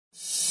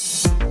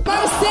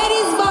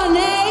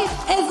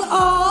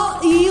are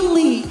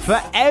elite.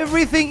 For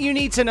everything you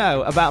need to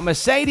know about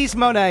Mercedes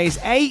Moné's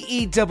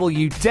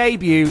AEW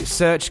debut,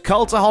 search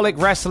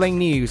Cultaholic Wrestling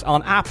News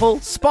on Apple,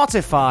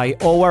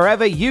 Spotify, or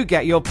wherever you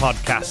get your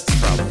podcasts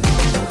from.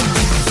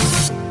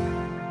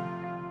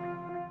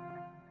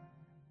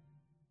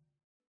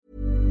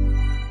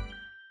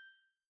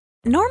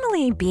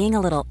 Normally, being a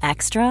little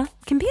extra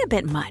can be a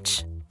bit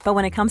much. But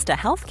when it comes to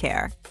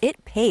healthcare,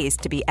 it pays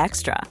to be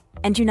extra.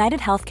 And United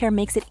Healthcare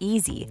makes it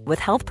easy with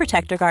Health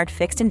Protector Guard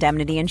fixed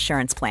indemnity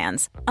insurance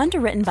plans.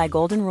 Underwritten by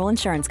Golden Rule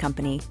Insurance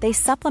Company, they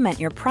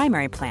supplement your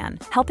primary plan,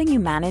 helping you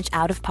manage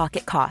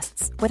out-of-pocket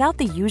costs without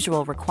the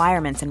usual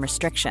requirements and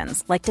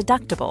restrictions like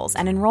deductibles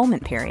and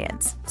enrollment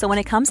periods. So when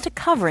it comes to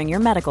covering your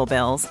medical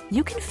bills,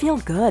 you can feel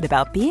good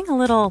about being a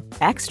little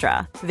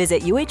extra.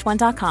 Visit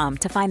uh1.com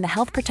to find the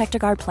Health Protector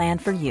Guard plan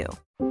for you.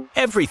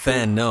 Every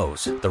fan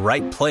knows the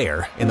right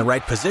player in the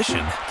right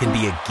position can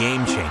be a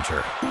game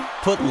changer.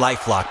 Put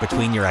LifeLock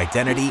between your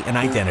identity and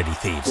identity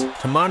thieves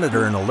to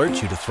monitor and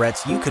alert you to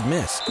threats you could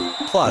miss.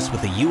 Plus,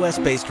 with a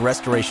U.S.-based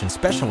restoration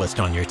specialist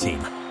on your team,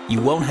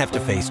 you won't have to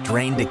face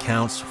drained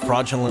accounts,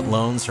 fraudulent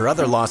loans, or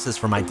other losses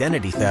from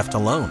identity theft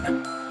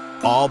alone.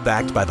 All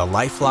backed by the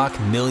LifeLock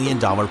 $1 Million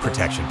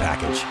Protection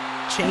Package.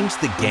 Change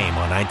the game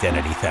on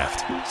identity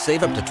theft.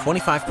 Save up to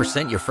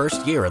 25% your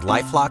first year at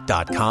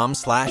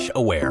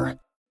LifeLock.com/aware.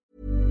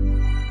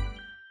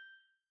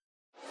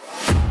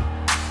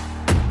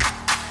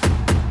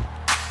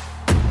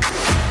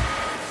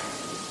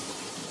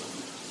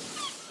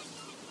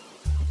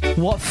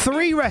 What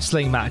 3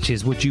 wrestling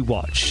matches would you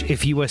watch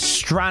if you were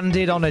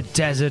stranded on a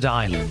desert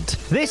island?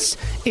 This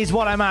is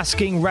what I'm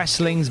asking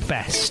wrestling's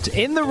best.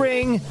 In the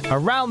ring,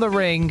 around the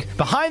ring,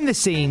 behind the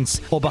scenes,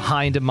 or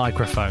behind a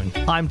microphone.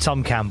 I'm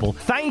Tom Campbell.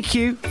 Thank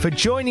you for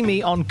joining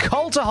me on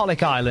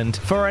Cultaholic Island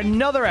for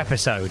another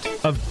episode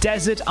of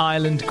Desert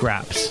Island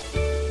Graps.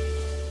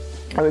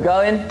 Are we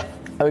going?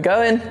 Are we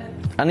going?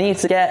 I need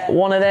to get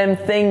one of them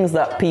things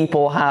that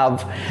people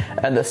have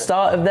at the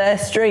start of their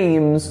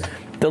streams.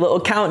 The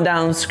little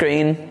countdown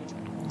screen.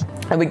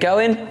 Are we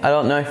going? I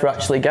don't know if we're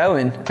actually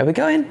going. Are we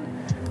going?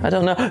 I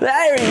don't know.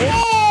 There he is!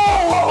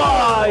 Oh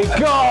my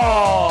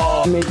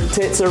god! My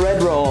tits are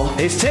red raw.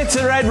 His tits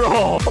are red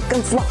raw.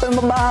 Fucking slap him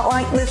about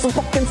like this and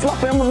fucking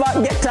slap him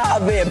about. Get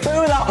out of here.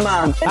 Boo that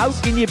man. How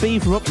can you be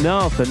from up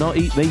north and not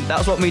eat meat?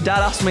 That's what my dad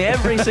asks me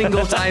every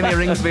single time he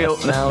rings me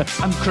up now.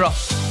 I'm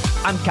cross.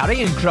 I'm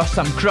carrying cross.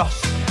 I'm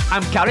cross.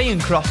 I'm carrying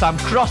cross. I'm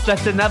cross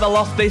that I never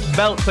lost this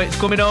belt, so it's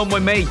coming home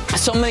with me.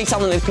 So many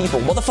talented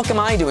people. What the fuck am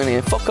I doing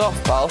here? Fuck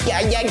off, pal.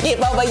 Yeah,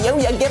 give over you.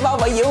 Yeah, give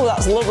over you.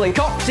 That's lovely.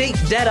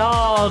 Coccyx dead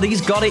hard.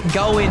 He's got it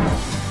going.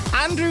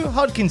 Andrew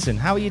Hodkinson,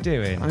 how are you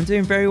doing? I'm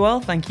doing very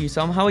well, thank you,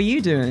 Tom. How are you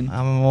doing?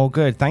 I'm all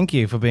good. Thank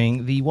you for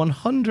being the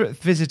 100th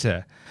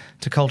visitor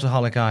to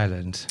Cultaholic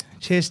Island.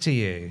 Cheers to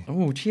you.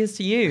 Oh, cheers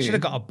to you. I should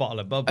have got a bottle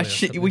of bubbly.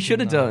 We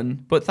should have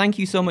done. But thank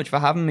you so much for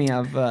having me.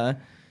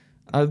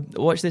 I've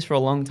watched this for a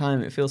long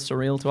time. It feels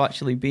surreal to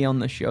actually be on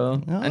the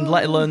show, and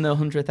let alone the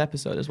 100th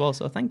episode as well,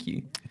 so thank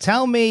you.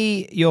 Tell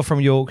me you're from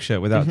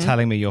Yorkshire without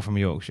telling me you're from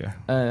Yorkshire.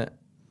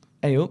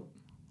 Hey up.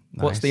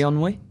 Nice. What's the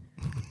ennui?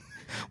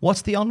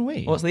 What's the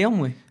ennui? What's the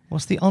ennui?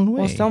 What's the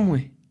ennui?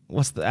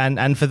 What's the ennui?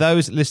 And for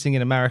those listening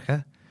in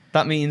America...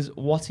 That means,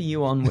 what are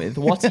you on with?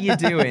 What are you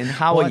doing?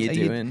 How are you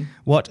doing?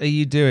 What are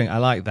you doing? I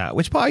like that.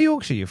 Which part of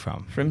Yorkshire are you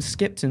from? From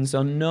Skipton,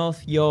 so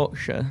North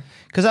Yorkshire.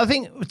 Because I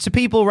think to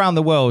people around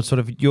the world, sort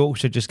of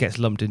Yorkshire just gets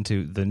lumped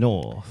into the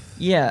north.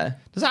 Yeah.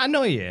 Does that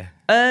annoy you?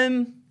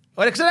 Well,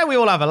 because I know we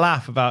all have a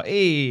laugh about,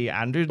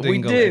 Andrew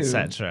Dingle,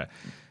 etc.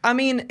 I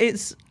mean,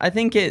 I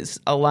think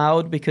it's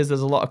allowed because there's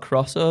a lot of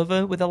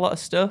crossover with a lot of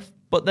stuff,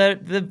 but they're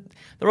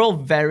all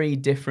very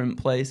different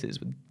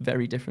places with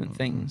very different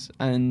things.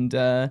 And,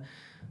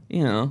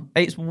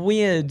 it's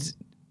weird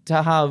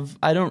to have...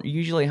 I don't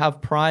usually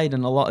have pride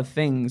in a lot of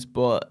things,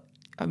 but,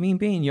 I mean,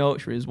 being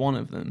Yorkshire is one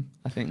of them,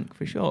 I think,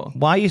 for sure.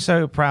 Why are you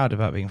so proud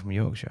about being from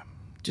Yorkshire?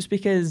 Just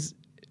because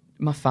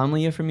my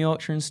family are from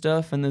Yorkshire and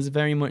stuff, and there's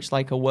very much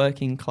like a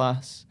working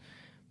class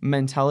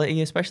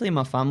mentality, especially in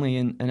my family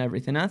and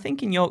everything. And I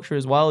think in Yorkshire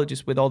as well,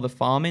 just with all the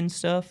farming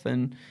stuff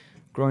and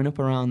growing up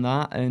around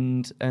that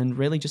and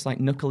really just like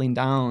knuckling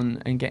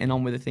down and getting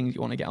on with the things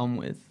you want to get on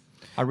with.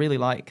 I really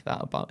like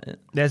that about it.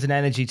 There's an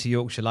energy to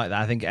Yorkshire like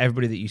that. I think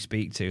everybody that you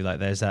speak to, like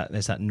there's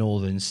that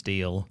northern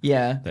steel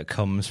that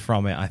comes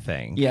from it, I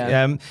think.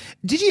 Yeah.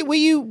 Were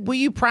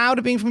you proud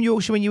of being from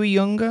Yorkshire when you were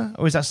younger,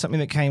 or is that something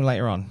that came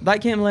later on?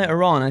 That came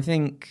later on. I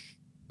think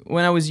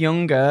when I was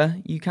younger,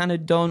 you kind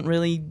of don't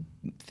really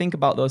think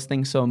about those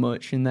things so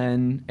much, and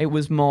then it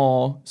was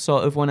more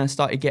sort of when I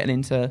started getting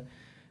into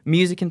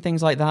music and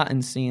things like that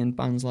and seeing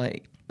bands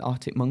like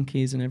Arctic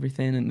Monkeys and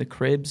everything and the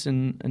Cribs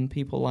and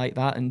people like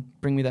that and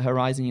Bring Me the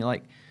Horizon, you're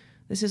like,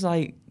 this is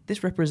like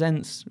this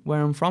represents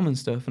where I'm from and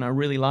stuff, and I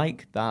really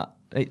like that.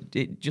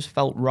 It just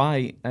felt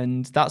right,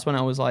 and that's when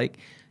I was like,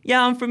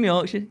 yeah, I'm from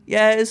Yorkshire.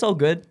 Yeah, it's all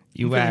good.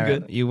 You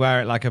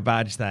wear it like a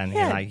badge then.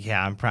 Yeah. You're like,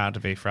 yeah, I'm proud to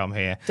be from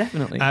here.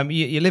 Definitely.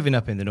 You're living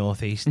up in the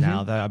northeast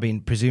now, though. I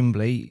mean,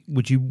 presumably,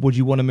 would you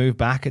want to move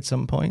back at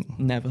some point?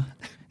 Never.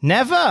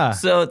 Never?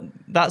 So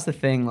that's the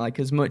thing. Like,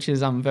 as much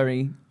as I'm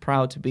very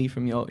proud to be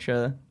from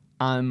Yorkshire,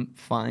 I'm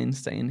fine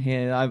staying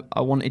here.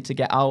 I wanted to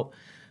get out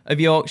of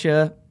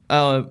Yorkshire,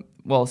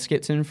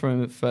 Skipton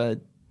for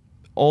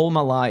all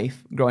my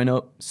life growing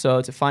up.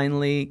 So to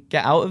finally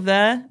get out of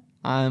there,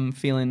 I'm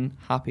feeling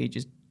happy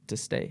just to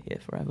stay here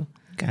forever.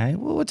 Okay,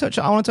 well, I want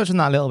to touch on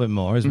that a little bit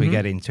more as we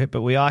get into it.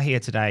 But we are here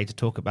today to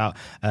talk about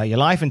your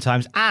life and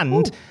times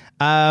and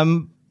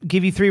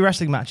give you 3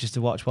 wrestling matches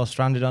to watch while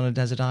stranded on a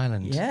desert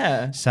island.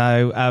 Yeah.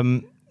 So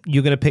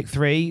you're going to pick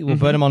 3. We'll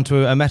burn them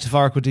onto a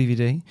metaphorical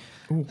DVD.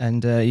 Ooh.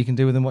 And you can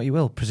do with them what you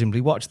will.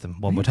 Presumably watch them,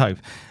 one would hope.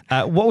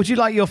 What would you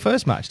like your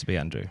first match to be,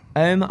 Andrew?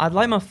 I'd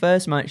like my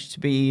first match to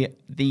be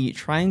the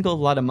Triangle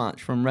Ladder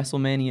match from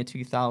WrestleMania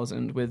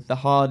 2000 with the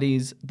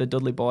Hardys, the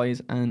Dudley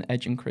Boys, and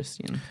Edge and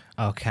Christian.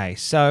 Okay,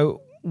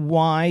 so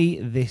why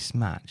this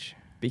match?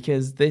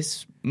 Because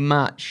this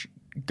match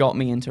got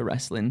me into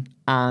wrestling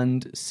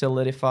and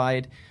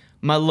solidified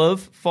my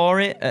love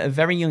for it at a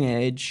very young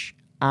age.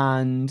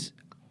 And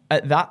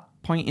at that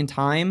point in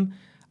time,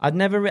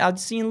 I'd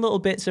seen little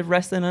bits of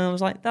wrestling and I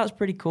was like, that's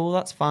pretty cool,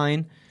 that's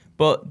fine.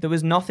 But there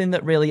was nothing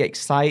that really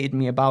excited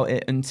me about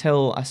it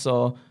until I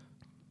saw,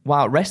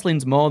 wow,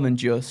 wrestling's more than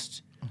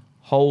just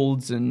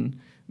holds and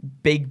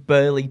big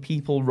burly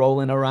people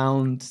rolling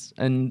around.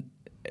 And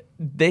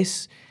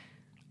this,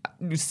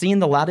 seeing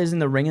the ladders in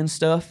the ring and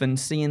stuff and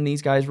seeing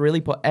these guys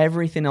really put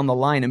everything on the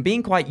line and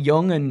being quite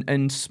young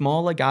and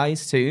smaller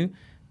guys too,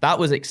 that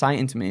was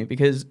exciting to me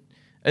because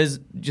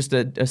as just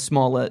a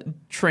smaller,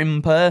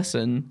 trim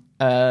person,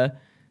 that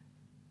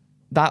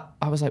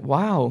I was like,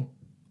 wow,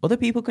 other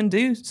people can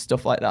do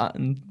stuff like that,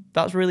 and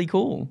that's really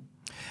cool.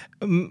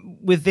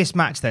 With this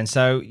match then,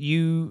 so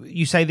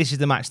you say this is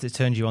the match that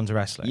turned you on to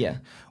wrestling. Yeah.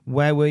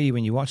 Where were you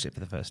when you watched it for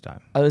the first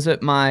time? I was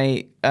at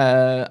my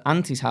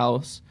auntie's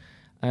house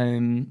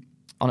on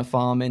a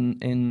farm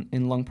in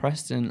Long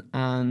Preston,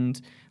 and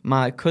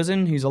my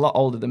cousin, who's a lot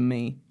older than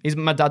me, he's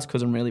my dad's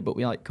cousin really, but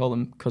we like call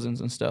him cousins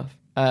and stuff.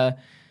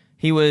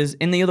 He was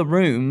in the other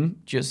room,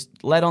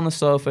 just led on the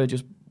sofa,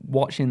 just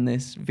watching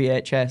this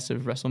VHS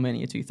of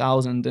WrestleMania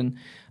 2000, and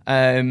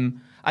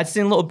I'd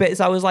seen little bits.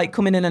 I was like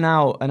coming in and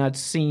out, and I'd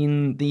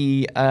seen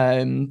the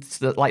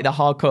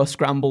hardcore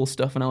scramble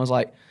stuff, and I was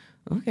like,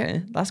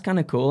 okay, that's kind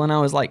of cool. And I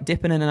was like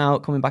dipping in and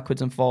out, coming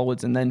backwards and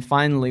forwards, and then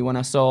finally when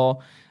I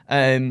saw,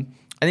 I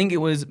think it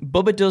was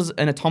Bubba does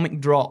an atomic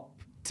drop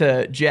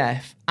to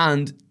Jeff,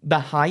 and the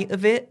height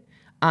of it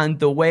and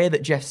the way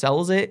that Jeff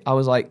sells it, I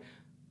was like,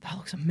 that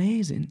looks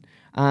amazing.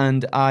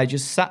 And I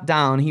just sat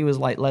down. He was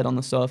like led on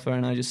the sofa,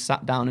 and I just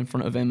sat down in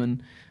front of him,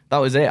 and that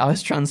was it. I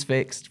was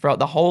transfixed throughout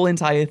the whole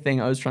entire thing.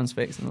 I was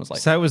transfixed, and I was like,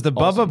 so it was the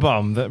awesome. Bubba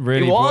Bomb that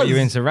really brought you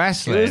into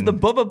wrestling. It was the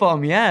Bubba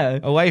Bomb, yeah.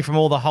 Away from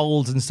all the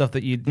holds and stuff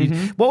that you.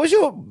 What was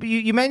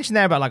you mentioned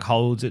there about like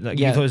holds? Like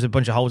you thought it was a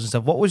bunch of holds and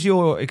stuff. What was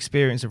your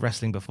experience of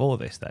wrestling before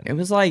this then? It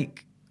was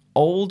like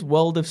old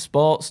World of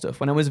Sport stuff.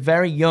 When I was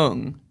very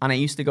young, and I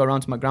used to go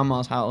around to my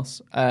grandma's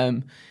house.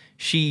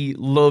 She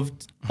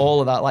loved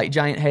all of that, like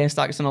giant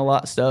haystacks and all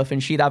that stuff,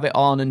 and she'd have it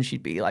on, and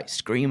she'd be like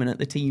screaming at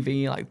the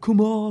TV, like "Come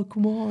on,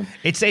 come on!"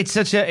 It's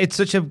such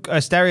a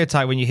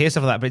stereotype when you hear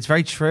stuff like that, but it's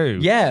very true.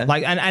 Yeah,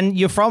 like and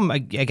you're from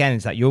again,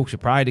 it's that Yorkshire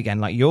pride again.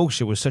 Like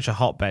Yorkshire was such a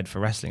hotbed for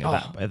wrestling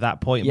at that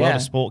point. Yeah. World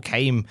of Sport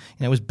came,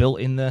 was built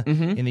in the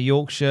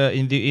Yorkshire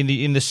in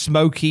the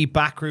smoky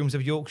back rooms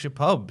of Yorkshire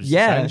pubs.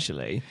 Yeah,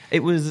 essentially, it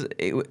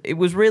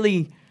was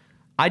really.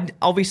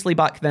 Obviously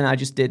back then I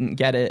just didn't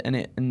get it,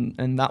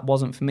 and that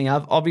wasn't for me.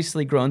 I've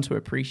obviously grown to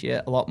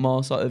appreciate a lot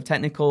more sort of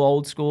technical,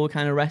 old school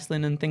kind of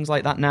wrestling and things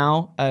like that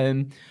now.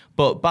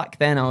 But back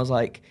then I was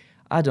like,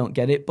 I don't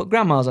get it, but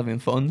Grandma's having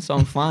fun, so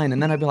I'm fine.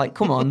 And then I'd be like,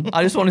 come on,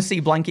 I just want to see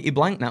Blankety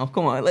Blank now.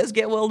 Come on, let's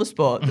get World of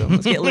Sport done.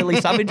 Let's get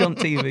Lily Savage on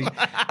TV.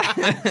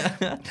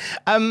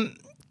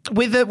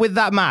 With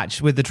that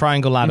match, with the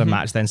Triangle Ladder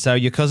match then, so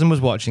your cousin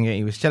was watching it,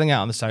 he was chilling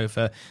out on the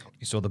sofa,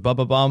 you saw the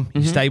Bubba Bomb,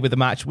 you stayed with the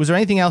match. Was there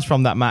anything else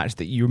from that match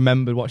that you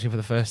remembered watching for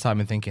the first time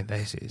and thinking,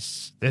 this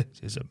is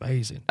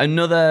amazing?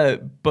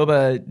 Another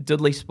Bubba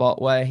Dudley spot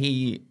where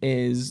he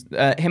is,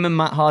 him and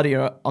Matt Hardy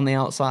are on the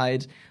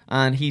outside,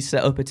 and he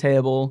set up a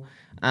table,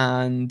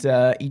 and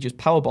he just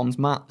powerbombs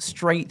Matt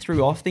straight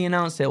through off the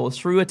announce table,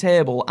 through a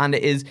table, and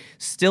it is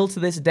still to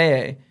this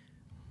day,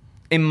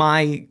 in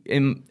my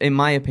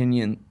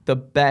opinion, the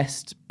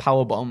best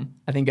powerbomb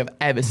I think I've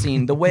ever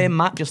seen. The way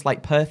Matt just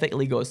like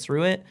perfectly goes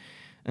through it,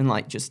 and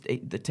like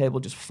the table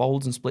just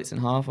folds and splits in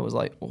half. I was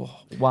like, oh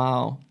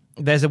wow.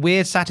 there's a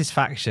weird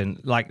satisfaction,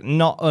 like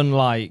not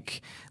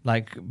unlike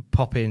like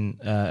popping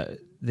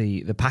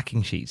the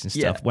packing sheets and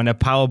stuff. When a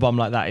power bomb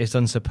like that is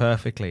done so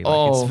perfectly,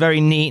 like it's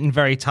very neat and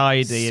very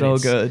tidy. So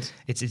and good.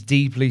 It's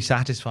deeply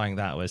satisfying.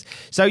 That was.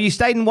 So you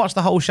stayed and watched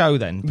the whole show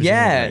then?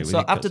 Yeah.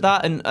 So after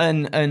that,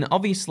 and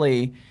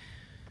obviously,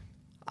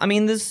 I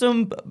mean, there's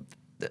some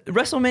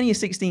WrestleMania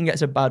 16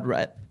 gets a bad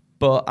rep.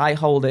 But I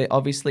hold it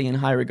obviously in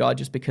high regard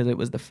just because it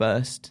was the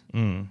first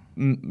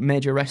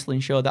major wrestling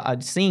show that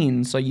I'd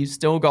seen. So you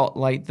still got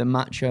like the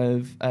match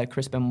of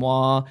Chris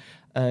Benoit,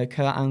 Kurt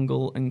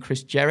Angle, and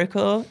Chris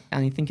Jericho.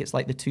 And I think it's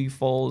like the two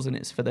falls, and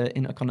it's for the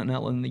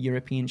Intercontinental and the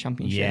European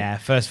Championship. Yeah,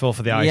 first fall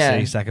for the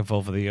IC, second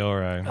fall for the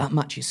Euro. That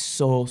match is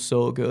so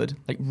good,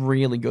 like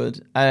really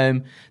good.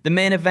 The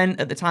main event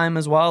at the time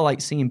as well,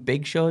 like seeing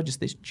Big Show, just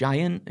this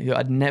giant who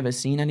I'd never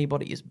seen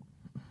anybody as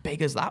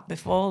big as that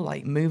before,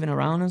 like moving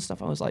around and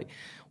stuff. I was like,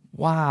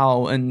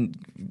 wow. And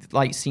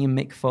like seeing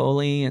Mick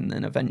Foley, and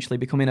then eventually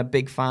becoming a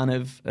big fan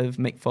of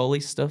Mick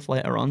Foley's stuff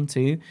later on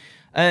too.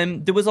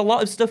 There was a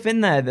lot of stuff in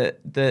there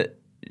that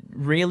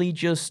really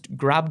just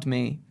grabbed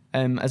me.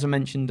 As I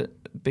mentioned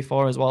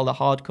before as well, the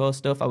hardcore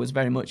stuff, I was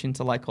very much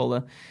into like all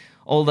the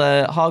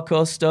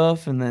hardcore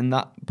stuff, and then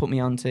that put me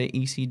onto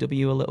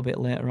ECW a little bit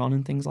later on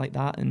and things like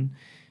that. And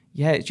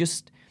yeah, it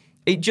just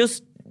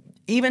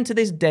even to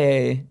this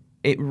day,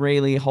 it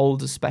really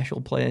holds a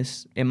special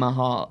place in my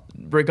heart,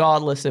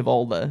 regardless of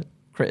all the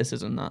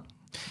criticism that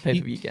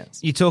pay-per-view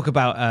gets. You talk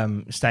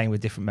about staying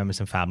with different members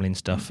of family and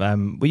stuff.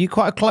 Were you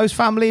quite a close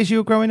family as you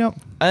were growing up?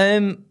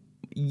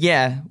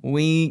 Yeah,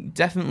 we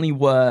definitely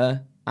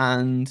were.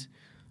 And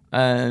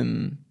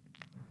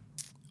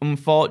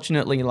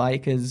unfortunately,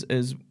 like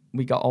as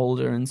we got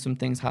older and some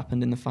things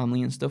happened in the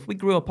family and stuff, we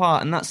grew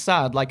apart, and that's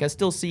sad. Like I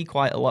still see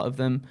quite a lot of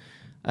them.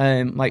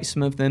 Like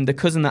some of them, the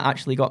cousin that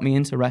actually got me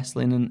into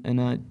wrestling,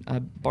 and I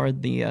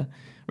borrowed the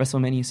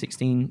WrestleMania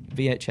 16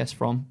 VHS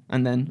from,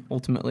 and then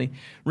ultimately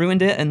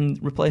ruined it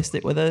and replaced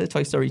it with a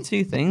Toy Story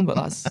 2 thing, but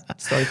that's a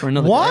story for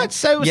another day.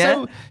 So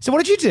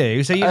what did you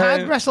do? So you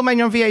had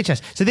WrestleMania on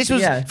VHS. So this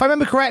was, if I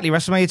remember correctly,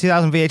 WrestleMania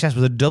 2000 VHS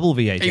was a double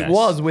VHS. It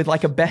was, with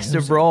like a Best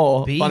of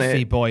Raw beefy on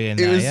it. Boy in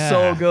there. It was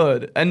so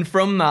good. And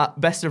from that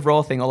Best of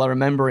Raw thing, all I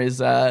remember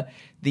is I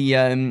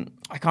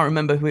can't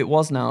remember who it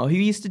was now. Who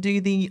used to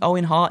do the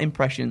Owen Hart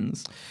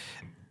impressions?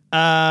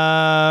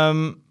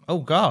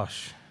 Oh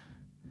gosh.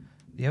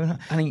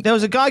 There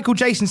was a guy called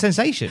Jason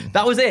Sensation.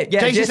 That was it.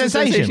 Yeah, Jason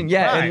Sensation.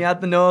 Yeah, right. And he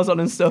had the nose on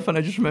and stuff, and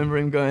I just remember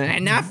him going,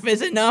 "Enough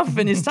is enough,"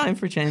 and it's time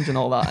for change and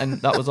all that,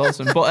 and that was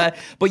awesome. But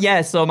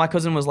yeah, so my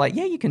cousin was like,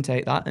 "Yeah, you can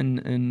take that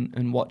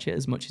and watch it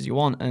as much as you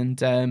want,"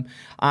 and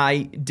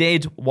I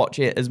did watch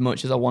it as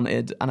much as I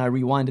wanted, and I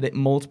rewinded it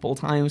multiple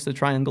times, the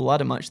Triangle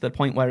Ladder match, to the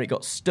point where it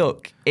got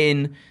stuck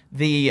in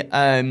the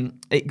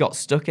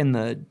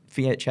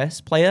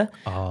VHS player,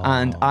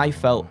 and I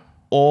felt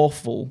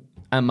awful,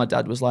 and my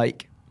dad was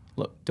like,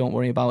 "Look, don't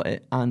worry about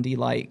it." And he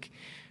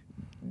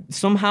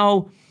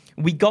somehow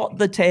we got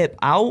the tape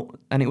out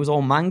and it was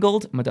all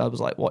mangled. My dad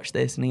was like, "Watch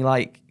this." And he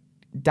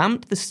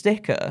damped the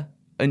sticker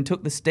and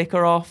took the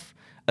sticker off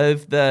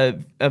of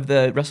the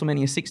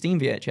WrestleMania 16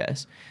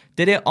 VHS,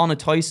 did it on a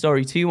Toy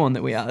Story 2 one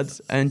that we had,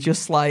 and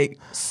just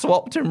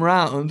swapped him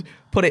round,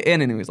 put it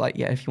in, and he was like,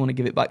 "Yeah, if you want to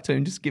give it back to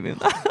him, just give him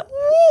that."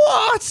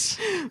 What?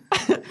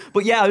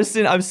 But yeah, I've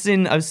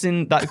seen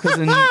that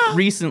cousin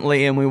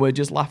recently, and we were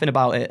just laughing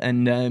about it,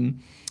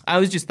 and I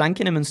was just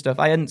thanking him and stuff.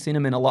 I hadn't seen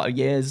him in a lot of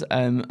years,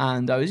 and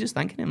I was just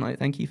thanking him, like,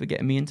 "Thank you for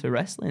getting me into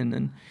wrestling."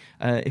 And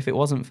if it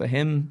wasn't for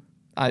him,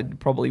 I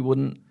probably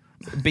wouldn't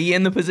be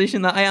in the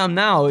position that I am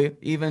now,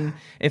 even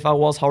if I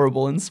was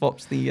horrible and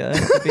swapped the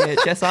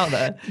VHS out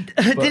there.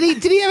 But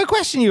Did he ever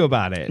question you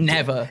about it?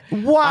 Never.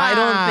 Wow.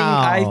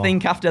 I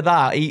think after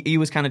that, he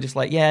was kind of just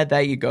like, "Yeah,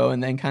 there you go,"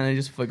 and then kind of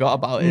just forgot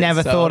about it.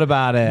 Never thought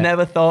about it.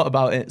 Never thought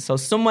about it. So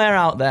somewhere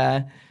out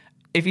there,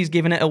 if he's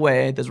giving it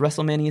away, there's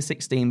WrestleMania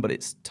 16, but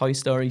it's Toy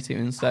Story 2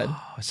 instead.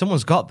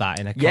 Someone's got that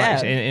in a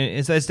collection.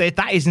 Yeah.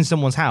 That is in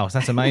someone's house.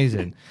 That's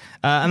amazing.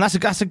 And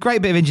that's a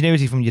great bit of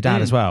ingenuity from your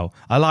dad as well.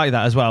 I like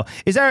that as well.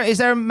 Is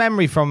there a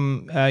memory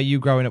from you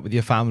growing up with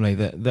your family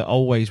that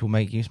always will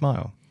make you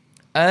smile?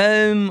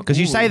 Because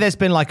you say there's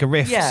been like a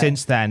rift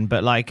since then,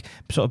 but like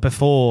sort of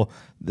before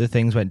the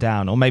things went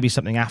down, or maybe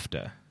something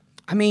after.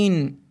 I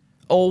mean,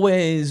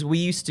 always, we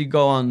used to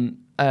go on,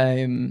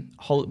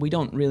 we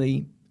don't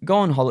really go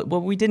on holiday.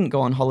 Well, we didn't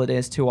go on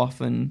holidays too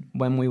often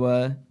when we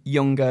were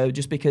younger,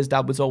 just because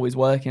Dad was always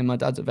working. My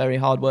dad's a very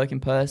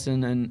hard-working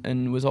person,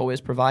 and was always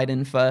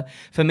providing for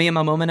me and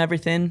my mum and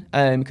everything.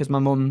 Because my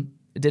mum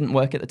didn't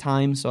work at the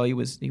time, so he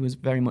was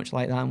very much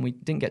like that, and we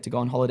didn't get to go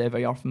on holiday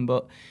very often.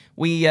 But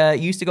we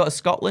used to go to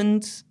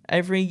Scotland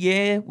every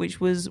year, which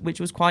was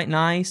quite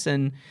nice.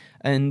 And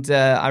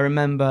I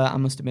remember I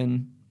must have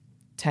been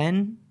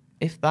 10,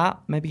 if that,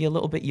 maybe a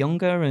little bit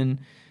younger, and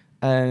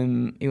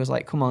he was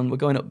like, "Come on, we're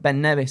going up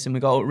Ben Nevis," and we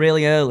got up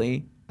really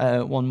early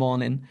one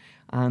morning,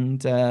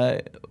 and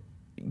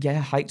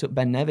hiked up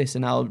Ben Nevis,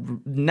 and I'll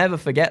never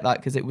forget that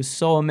because it was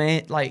so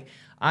amazing. Like,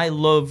 I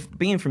love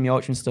being from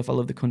Yorkshire and stuff. I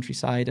love the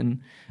countryside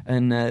and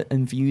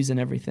views and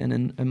everything.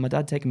 And my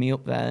dad taking me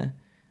up there,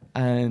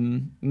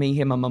 me,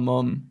 him, and my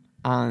mum,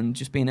 and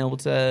just being able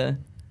to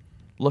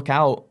look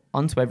out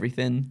onto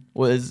everything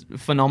was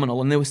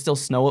phenomenal. And there was still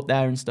snow up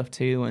there and stuff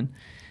too, and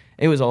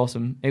it was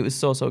awesome. It was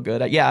so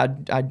good.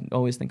 I'd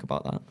always think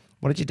about that.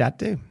 What did your dad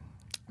do?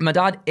 My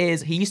dad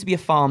he used to be a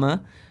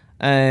farmer,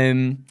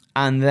 and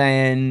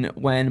then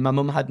when my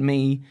mum had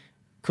me,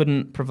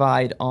 couldn't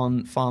provide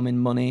on farming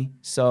money,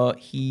 so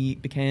he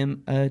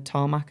became a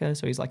tarmacker.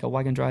 So he's like a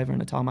wagon driver and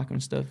a tarmacker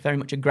and stuff. Very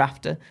much a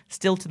grafter,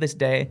 still to this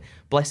day.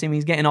 Bless him,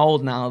 he's getting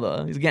old now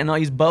though. He's getting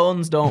his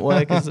bones don't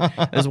work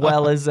as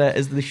well as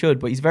they should,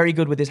 but he's very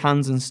good with his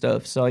hands and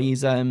stuff. So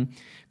he's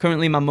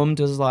currently, my mum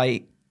does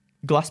like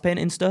glass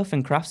painting stuff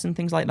and crafts and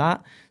things like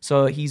that.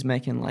 So he's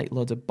making like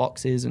loads of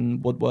boxes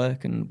and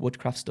woodwork and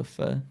woodcraft stuff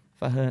for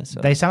her. So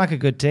They sound like a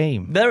good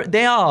team.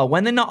 they are.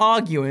 When they're not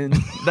arguing,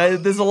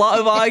 there's a lot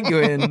of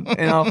arguing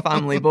in our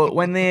family. But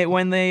when they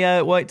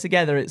work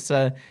together, it's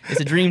a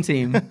dream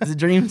team. It's a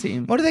dream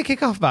team. What do they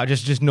kick off about?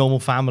 Just normal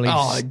family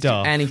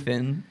stuff?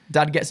 Anything.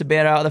 Dad gets a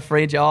beer out of the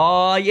fridge.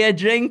 Oh, you're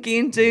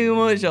drinking too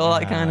much. All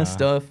that kind of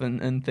stuff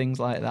and things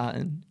like that.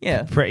 And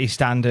yeah, pretty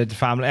standard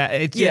family.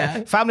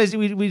 Families.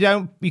 We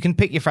don't. You can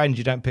pick your friends.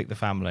 You don't pick the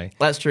family.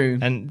 That's true.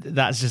 And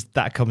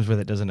that comes with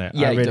it, doesn't it?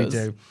 Yeah, I really it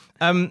does. do.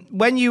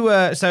 When you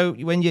were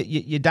when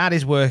your dad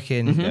is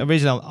working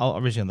originally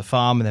on the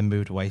farm and then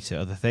moved away to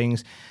other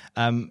things.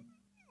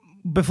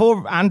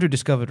 Before Andrew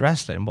discovered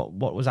wrestling,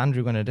 what was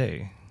Andrew going to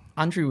do?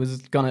 Andrew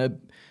was going to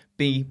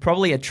be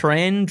probably a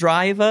train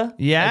driver,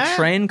 a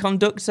train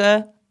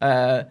conductor,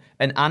 an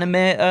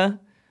animator,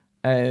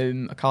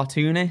 a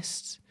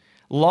cartoonist.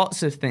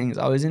 Lots of things.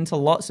 I was into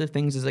lots of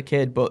things as a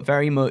kid, but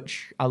very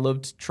much I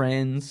loved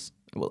trains.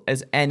 Well,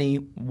 as any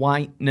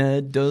white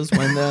nerd does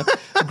when they're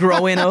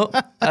growing up.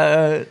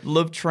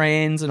 Loved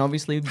trains, and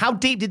obviously... How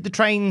deep did the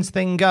trains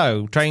thing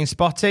go? Train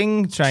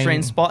spotting?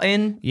 Train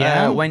spotting.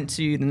 Yeah. Went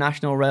to the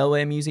National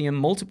Railway Museum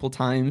multiple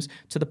times,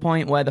 to the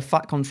point where the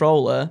Fat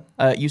Controller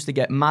used to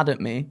get mad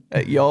at me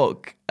at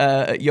York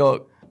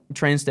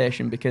train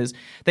station, because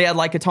they had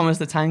like a Thomas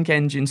the Tank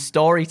Engine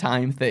story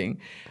time thing,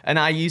 and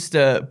I used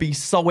to be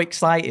so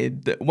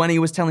excited that when he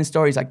was telling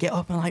stories, I'd get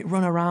up and like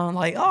run around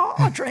like,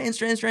 oh,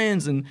 trains,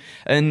 and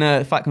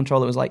Fat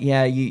Controller was like,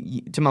 yeah,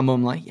 you to my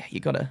mum, like, yeah, you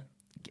gotta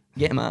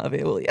get him out of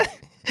here, will you?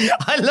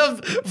 I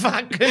love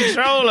Fat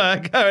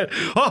Controller going,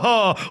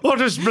 oh, what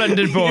a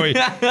splendid boy.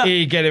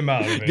 Here, get him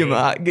out of here. Get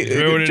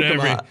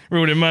him out.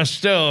 Ruining my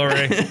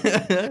story.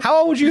 How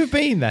old would you have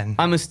been then?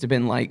 I must have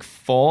been like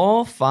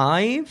 4,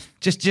 5.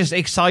 Just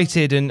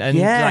excited and like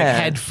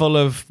head full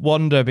of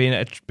wonder being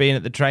at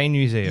the train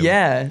museum.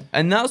 Yeah,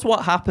 and that's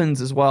what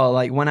happens as well.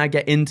 Like when I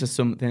get into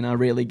something, I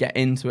really get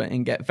into it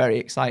and get very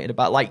excited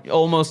about, like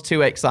almost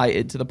too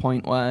excited to the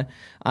point where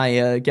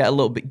I get a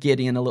little bit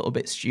giddy and a little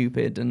bit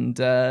stupid and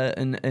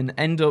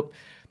end up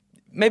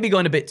maybe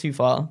going a bit too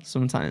far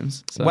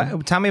sometimes. So.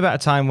 Tell me about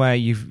a time where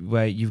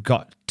you've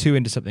got too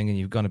into something and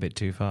you've gone a bit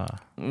too far.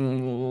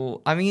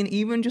 I mean,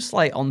 even just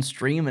like on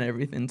stream and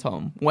everything,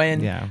 Tom. When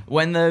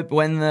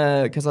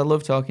the because I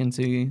love talking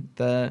to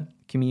the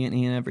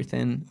community and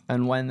everything,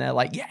 and when they're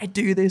like, yeah,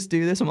 do this,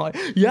 I'm like,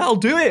 yeah, I'll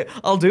do it,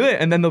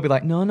 and then they'll be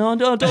like, no,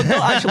 don't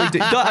actually do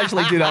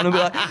that, and I'll be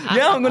like,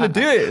 yeah, I'm gonna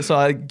do it. So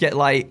I get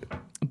like,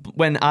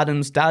 when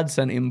Adam's dad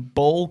sent him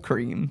ball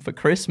cream for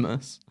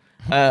Christmas,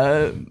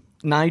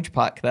 Nige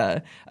pack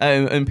there,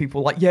 and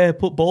people were like, yeah,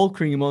 put ball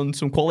cream on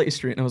some Quality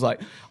Street, and I was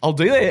like, I'll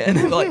do it, and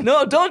they're like,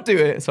 no, don't do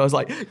it. So I was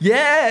like,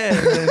 yeah,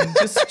 and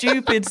just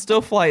stupid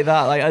stuff like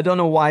that. Like, I don't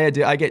know why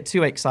I get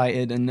too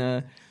excited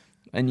and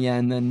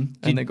then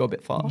they go a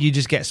bit far. You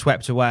just get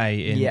swept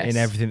away in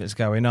everything that's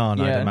going on.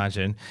 Yeah. I'd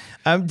imagine.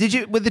 Did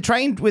you with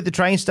the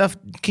train stuff?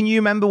 Can you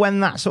remember when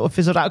that sort of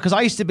fizzled out? Because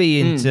I used to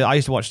be into. I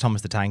used to watch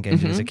Thomas the Tank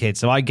Engine as a kid,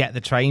 so I get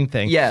the train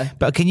thing. Yeah.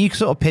 But can you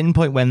sort of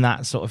pinpoint when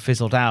that sort of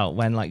fizzled out?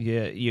 When like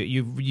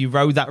you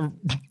rode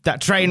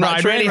that train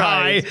ride really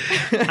high,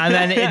 and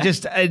then it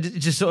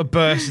just sort of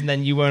burst, and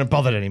then you weren't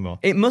bothered anymore.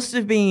 It must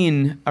have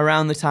been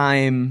around the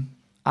time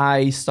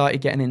I started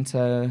getting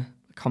into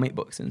comic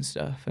books and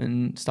stuff,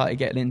 and started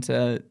getting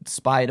into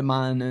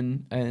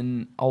Spider-Man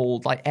and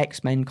old like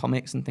X-Men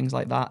comics and things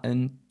like that,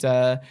 and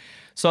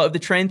sort of the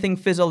train thing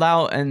fizzled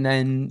out, and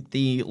then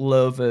the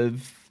love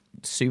of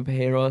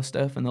superhero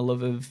stuff and the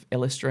love of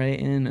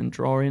illustrating and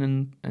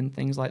drawing and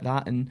things like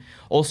that, and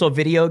also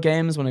video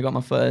games. When I got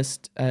my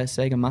first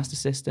Sega Master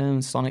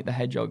System, Sonic the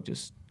Hedgehog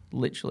just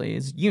literally,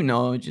 as you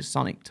know, just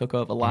Sonic took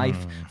over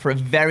life for a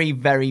very,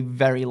 very,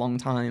 very long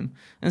time,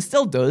 and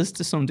still does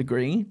to some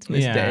degree to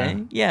this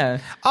day. Yeah.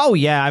 Oh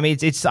yeah. I mean,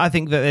 it's. I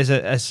think that there's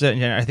a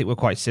certain. I think we're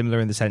quite similar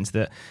in the sense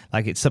that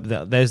like it's something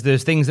that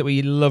there's things that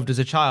we loved as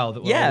a child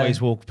that will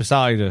always walk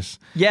beside us.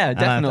 Yeah,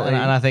 definitely.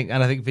 And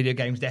I think video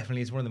games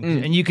definitely is one of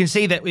them. And you can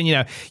see that when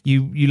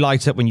you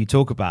light up when you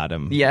talk about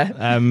them.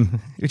 Yeah.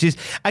 Which is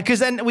because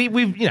then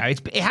we've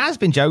it has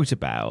been joked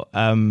about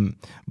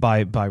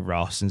by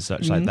Ross and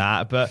such like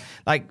that, but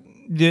like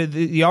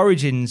the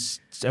origins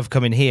of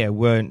coming here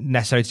weren't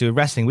necessarily to do with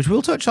wrestling, which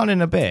we'll touch on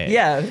in a bit.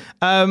 Yeah.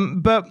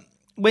 But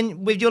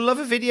with your love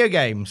of video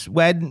games,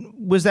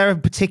 was there a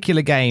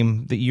particular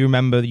game that you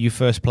remember that you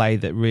first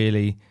played that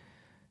really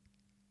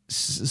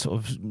sort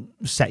of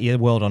set your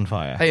world on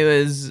fire? It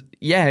was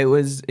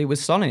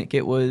Sonic.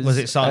 Was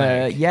it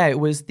Sonic? It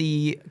was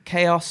the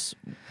Chaos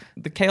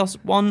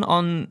one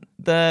on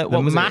the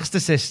Master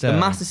System.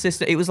 The Master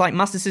System. It was like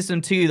Master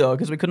System 2 though,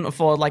 because we couldn't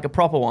afford like a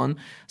proper one.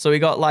 So we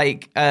got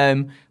like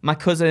my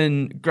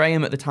cousin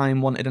Graham at the time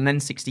wanted an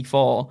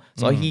N64,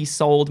 so he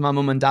sold my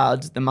mum and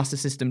dad the Master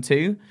System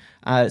 2.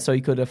 So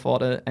he could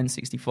afford an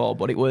N64,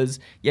 but it was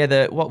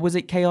what was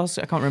it? Chaos?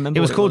 I can't remember.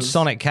 It was called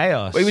Sonic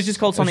Chaos. It was just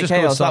called Sonic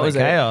Chaos. That was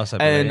Chaos,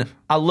 it. I believe. And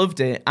I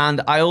loved it.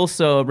 And I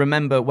also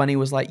remember when he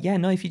was like, "Yeah,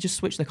 no, if you just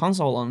switch the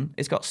console on,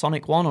 it's got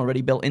Sonic 1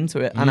 already built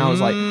into it." And I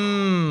was like,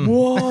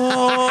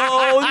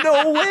 "Whoa,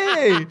 no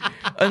way!"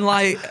 And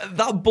like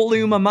that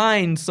blew my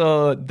mind.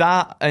 So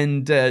that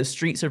and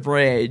Streets of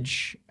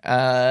Rage 2,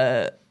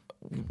 I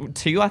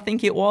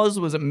think it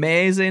was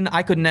amazing.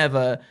 I could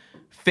never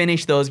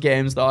finish those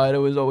games though. I'd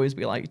always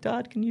be like,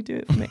 "Dad, can you do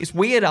it for me?" It's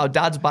weird how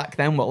dads back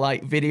then were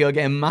like video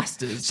game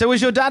masters. So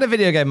was your dad a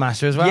video game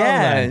master as well?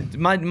 Yeah,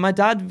 then? my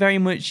dad very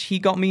much. He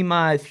got me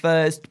my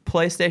first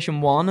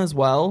PlayStation 1 as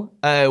well,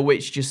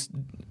 which just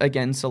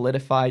again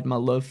solidified my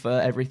love for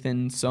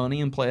everything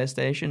Sony and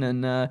PlayStation.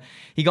 And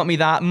he got me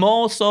that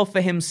more so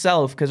for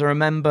himself, because I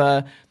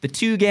remember the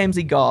 2 games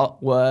he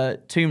got were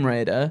Tomb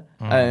Raider,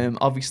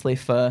 obviously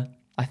for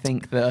I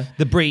think the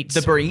Breets,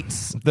 and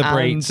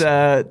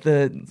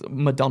the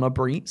Madonna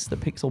Breets, the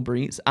Pixel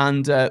Breets,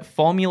 and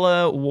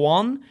Formula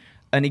 1,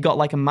 and he got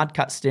like a Mad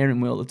Cat steering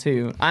wheel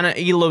too. And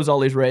he loves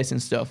all his racing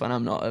stuff, and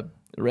I'm not a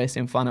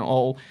racing fan at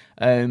all.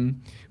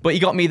 But he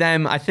got me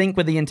them, I think,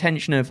 with the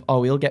intention of,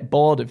 he'll get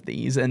bored of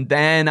these, and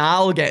then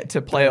I'll get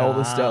to play all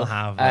the stuff.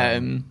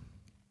 And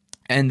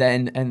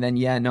then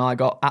I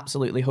got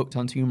absolutely hooked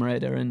on Tomb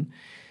Raider, and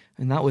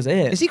that was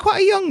it. Is he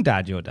quite a young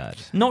dad, your dad?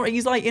 No,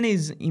 he's like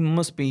he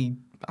must be,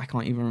 I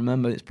can't even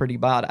remember, it's pretty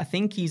bad. I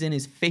think he's in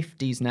his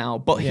 50s now,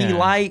 but he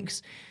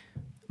likes,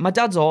 my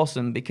dad's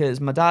awesome,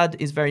 because my dad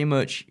is very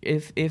much,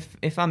 if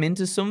I'm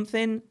into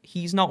something,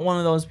 he's not one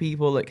of those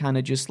people that kind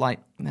of just like,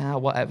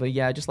 whatever,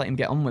 just let him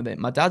get on with it.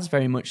 My dad's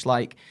very much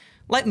like,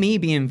 let me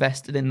be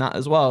invested in that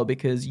as well,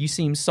 because you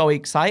seem so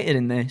excited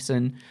in this.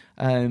 And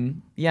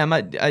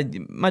my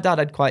dad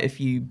had quite a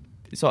few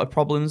sort of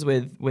problems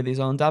with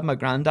his own dad, my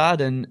granddad,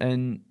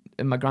 and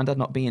my granddad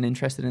not being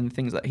interested in the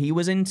things that he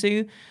was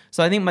into.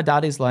 So I think my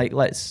dad is like,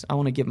 I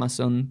want to give my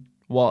son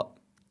what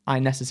I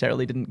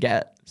necessarily didn't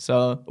get.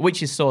 So,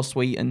 which is so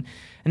sweet, and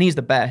he's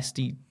the best.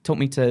 He took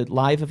me to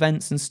live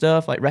events and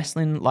stuff, like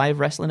live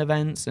wrestling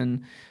events,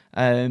 and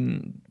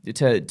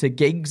to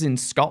gigs in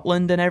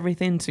Scotland and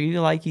everything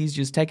too. Like, he's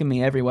just taken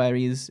me everywhere.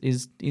 He's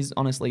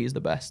honestly, he's the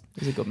best.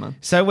 He's a good man.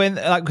 So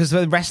because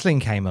when wrestling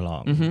came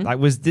along,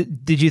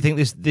 did you think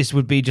this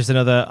would be just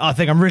another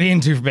thing I'm really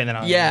into for a bit?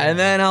 And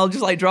then I'll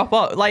just like drop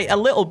off like a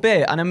little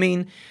bit. And I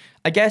mean,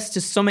 I guess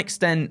to some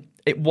extent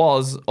it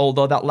was,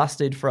 although that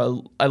lasted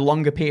for a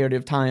longer period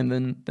of time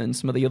than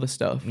some of the other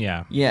stuff.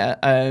 Yeah.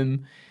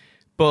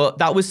 But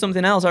that was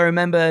something else. I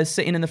remember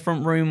sitting in the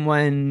front room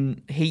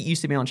when Heat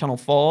used to be on Channel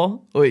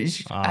 4,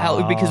 which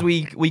helped because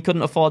we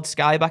couldn't afford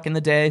Sky back in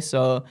the day.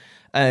 So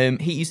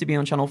Heat used to be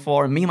on Channel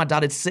 4, and me and my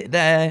dad would sit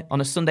there on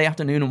a Sunday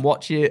afternoon and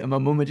watch it, and my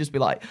mum would just be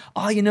like,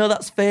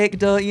 that's fake,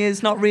 don't you?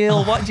 It's not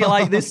real. What do you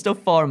like this stuff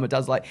for? And my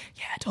dad's like,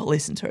 don't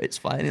listen to it. It's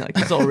fine. Like,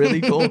 it's all really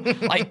cool.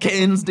 Like,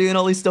 Kane's doing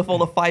all this stuff, all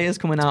the fire's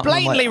coming out.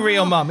 Blatantly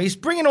real, Mum. He's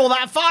bringing all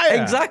that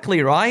fire.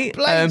 Exactly, right?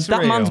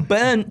 That man's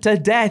burnt to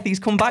death. He's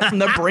come back from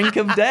the brink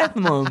of death,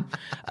 Mum.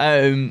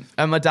 And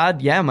my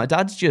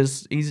dad's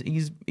just,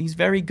 he's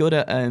very good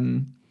at...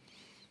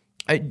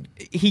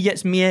 he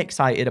gets me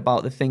excited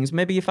about the things.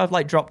 Maybe if I've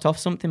like dropped off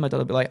something, my dad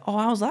will be like,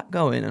 how's that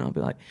going? And I'll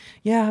be like,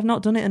 I've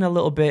not done it in a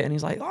little bit. And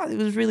he's like, it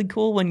was really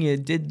cool when you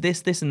did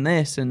this, and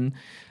this. And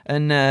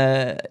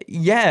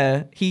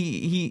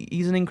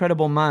he's an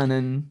incredible man.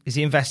 And is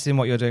he invested in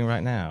what you're doing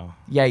right now?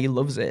 Yeah, he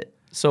loves it.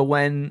 So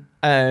when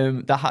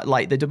the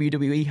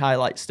WWE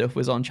highlight stuff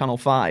was on Channel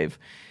 5,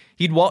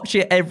 he'd watch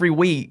it every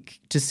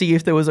week to see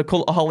if there was a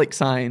Cultaholic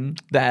sign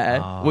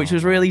there, which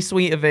was really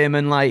sweet of him.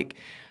 And like,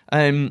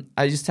 I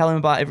just tell him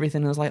about everything.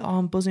 And I was like,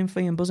 I'm buzzing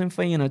for you.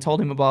 And I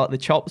told him about the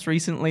chops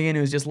recently, and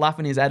he was just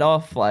laughing his head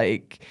off.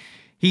 Like,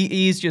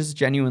 he's just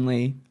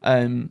genuinely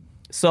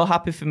so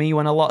happy for me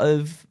when a lot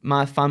of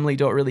my family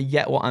don't really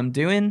get what I'm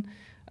doing.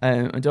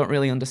 I don't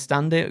really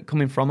understand it.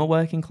 Coming from a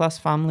working class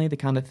family, they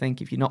kind of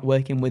think if you're not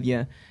working with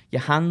your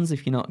hands,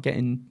 if you're not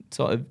getting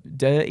sort of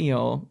dirty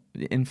or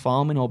in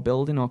farming or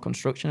building or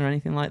construction or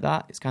anything like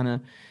that, it's kind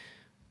of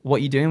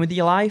what you're doing with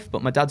your life.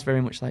 But my dad's very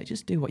much like,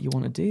 just do what you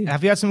want to do.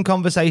 Have you had some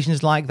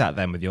conversations like that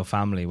then with your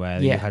family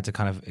where you had to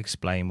kind of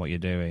explain what you're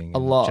doing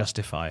and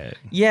justify it?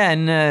 Yeah,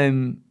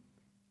 and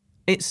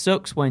it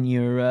sucks when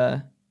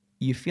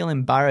you feel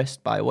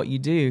embarrassed by what you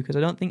do, because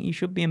I don't think you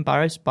should be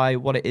embarrassed by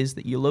what it is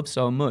that you love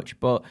so much.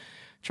 But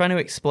trying to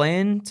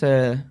explain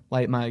to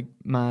like my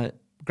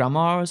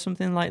grandma or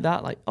something like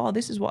that, like, oh,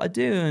 this is what I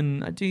do,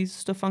 and I do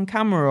stuff on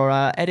camera, or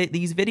I edit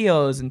these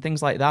videos and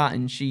things like that.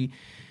 And she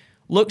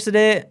looks at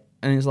it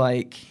and is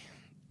like,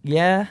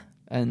 yeah,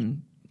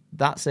 and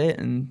that's it.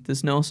 And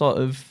there's no sort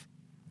of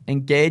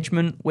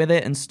engagement with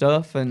it and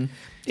stuff. And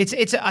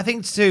it's I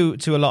think to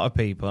a lot of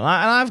people, and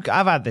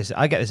I've had this,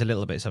 I get this a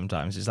little bit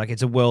sometimes. It's like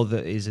it's a world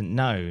that isn't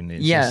known.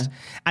 It's just,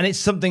 and it's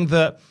something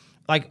that,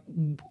 like,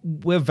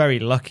 we're very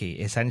lucky.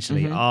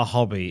 Essentially, our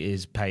hobby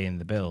is paying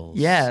the bills.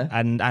 Yeah,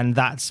 and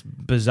that's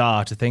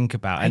bizarre to think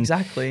about.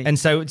 Exactly. And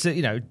so it's,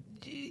 you know,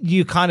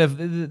 you kind of,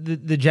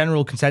 the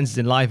general consensus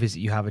in life is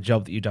that you have a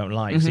job that you don't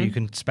like, so you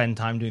can spend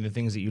time doing the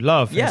things that you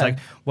love. And it's like,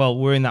 well,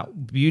 we're in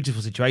that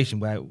beautiful situation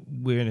where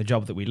we're in a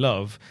job that we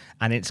love,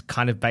 and it's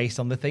kind of based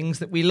on the things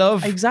that we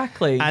love.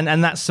 Exactly.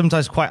 And that's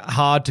sometimes quite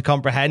hard to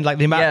comprehend. Like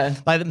the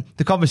amount, like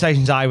the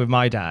conversations I had with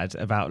my dad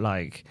about,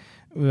 like,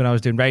 when I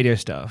was doing radio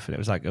stuff, and it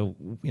was like, oh,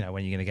 you know,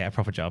 when are you going to get a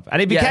proper job? And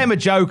it became a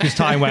joke as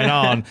time went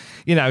on,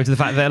 you know, to the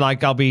fact that,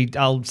 like,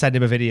 I'll send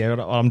him a video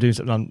while I'm doing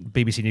something on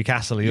BBC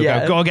Newcastle, and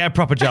he'll go and get a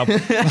proper job.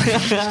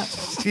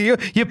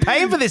 You're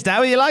paying for this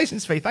now with your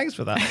license fee. Thanks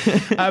for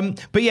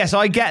that. But yeah, so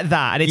I get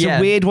that, and it's a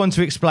weird one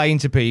to explain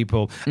to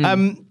people.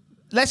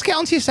 Let's get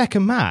on to your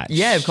second match.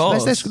 Yeah, of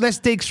course. Let's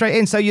dig straight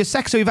in. So your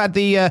second, so we've had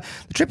the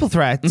triple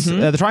threat,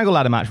 the triangle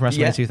ladder match from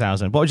WrestleMania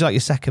 2000. What would you like your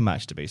second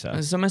match to be,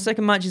 sir? So my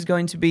second match is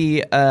going to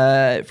be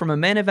from a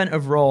main event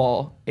of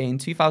Raw in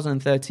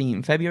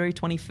 2013, February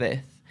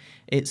 25th.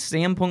 It's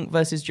CM Punk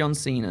versus John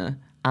Cena,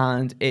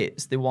 and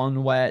it's the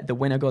one where the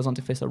winner goes on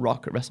to face The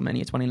Rock at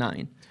WrestleMania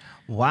 29.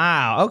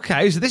 Wow.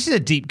 Okay, so this is a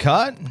deep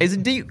cut. It's a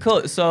deep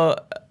cut. So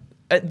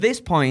at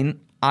this point,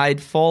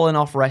 I'd fallen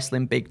off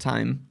wrestling big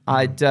time.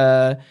 I'd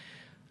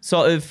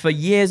sort of for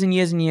years and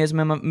years and years,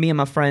 me and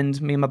my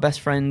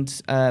best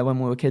friend, when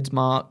we were kids,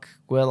 Mark,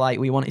 were like,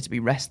 we wanted to be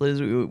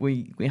wrestlers.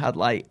 We had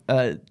like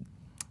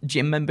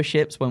gym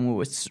memberships when we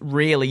were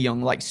really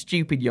young, like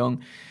stupid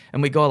young,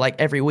 and we go like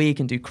every week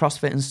and do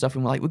CrossFit and stuff.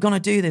 And we're like, we're gonna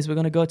do this. We're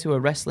gonna go to a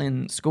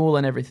wrestling school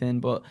and everything.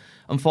 But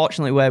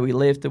unfortunately, where we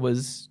lived, there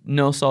was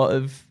no sort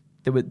of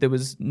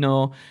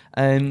no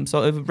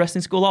sort of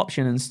wrestling school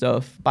option and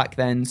stuff back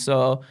then.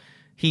 So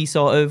he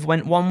sort of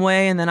went one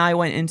way, and then I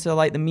went into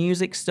like the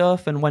music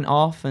stuff and went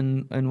off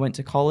and went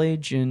to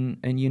college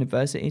and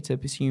university to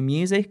pursue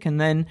music. And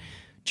then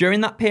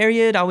during that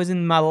period, I was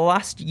in my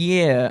last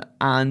year,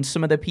 and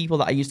some of the people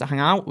that I used to hang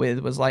out with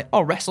was like,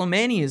 oh,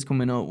 WrestleMania is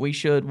coming up. We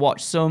should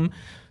watch some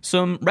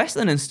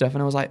wrestling and stuff.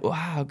 And I was like,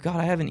 wow, God,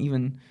 I haven't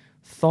even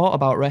thought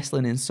about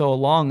wrestling in so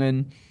long.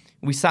 And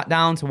we sat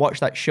down to watch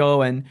that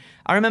show, and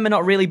I remember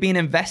not really being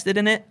invested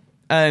in it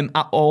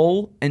at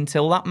all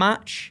until that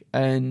match,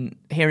 and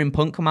hearing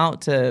Punk come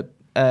out to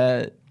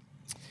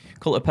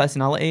Cult of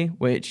Personality,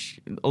 which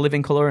a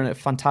living colour and a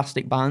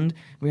fantastic band.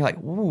 We were like,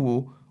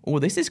 ooh,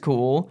 this is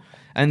cool.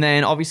 And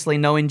then obviously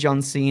knowing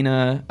John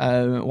Cena,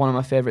 one of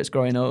my favourites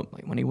growing up,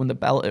 like when he won the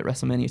belt at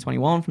WrestleMania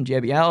 21 from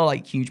JBL,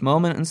 like huge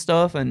moment and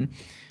stuff. And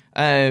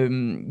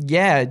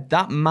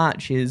that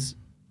match is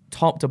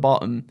top to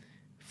bottom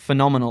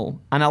phenomenal.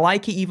 And I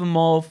like it even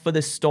more for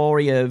the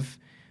story of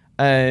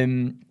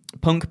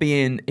Punk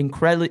being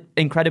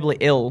incredibly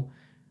ill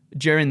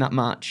during that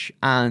match,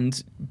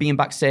 and being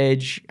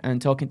backstage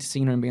and talking to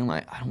Cena and being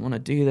like, I don't want to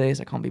do this.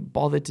 I can't be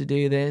bothered to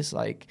do this.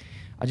 Like,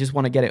 I just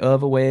want to get it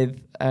over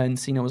with. And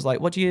Cena was like,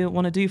 what do you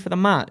want to do for the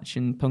match?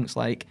 And Punk's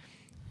like,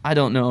 I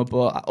don't know,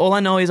 but all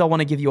I know is I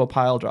want to give you a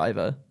pile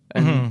driver.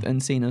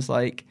 And Cena's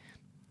like,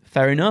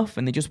 fair enough.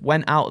 And they just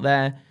went out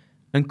there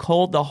and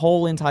called the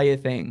whole entire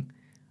thing.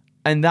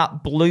 And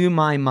that blew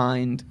my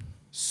mind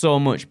so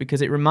much,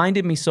 because it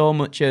reminded me so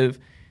much of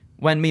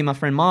when me and my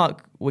friend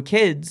Mark were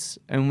kids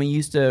and we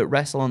used to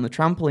wrestle on the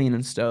trampoline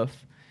and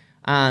stuff,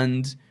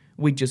 and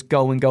we'd just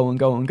go and go and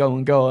go and go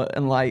and go,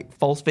 and like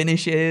false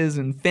finishes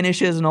and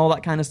finishes and all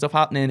that kind of stuff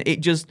happening.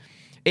 It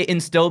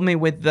instilled me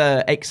with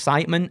the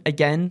excitement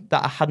again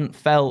that I hadn't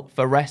felt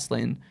for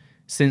wrestling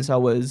since I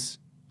was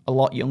a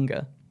lot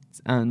younger.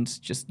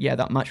 And just,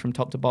 that match from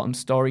top to bottom,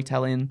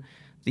 storytelling,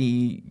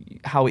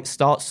 how it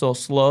starts so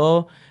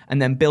slow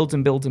and then builds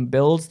and builds and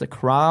builds, the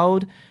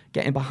crowd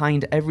getting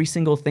behind every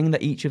single thing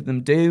that each of them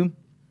do.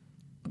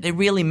 They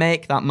really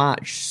make that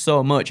match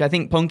so much. I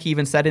think Punk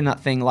even said in that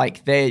thing,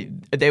 like, they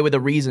were the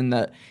reason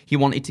that he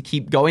wanted to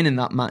keep going in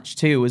that match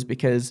too, was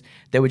because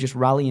they were just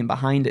rallying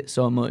behind it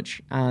so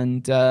much.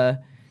 And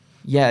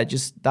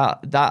just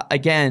that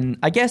again,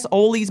 I guess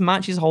all these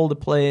matches hold a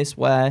place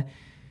where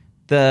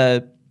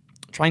the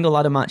triangle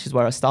ladder match is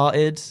where I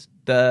started.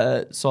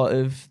 The sort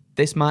of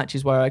this match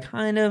is where I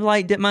kind of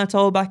like dipped my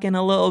toe back in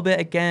a little bit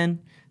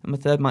again. And my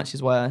third match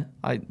is where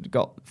I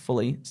got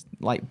fully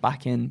like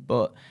back in.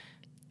 But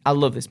I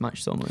love this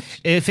match so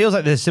much. It feels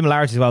like the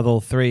similarities with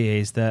all three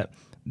is that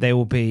they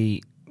will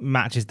be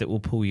matches that will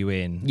pull you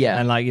in. Yeah.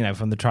 And like,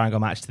 from the triangle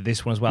match to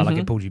this one as well, like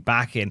it pulled you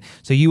back in.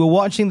 So you were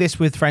watching this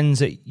with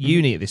friends at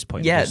uni at this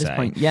point? Yeah, at this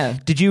point, yeah.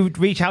 Did you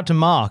reach out to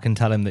Mark and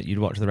tell him that you'd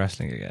watch the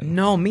wrestling again?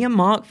 No, me and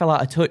Mark fell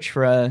out of touch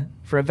for a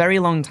very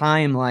long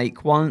time.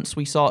 Like, once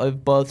we sort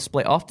of both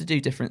split off to do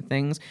different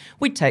things,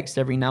 we'd text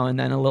every now and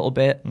then a little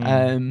bit.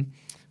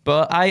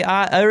 But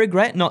I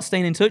regret not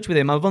staying in touch with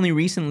him. I've only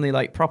recently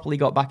like properly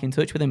got back in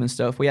touch with him and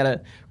stuff. We had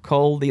a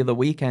call the other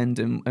weekend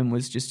and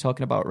was just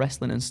talking about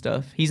wrestling and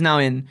stuff. He's now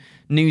in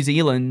New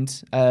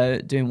Zealand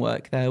doing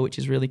work there, which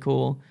is really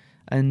cool.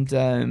 And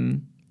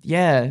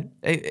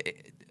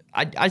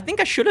I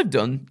think I should have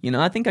done.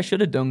 I think I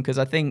should have done, because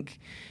I think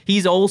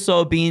he's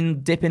also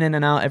been dipping in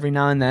and out every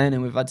now and then,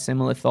 and we've had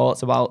similar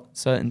thoughts about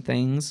certain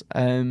things.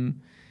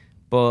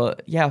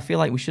 But yeah, I feel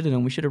like we should have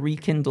done. We should have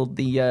rekindled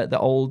the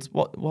old.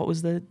 What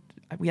was the?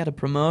 We had a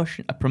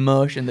promotion,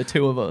 the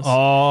two of us.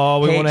 Oh,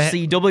 we want to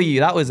HCW.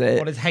 That was it.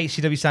 What does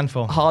HCW stand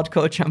for?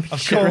 Hardcore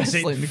Championship Of course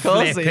Wrestling. Of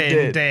course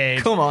it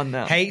did. Come on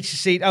now.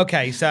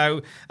 Okay,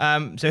 so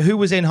who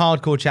was in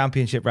Hardcore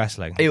Championship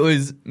Wrestling? It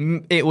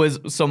was.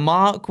 So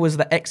Mark was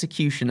the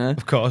executioner.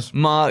 Of course.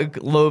 Mark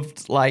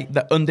loved like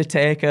the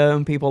Undertaker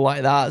and people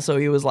like that. So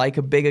he was like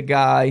a bigger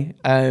guy.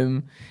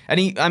 And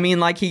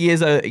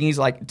he's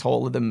like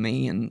taller than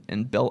me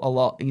and built a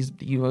lot.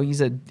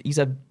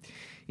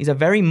 He's a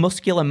very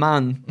muscular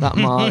man, that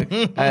Mark.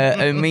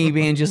 And me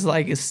being just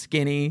like a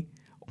skinny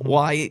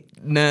white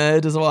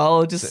nerd as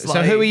well.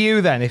 So who are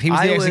you then? If he was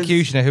the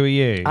executioner, who are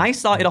you? I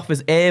started off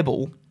as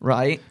Abel,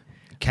 right?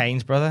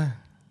 Kane's brother?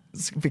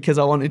 Because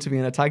I wanted to be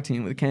in a tag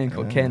team with Kane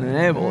called Kane and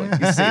Abel. You see,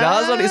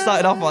 that's what it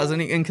started off as. And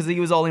because he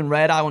was all in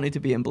red, I wanted to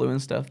be in blue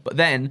and stuff. But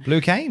then...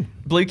 Blue Kane?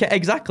 Blue Kane,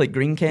 exactly.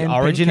 Green Kane, the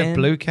origin pink of Kane.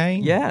 Blue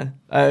Kane? Yeah.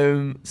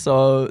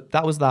 So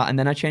that was that. And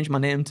then I changed my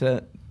name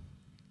to...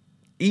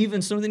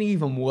 something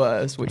even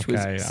worse, which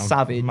was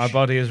Savage. My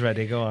body is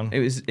ready. Go on. It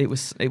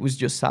was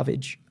just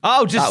Savage.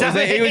 Oh, just that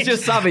Savage. It was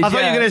just Savage. I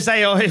thought you were going to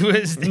say, it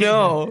was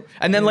no.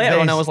 And then later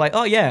on, I was like,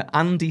 oh yeah,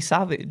 Andy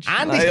Savage.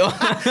 Andy.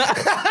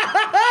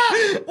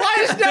 Why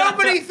has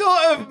nobody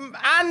thought of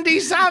Andy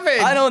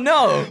Savage? I don't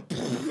know.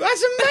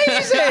 That's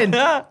amazing.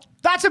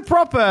 That's a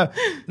proper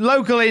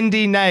local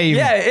indie name.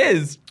 Yeah, it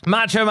is.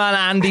 Macho Man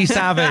Andy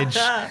Savage.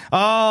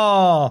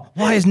 Oh,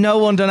 why has no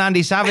one done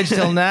Andy Savage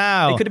till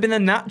now? It could have been the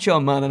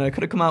Nacho Man, and I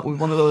could have come out with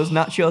one of those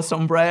Nacho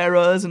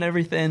sombreros and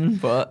everything,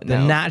 but no.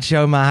 The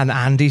Nacho Man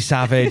Andy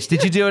Savage.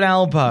 Did you do an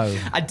elbow?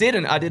 I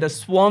didn't. I did a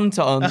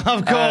swanton.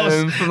 Of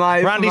course. For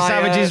my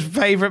Savage's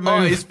favourite move.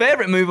 Oh, his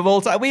favourite move of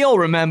all time. We all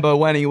remember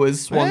when he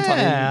was swantoning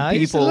people. I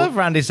used to love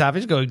Randy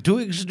Savage going too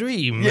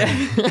extreme. Yeah.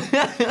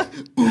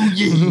 Ooh,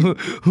 yeah.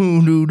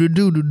 Ooh,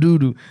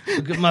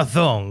 look at my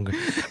thong.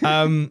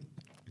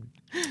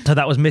 So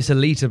that was Miss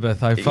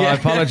Elizabeth. I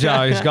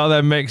apologise. Got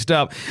them mixed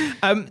up.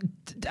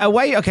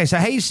 Okay, so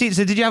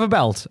so did you have a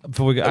belt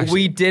before we got?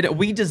 We did.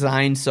 We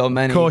designed so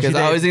many because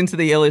I was into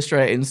the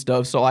illustrating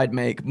stuff, so I'd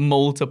make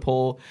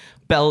multiple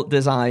belt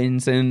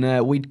designs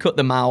and we'd cut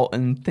them out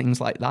and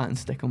things like that and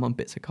stick them on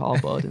bits of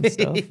cardboard and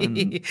stuff.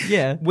 And,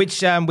 yeah. Which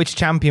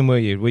champion were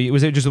you?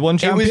 Was it just the one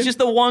champion? It was just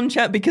the one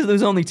champ because there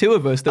was only two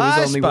of us. There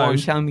was only one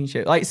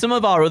championship. Like some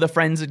of our other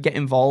friends would get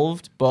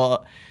involved,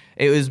 but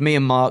it was me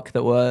and Mark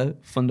that were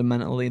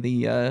fundamentally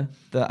the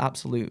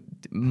absolute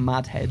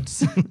mad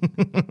heads.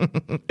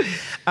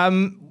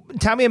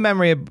 Tell me a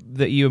memory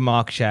that you and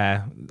Mark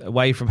share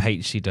away from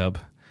HC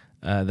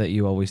that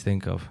you always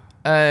think of.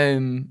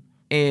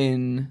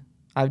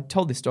 I've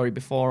told this story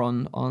before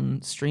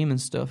on stream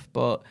and stuff,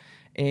 but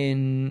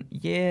in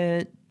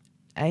year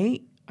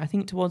 8, I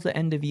think towards the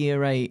end of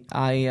year 8,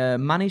 I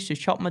managed to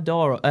chop my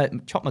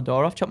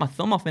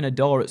thumb off in a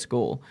door at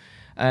school.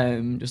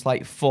 Just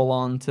like full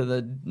on to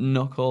the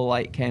knuckle,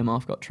 like came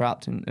off, got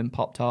trapped and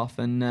popped off.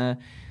 And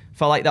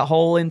for like that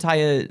whole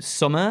entire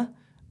summer,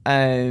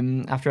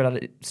 after I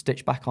had it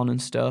stitched back on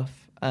and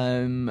stuff,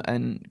 and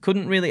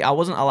I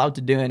wasn't allowed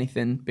to do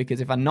anything because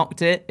if I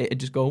knocked it, it'd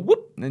just go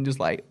whoop and just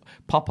like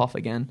pop off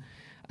again.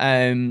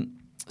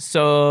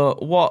 So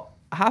what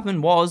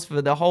happened was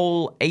for the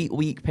whole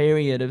 8-week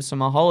period of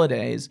summer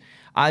holidays,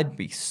 I'd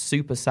be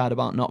super sad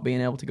about not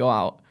being able to go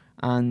out.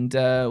 And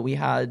we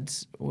had,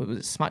 what was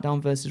it,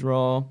 SmackDown versus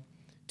Raw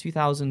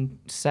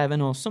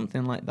 2007 or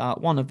something like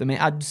that. One of them.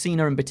 I'd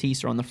Cena and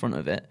Batista on the front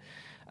of it.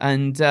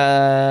 And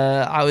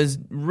I was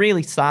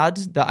really sad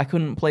that I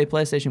couldn't play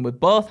PlayStation with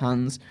both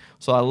hands.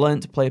 So I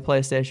learned to play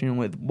PlayStation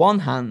with one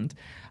hand.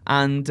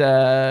 And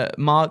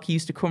Mark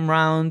used to come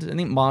round. I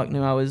think Mark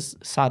knew I was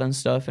sad and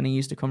stuff. And he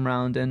used to come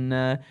round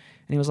and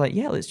he was like,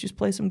 yeah, let's just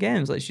play some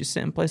games. Let's just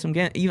sit and play some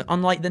games. Even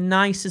on like the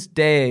nicest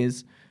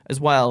days as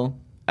well.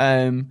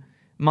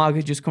 Mark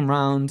would just come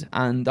round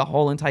and the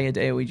whole entire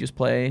day we just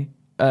play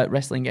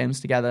wrestling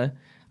games together.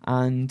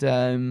 And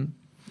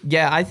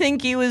I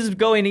think he was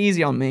going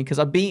easy on me because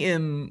I beat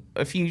him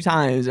a few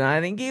times and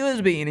I think he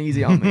was being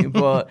easy on me,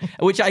 but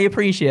which I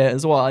appreciate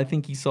as well. I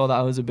think he saw that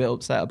I was a bit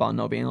upset about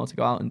not being able to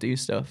go out and do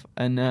stuff.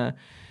 And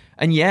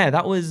yeah,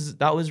 that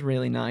was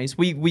really nice.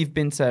 We've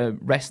been to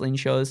wrestling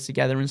shows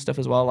together and stuff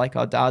as well. Like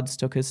our dads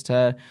took us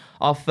to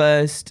our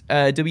first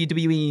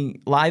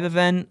WWE live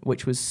event,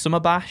 which was Summer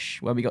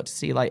Bash, where we got to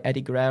see like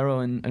Eddie Guerrero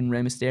and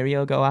Rey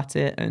Mysterio go at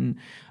it. And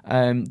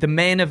the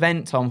main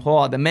event, Tom,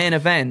 the main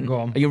event. Go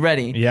on. Are you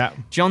ready? Yeah.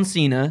 John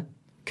Cena,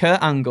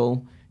 Kurt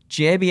Angle,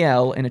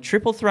 JBL in a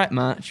triple threat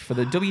match for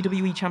the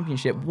WWE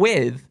Championship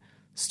with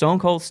Stone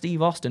Cold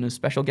Steve Austin as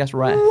special guest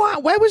ref. Wow,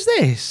 where was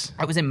this?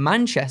 I was in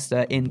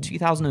Manchester in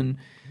 4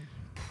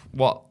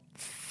 or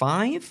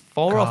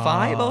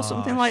 5 or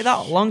something like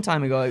that. A long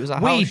time ago. It was a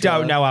house We show.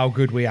 don't know how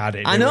good we had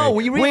it. I know,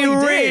 we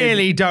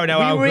really don't know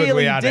how good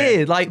we had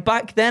it. Like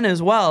back then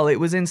as well, it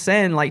was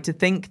insane. Like to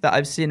think that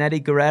I've seen Eddie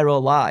Guerrero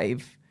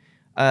live,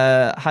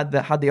 had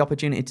the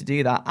opportunity to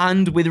do that,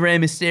 and with Rey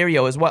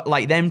Mysterio as well.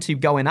 Like them two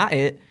going at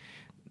it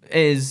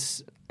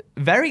is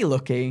very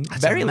lucky.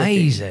 That's very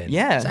amazing. Lucky.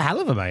 Yeah, it's a hell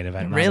of a main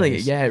event. Really, that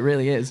is. yeah, it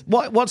really is.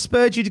 What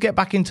spurred you to get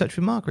back in touch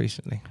with Mark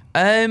recently?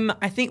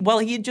 I think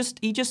he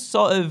just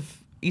sort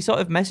of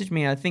messaged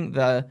me. I think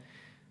the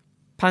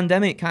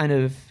pandemic kind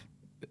of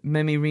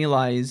made me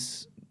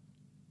realize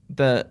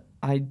that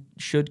I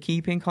should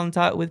keep in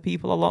contact with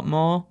people a lot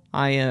more.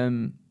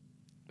 I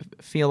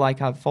feel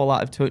like I fall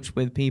out of touch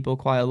with people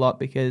quite a lot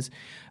because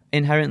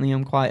inherently I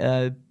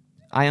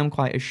am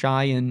quite a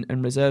shy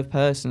and reserved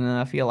person, and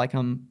I feel like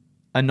I'm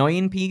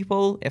annoying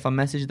people if I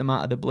message them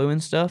out of the blue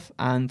and stuff.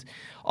 And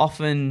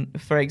often,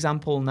 for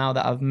example, now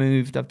that I've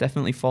moved, I've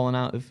definitely fallen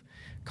out of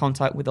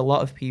contact with a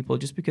lot of people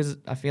just because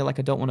I feel like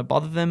I don't want to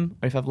bother them,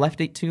 or if I've left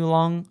it too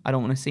long, I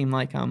don't want to seem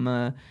like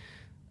I'm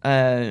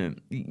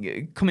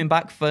coming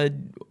back for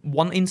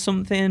wanting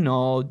something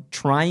or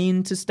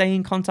trying to stay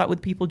in contact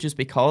with people just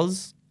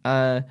because.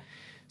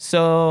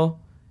 So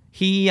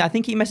I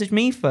think he messaged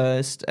me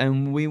first,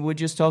 and we were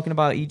just talking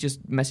about, he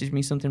just messaged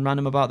me something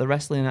random about the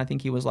wrestling, and I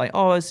think he was like,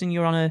 oh, I've seen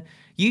you're on a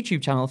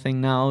YouTube channel thing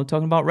now,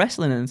 talking about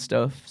wrestling and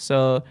stuff.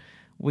 So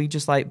we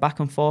just like back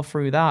and forth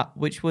through that,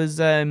 which was,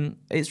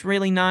 it's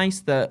really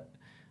nice that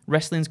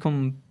wrestling's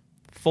come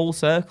full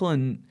circle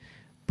and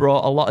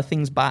brought a lot of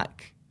things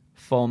back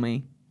for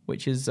me,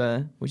 which has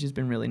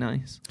been really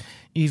nice.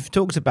 You've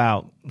talked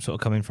about sort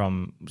of coming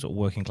from sort of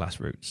working class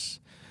roots.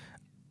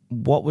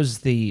 What was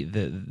the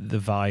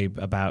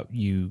vibe about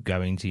you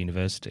going to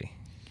university?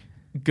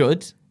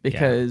 Good,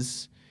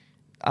 because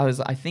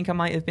I think I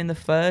might have been the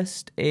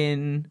first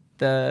in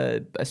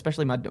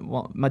especially my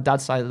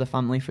dad's side of the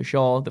family for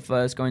sure, the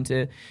first going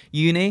to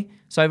uni.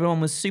 So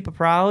everyone was super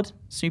proud,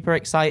 super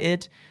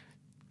excited.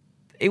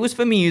 It was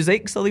for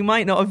music, so they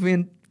might not have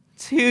been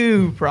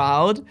too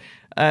proud,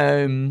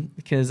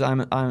 because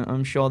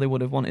I'm sure they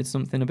would have wanted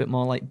something a bit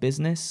more like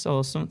business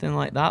or something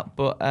like that.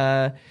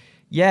 But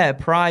yeah,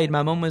 pride.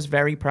 My mum was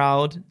very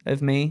proud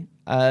of me,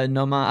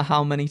 no matter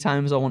how many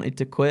times I wanted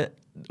to quit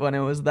when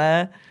I was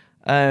there.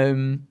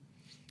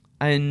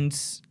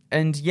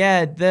 And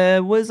yeah,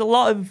 there was a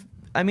lot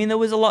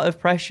of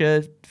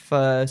pressure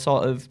for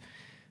sort of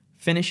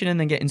finishing and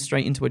then getting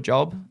straight into a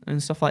job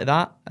and stuff like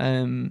that,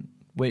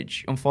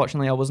 which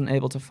unfortunately I wasn't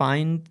able to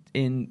find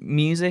in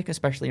music,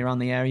 especially around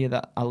the area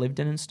that I lived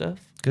in and stuff.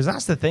 Because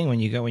that's the thing when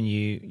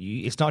you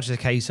it's not just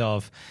a case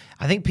of,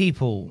 I think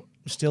people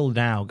still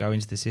now go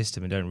into the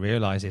system and don't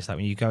realize this. Like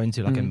when you go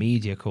into like a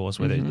media course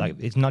where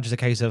it's not just a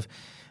case of,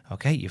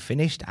 okay, you're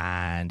finished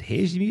and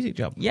here's your music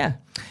job. Yeah.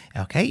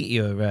 Okay,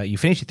 you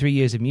finished your 3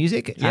 years of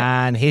music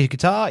and here's your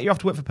guitar. You're off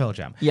to work for Pearl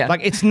Jam. Yeah.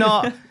 Like it's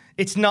not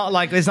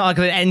like an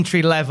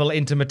entry level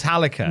into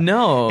Metallica.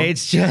 No.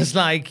 It's just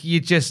like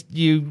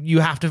you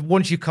have to,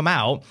 once you come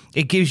out,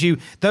 it gives you,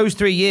 those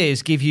 3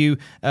 years give you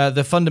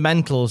the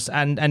fundamentals,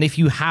 and if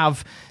you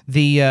have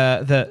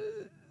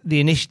the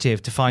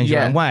initiative to find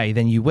your own way,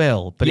 then you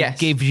will. But it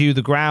gives you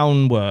the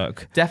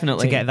groundwork,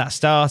 definitely, to get that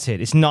started.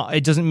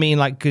 It doesn't mean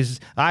like, because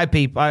I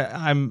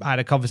had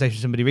a conversation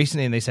with somebody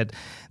recently, and they said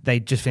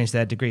they just finished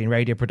their degree in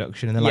radio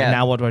production, and they're like,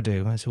 now what do I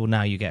do? I said, well,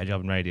 now you get a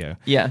job in radio.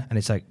 Yeah, and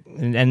it's like,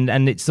 and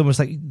it's almost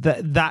like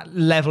that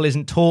level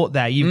isn't taught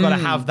there. You've got to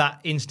have that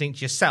instinct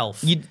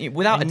yourself,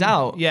 without a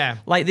doubt. Yeah,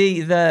 like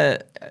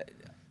I'd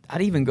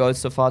even go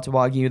so far to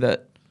argue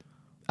that,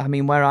 I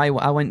mean, where I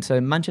went to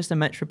Manchester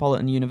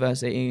Metropolitan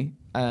University,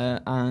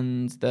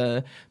 and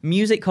the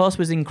music course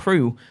was in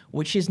Crewe,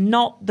 which is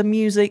not the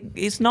music.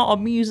 It's not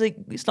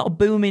a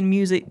booming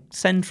music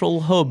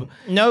central hub.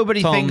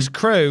 Nobody thinks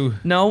Crewe.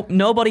 No,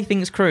 nobody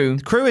thinks Crewe.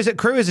 Crewe is a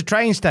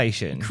train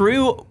station.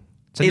 Crewe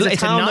is a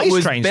town that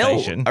was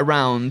built station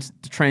around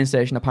the train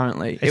station.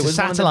 Apparently, it was a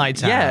satellite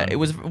town. Yeah, it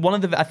was one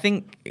of the. I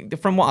think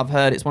from what I've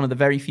heard, it's one of the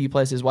very few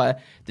places where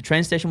the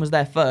train station was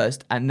there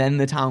first, and then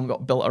the town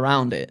got built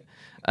around it.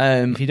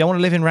 If you don't want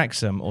to live in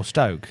Wrexham or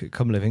Stoke,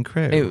 come live in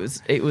Crewe.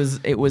 It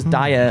was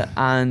dire,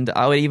 and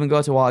I would even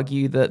go to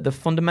argue that the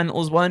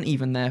fundamentals weren't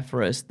even there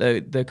for us.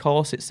 The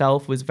course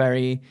itself was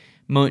very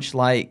much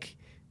like,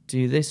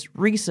 do this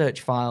research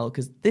file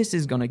because this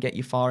is going to get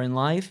you far in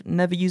life.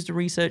 Never used a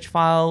research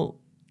file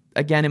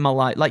again in my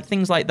life, like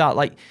things like that.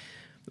 Like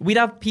we'd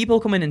have people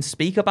come in and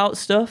speak about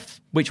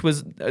stuff,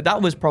 that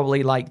was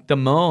probably like the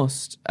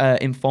most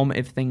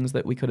informative things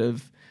that we could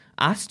have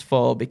asked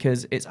for,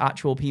 because it's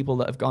actual people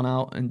that have gone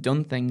out and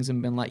done things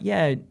and been like,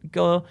 yeah,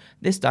 go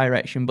this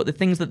direction. But the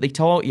things that they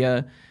taught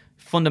you,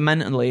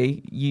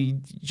 fundamentally,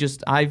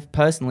 I've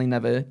personally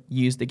never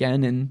used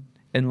again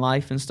in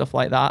life and stuff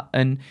like that.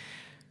 And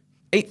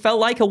it felt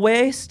like a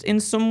waste in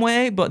some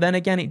way, but then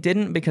again, it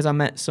didn't, because I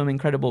met some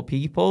incredible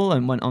people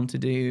and went on to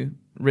do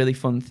really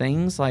fun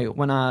things. Like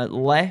when I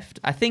left,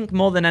 I think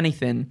more than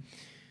anything,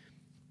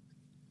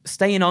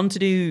 staying on to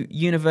do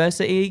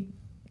university,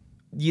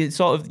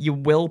 your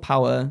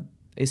willpower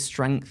is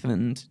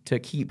strengthened to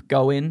keep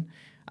going.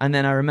 And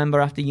then I remember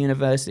after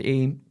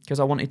university, because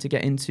I wanted to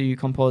get into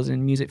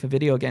composing music for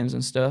video games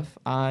and stuff,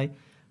 I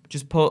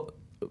just put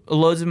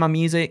loads of my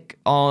music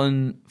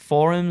on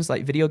forums,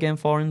 like video game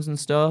forums and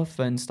stuff,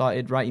 and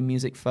started writing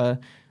music for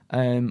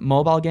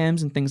mobile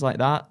games and things like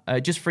that.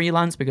 Just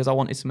freelance, because I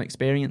wanted some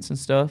experience and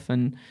stuff,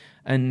 and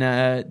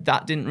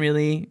that didn't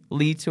really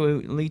lead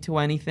to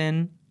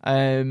anything.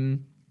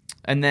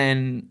 And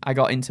then I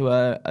got into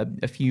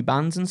a few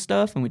bands and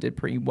stuff, and we did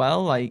pretty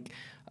well. Like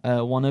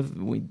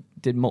we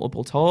did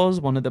multiple tours.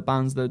 One of the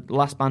bands, the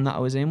last band that I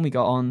was in, we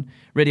got on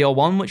Radio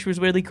 1, which was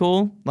really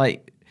cool.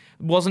 Like,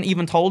 wasn't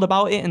even told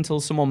about it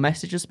until someone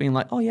messaged us being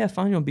like, oh yeah,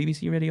 find you on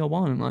BBC Radio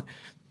 1. I'm like,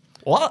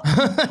 what?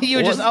 You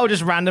were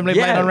just randomly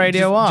playing on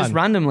Radio 1? Just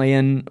randomly,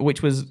 and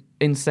which was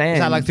insane. Is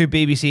that like through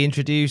BBC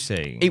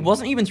introducing? It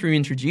wasn't even through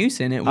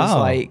introducing. It was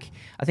like,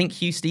 I think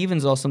Hugh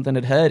Stevens or something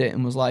had heard it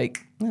and was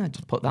like,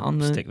 just put that on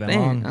the Stick them thing.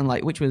 on. And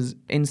like, which was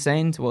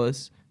insane to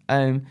us.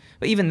 But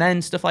even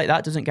then, stuff like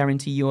that doesn't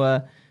guarantee you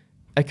a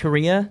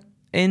career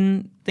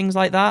in things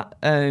like that.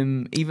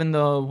 Even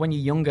though when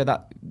you're younger,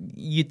 that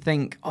you'd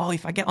think, oh,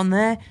 if I get on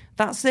there,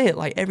 that's it.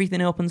 Like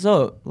everything opens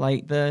up.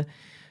 Like the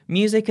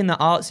music and the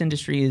arts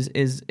industry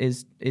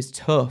is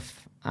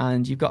tough,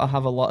 and you've got to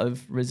have a lot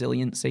of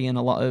resiliency and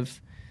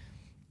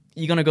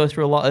you're going to go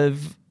through a lot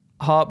of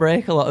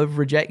heartbreak, a lot of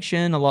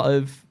rejection, a lot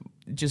of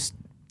just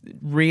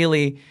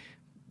really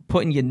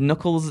putting your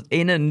knuckles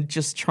in and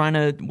just trying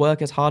to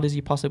work as hard as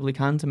you possibly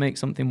can to make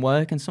something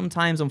work. And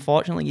sometimes,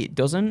 unfortunately, it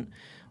doesn't.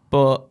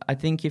 But I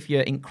think if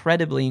you're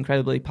incredibly,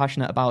 incredibly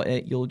passionate about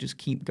it, you'll just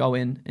keep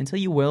going until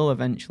you will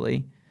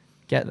eventually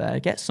get there,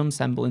 get some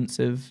semblance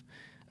of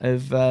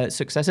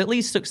success, at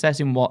least success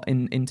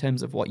in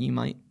terms of what you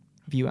might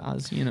view it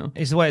as, you know.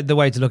 It's the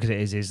way to look at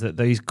it is that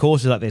these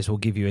courses like this will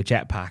give you a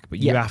jetpack, but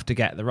you have to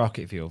get the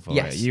rocket fuel for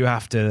it. You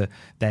have to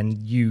then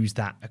use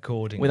that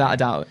accordingly. Without a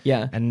doubt,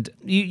 yeah. And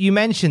you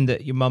mentioned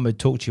that your mum had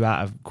talked you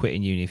out of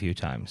quitting uni a few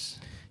times.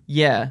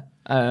 Yeah.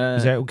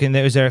 Was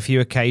there a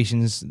few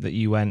occasions that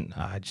you went,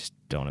 I just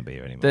don't want to be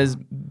here anymore?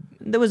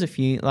 There was a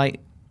few, like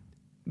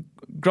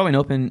growing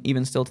up, and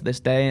even still to this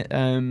day,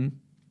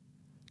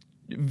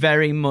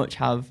 very much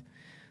have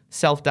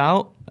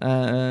self-doubt,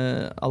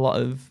 a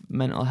lot of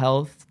mental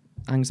health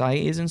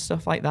anxieties and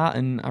stuff like that.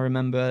 And I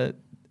remember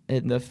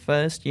in the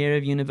first year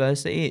of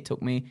university, it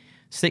took me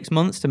 6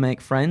 months to make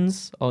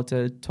friends or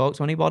to talk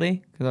to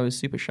anybody, because I was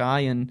super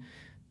shy. And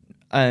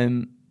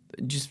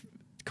just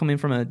coming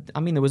from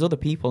there was other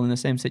people in the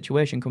same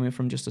situation, coming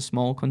from just a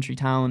small country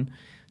town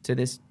to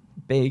this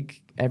big,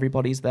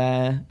 everybody's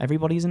there,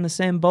 everybody's in the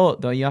same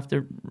boat, though you have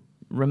to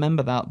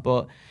remember that.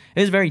 But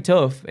it was very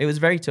tough.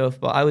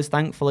 But I was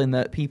thankful in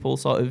that people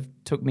sort of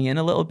took me in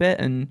a little bit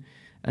and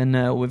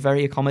were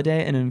very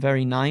accommodating and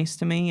very nice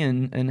to me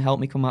and helped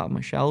me come out of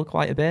my shell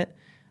quite a bit.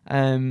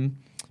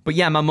 But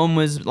yeah, my mum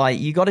was like,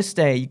 you got to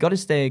stay,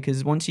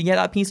 because once you get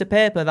that piece of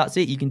paper, that's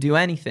it, you can do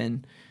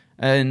anything.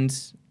 And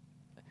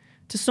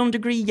to some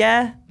degree,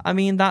 yeah, I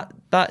mean, that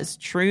is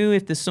true.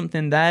 If there's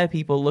something there,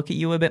 people look at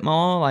you a bit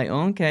more like,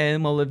 okay,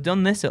 well, they've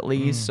done this at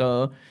least,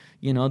 so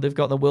you know, they've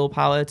got the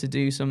willpower to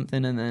do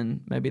something, and then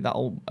maybe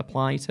that'll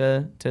apply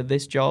to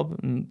this job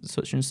and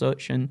such and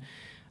such.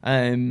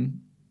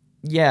 And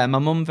yeah, my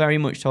mum very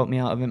much talked me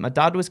out of it. My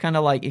dad was kind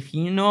of like, if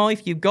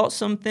you've got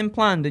something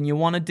planned and you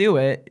want to do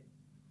it,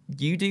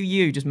 you do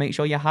you. Just make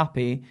sure you're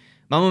happy.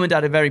 My mum and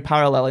dad are very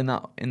parallel in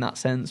that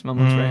sense. My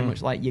mum's very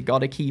much like, you got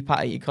to keep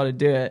at it, you got to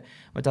do it.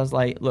 My dad's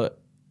like, look,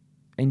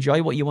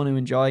 enjoy what you want to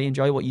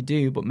enjoy what you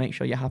do, but make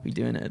sure you're happy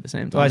doing it at the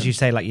same time. Well, as you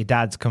say, like your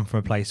dad's come from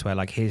a place where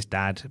like his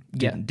dad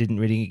didn't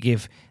really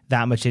give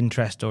that much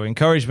interest or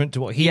encouragement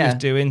to what he was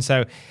doing,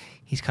 so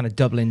he's kind of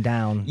doubling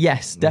down.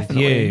 Yes,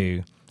 definitely.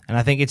 You. And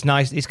I think it's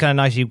nice. It's kind of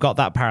nice you've got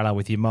that parallel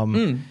with your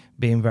mum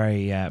being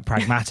very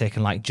pragmatic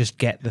and like just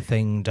get the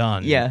thing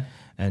done. Yeah.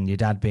 And your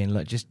dad being,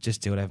 look,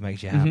 just do whatever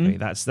makes you happy.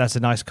 That's a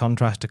nice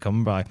contrast to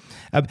come by.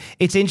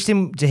 It's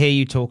interesting to hear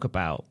you talk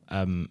about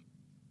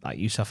like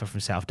you suffer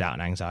from self-doubt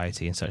and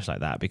anxiety and such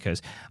like that,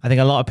 because I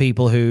think a lot of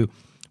people who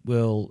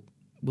will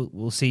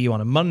see you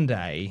on a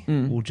Monday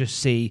will just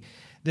see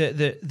the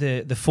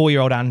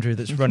 4-year-old Andrew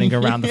that's running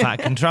around the fat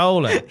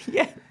controller.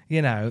 Yeah.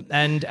 You know,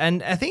 and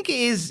I think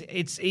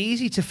it's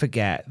easy to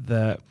forget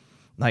that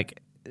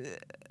like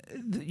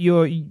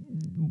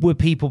were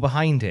people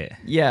behind it.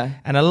 Yeah.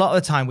 And a lot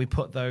of the time we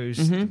put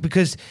those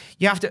because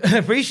you have to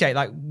appreciate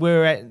like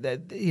we're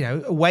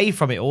away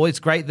from it all. It's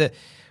great that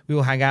we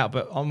all hang out,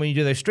 but when you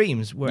do those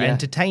streams, we're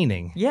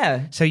entertaining.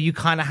 Yeah. So you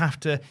kind of have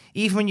to,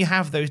 even when you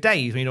have those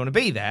days when you don't want to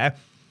be there,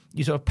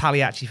 you sort of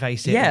Pagliacci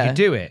face it and you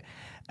do it.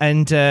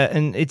 And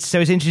it's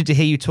interesting to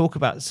hear you talk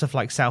about stuff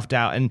like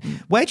self-doubt. And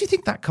where do you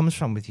think that comes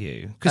from with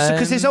you?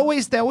 Because there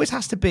always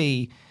has to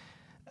be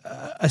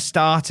a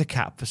starter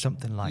cap for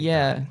something like that.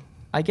 Yeah,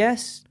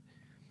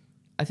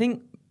 I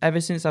think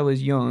ever since I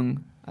was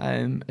young,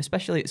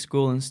 especially at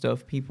school and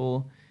stuff,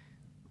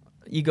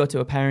 you go to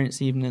a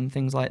parents' evening and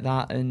things like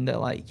that, and they're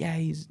like, yeah,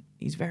 he's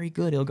very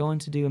good. He'll go on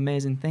to do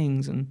amazing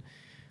things. And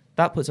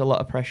that puts a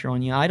lot of pressure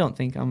on you. I don't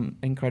think I'm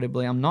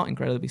not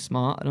incredibly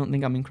smart. I don't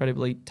think I'm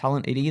incredibly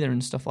talented either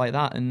and stuff like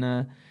that.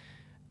 And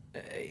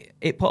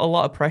it put a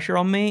lot of pressure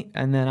on me,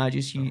 and then I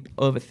just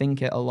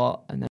overthink it a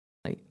lot, and then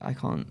I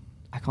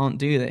can't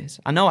do this.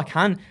 I know I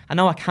can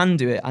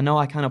do it. I know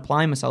I can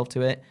apply myself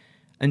to it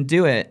and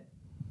do it,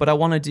 but I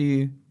want to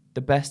do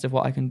the best of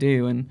what I can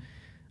do, and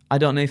I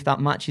don't know if that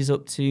matches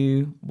up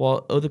to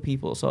what other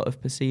people sort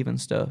of perceive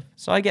and stuff.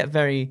 So I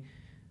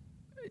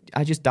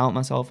just doubt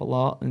myself a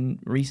lot, and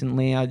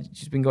recently I've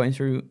just been going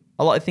through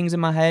a lot of things in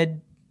my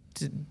head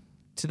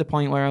to the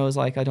point where I was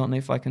like, I don't know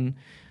if I can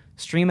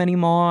stream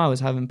anymore. I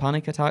was having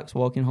panic attacks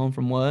walking home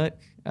from work.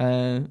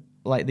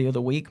 Like the other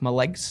week, my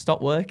legs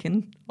stopped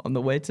working on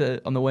the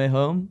way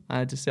home. I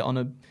had to sit on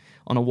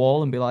a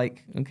wall and be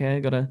like, okay, I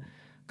gotta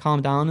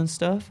calm down and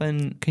stuff.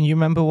 And can you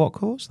remember what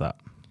caused that?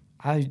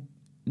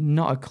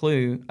 Not a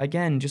clue.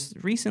 Again, just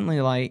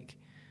recently,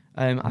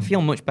 I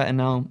feel much better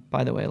now,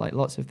 by the way. Like,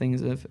 lots of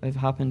things have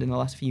happened in the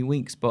last few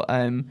weeks. But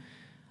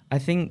I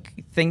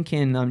think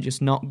thinking I'm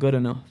just not good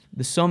enough.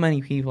 There's so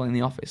many people in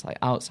the office, like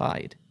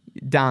outside.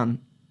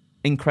 Dan,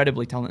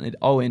 incredibly talented.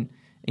 Owen,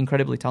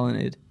 incredibly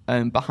talented.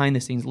 Behind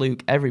the scenes,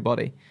 Luke,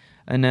 everybody.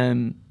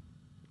 And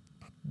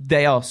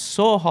they are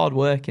so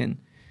hardworking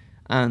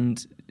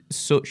and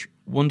such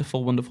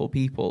wonderful, wonderful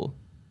people.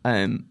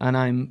 And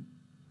I'm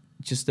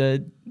just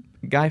a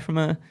guy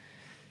from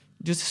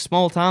just a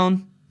small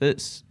town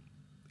that's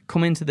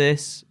come into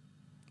this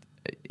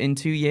in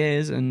 2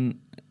 years and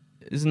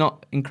is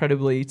not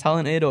incredibly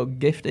talented or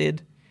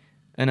gifted.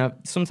 And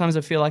sometimes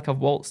I feel like I've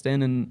waltzed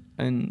in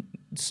and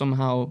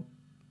somehow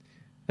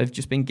I've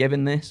just been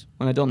given this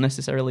when I don't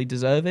necessarily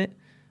deserve it.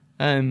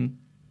 And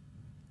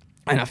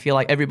I feel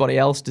like everybody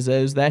else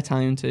deserves their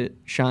time to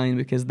shine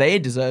because they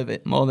deserve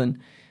it more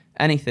than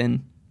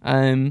anything.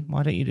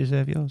 Why don't you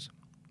deserve yours?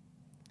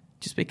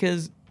 Just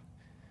because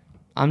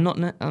I'm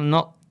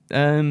not.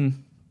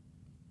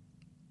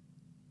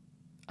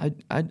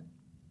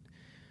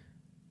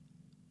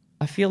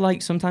 I feel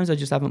like sometimes I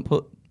just haven't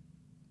put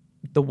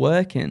the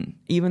work in,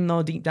 even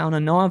though deep down I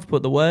know I've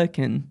put the work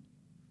in.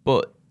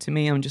 But to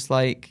me, I'm just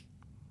like,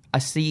 I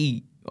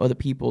see other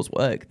people's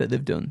work that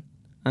they've done,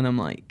 and I'm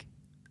like,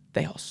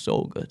 they are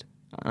so good,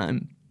 and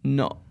I'm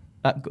not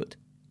that good,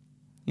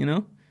 you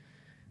know?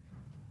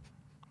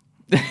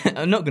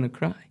 I'm not going to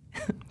cry.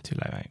 Too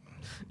late,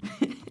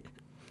 mate.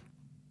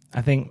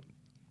 I think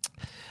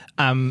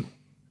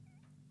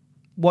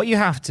what you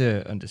have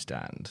to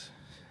understand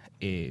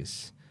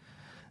is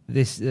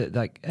this,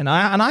 and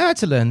I had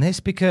to learn this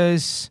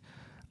because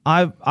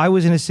I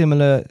was in a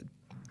similar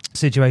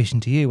situation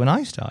to you when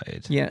I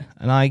started. Yeah.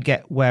 And I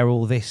get where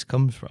all this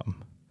comes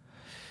from.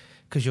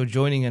 Because you're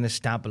joining an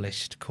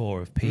established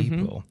core of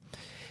people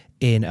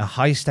in a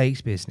high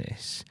stakes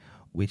business,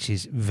 which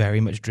is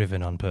very much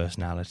driven on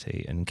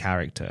personality and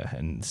character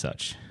and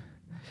such.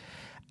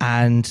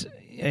 And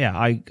yeah,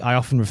 I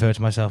often refer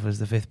to myself as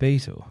the fifth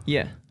Beatle.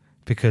 Yeah.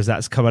 Because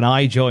that's when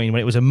I joined,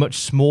 when it was a much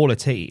smaller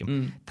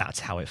team, that's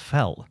how it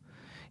felt.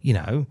 You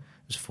know,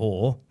 it was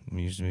 4, it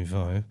used to be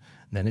 5,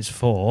 then it's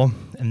 4,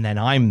 and then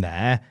I'm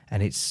there,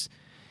 and it's,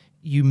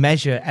 you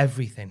measure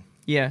everything.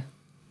 Yeah.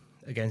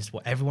 Against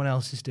what everyone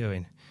else is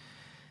doing.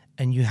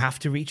 And you have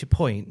to reach a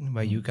point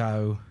where you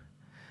go,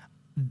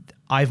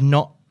 I'm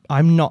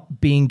not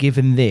being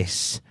given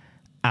this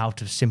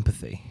out of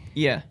sympathy.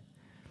 Yeah.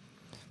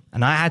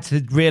 And I had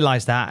to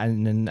realize that,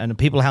 and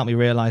people helped me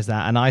realize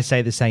that. And I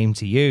say the same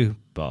to you,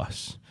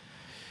 boss,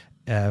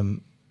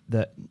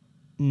 that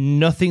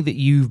nothing that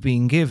you've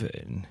been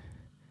given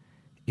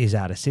is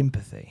out of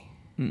sympathy.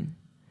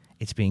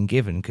 It's being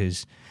given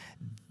because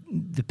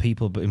the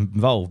people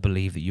involved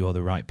believe that you're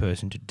the right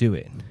person to do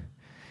it.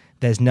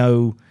 It's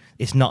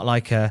not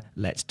like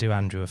let's do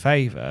Andrew a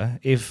favor.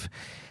 If,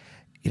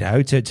 you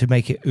know, to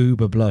make it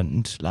uber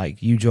blunt,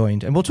 like you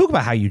joined, and we'll talk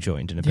about how you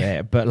joined in a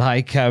bit, but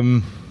like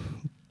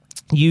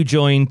you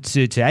joined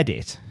to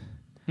edit,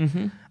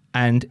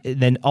 and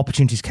then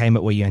opportunities came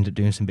up where you ended up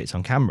doing some bits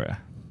on camera.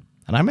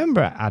 And I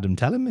remember Adam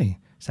telling me,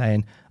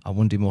 saying, I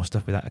want to do more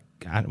stuff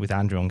with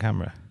Andrew on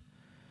camera.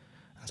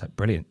 I was like,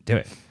 brilliant, do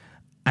it.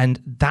 And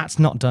that's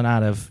not done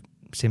out of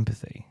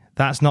sympathy.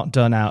 That's not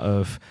done out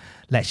of,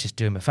 let's just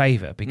do him a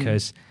favour.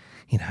 Because,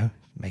 you know,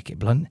 make it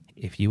blunt,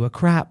 if you were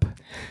crap,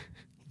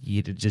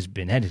 you'd have just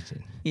been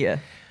editing. Yeah.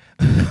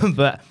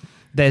 But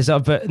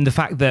but the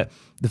fact that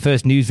the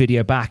first news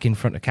video back in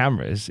front of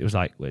cameras, it was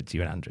like, well, it's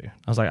you and Andrew.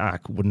 I was like, I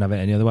wouldn't have it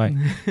any other way.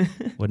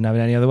 Wouldn't have it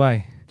any other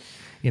way.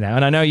 And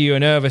I know you were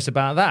nervous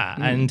about that.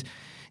 And,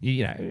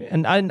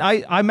 and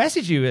I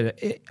message you.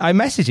 I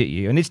message at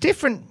you, and it's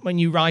different when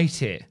you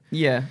write it.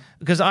 Yeah.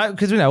 Because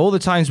all the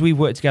times we've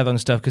worked together on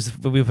stuff, because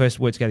when we first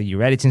worked together, you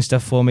were editing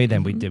stuff for me,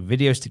 then we did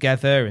videos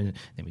together, and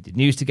then we did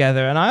news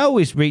together. And I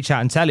always reach out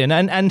and tell you.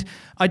 And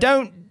I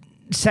don't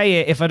say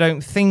it if I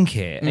don't think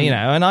it,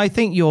 and I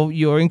think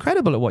you're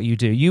incredible at what you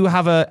do. You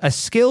have a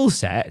skill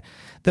set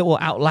that will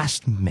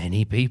outlast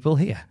many people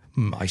here,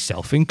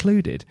 myself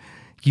included.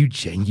 You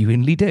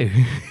genuinely do.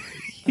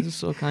 That's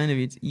so kind of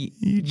you.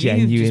 You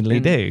genuinely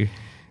do.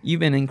 You've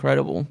been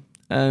incredible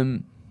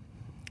in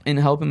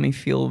helping me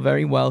feel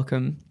very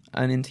welcome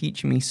and in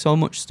teaching me so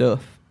much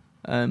stuff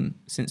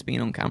since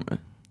being on camera.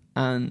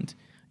 And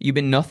you've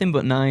been nothing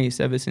but nice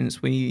ever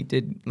since we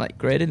did like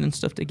graded and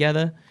stuff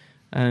together.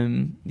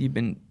 You've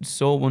been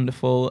so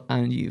wonderful,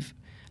 and you've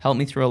helped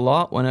me through a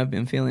lot when I've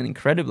been feeling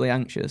incredibly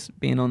anxious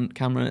being on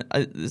camera.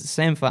 The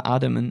same for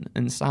Adam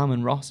and Sam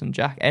and Ross and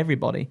Jack.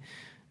 Everybody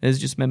has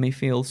just made me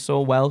feel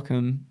so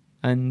welcome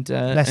and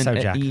less so,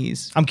 at Jack.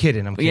 ease. I'm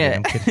kidding. Yeah.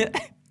 I'm kidding.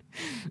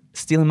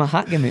 Stealing my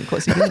hat gimmick.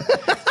 What's he doing?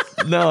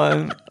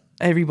 No,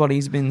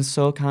 everybody's been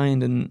so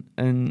kind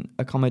and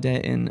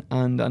accommodating,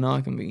 and I know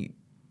I can be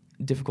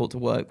difficult to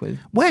work with.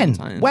 When?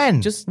 sometimes.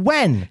 When? Just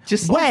when?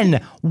 just-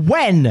 when?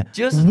 When?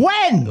 Just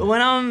when?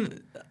 when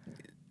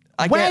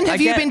I When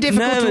have you been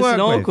difficult to nervous work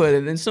and with? awkward,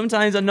 and then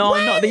sometimes I know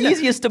I'm not the When?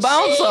 easiest to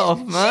bounce off,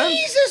 man.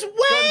 Jesus,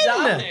 God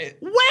damn when? it.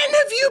 When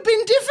have you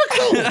been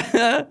difficult?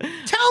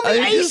 Tell me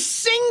I a just-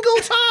 single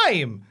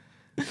time.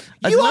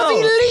 I You don't are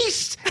know. the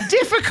least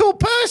difficult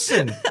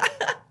person.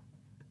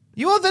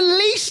 You are the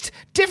least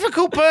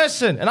difficult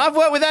person. And I've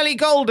worked with Ellie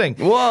Goulding.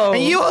 Whoa.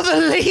 And you are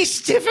the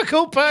least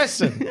difficult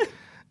person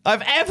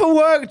I've ever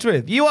worked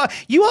with. You are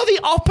the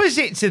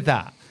opposite to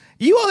that.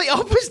 You are the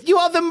opposite. You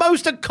are the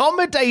most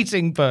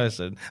accommodating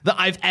person that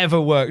I've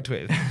ever worked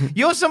with.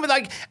 You're something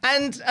like,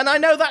 and I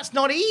know that's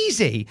not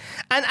easy.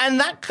 And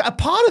that a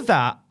part of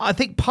that, I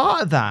think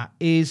part of that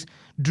is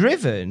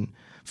driven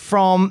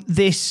from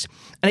this,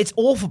 and it's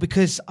awful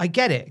because I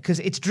get it, because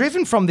it's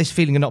driven from this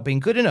feeling of not being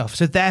good enough.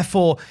 So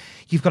therefore,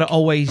 you've got to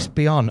always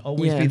be on,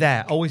 always be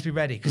there, always be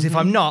ready. Because if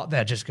I'm not,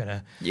 they're just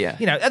gonna,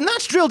 and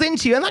that's drilled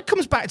into you, and that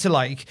comes back to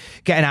like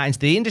getting out into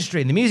the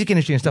industry, and the music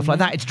industry and stuff like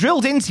that. It's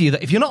drilled into you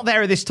that if you're not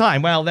there at this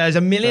time, well, there's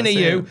a million of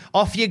you,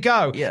 off you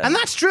go, and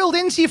that's drilled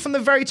into you from the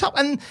very top,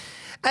 and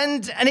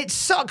it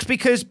sucks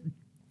because,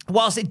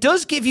 whilst it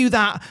does give you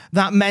that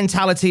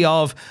mentality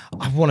of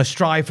I want to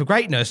strive for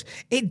greatness,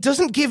 it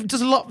doesn't do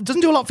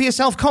a lot for your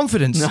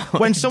self-confidence.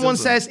 When someone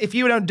says, if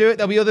you don't do it,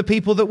 there'll be other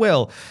people that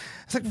will.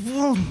 It's like,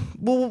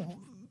 well,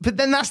 but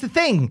then that's the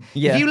thing.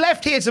 Yeah. If you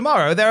left here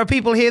tomorrow, there are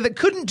people here that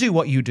couldn't do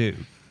what you do.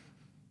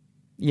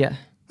 Yeah.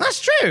 That's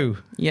true.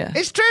 Yeah.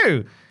 It's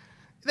true.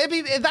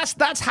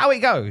 That's how it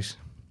goes.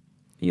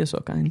 You're so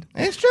kind.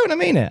 It's true, and I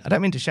mean it. I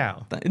don't mean to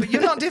shout. But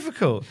you're not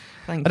difficult.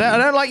 Thank I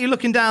you. don't like you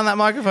looking down that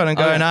microphone and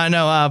going, I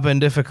know I've been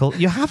difficult.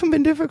 You haven't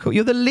been difficult.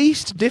 You're the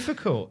least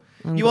difficult.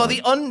 You are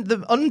the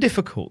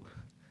undifficult.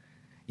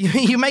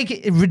 You make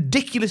it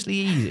ridiculously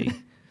easy.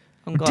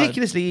 I'm glad.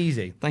 Ridiculously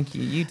easy. Thank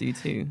you. You do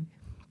too.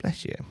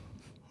 Bless you.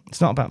 It's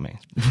not about me.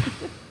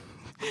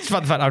 It's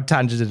about the fact I've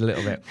tangented a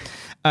little bit.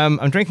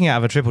 I'm drinking out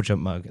of a triple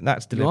jump mug.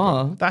 That's deliberate. You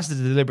are? That's the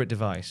deliberate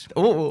device.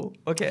 Oh,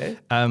 okay.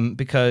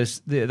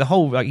 Because the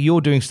whole, like,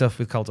 you're doing stuff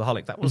with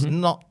Cultaholic, that was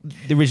not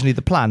originally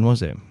the plan,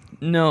 was it?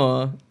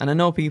 No, and I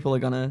know people are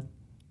gonna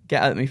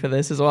get at me for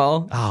this as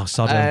well. Oh,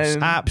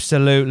 Sodom.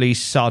 Absolutely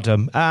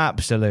Sodom.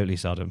 Absolutely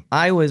Sodom.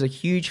 I was a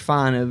huge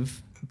fan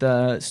of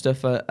the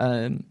stuff at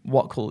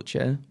What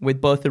Culture,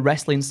 with both the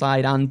wrestling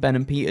side and Ben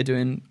and Peter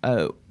doing.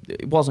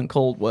 It wasn't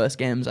called Worst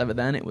Games Ever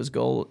then. It was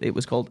called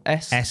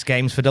S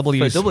Games for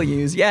W's. For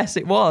W's, yes,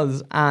 it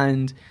was.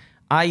 And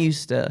I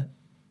used to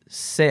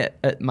sit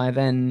at my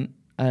then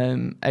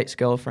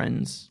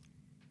ex-girlfriend's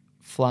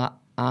flat,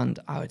 and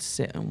I would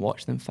sit and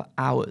watch them for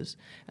hours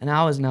and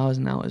hours and hours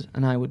and hours.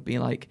 And I would be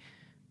like,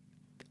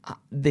 I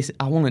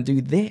want to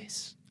do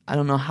this. I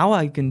don't know how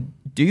I can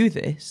do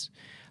this.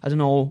 I don't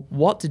know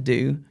what to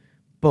do,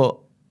 but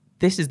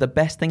this is the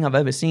best thing I've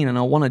ever seen, and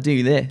I want to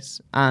do this.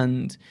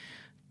 And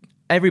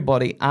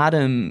everybody,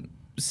 Adam,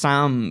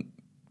 Sam,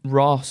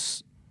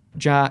 Ross,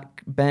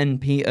 Jack, Ben,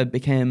 Peter,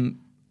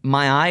 became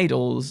my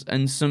idols,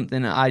 and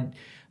something I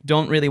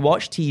don't really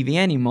watch TV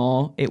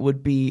anymore. It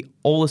would be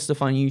all the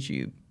stuff on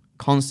YouTube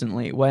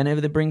constantly.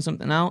 Whenever they bring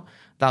something out,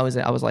 that was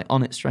it. I was like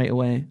on it straight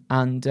away.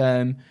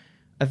 And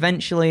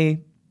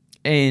eventually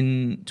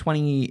in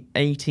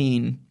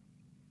 2018,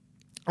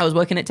 I was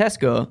working at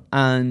Tesco,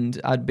 and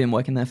I'd been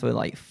working there for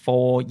like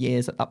 4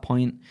 years at that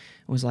point.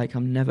 I was like,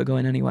 I'm never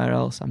going anywhere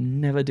else.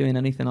 I'm never doing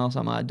anything else.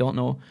 I don't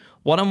know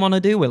what I want to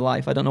do with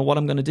life. I don't know what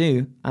I'm going to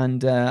do.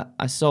 And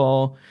I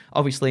saw,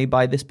 obviously,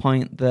 by this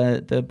point,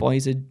 the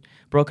boys had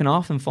broken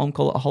off and formed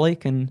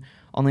Cultaholic. And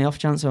on the off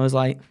chance, I was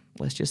like,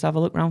 let's just have a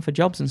look around for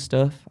jobs and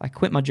stuff. I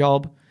quit my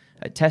job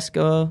at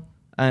Tesco,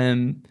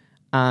 and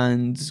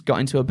and got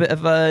into a bit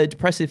of a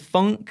depressive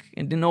funk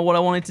and didn't know what I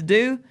wanted to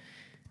do.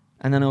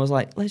 And then I was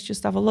like, let's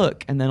just have a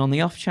look. And then on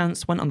the off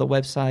chance, went on the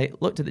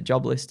website, looked at the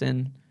job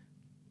listing,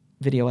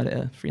 video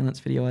editor, freelance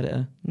video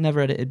editor, never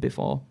edited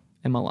before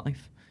in my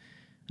life.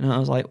 And I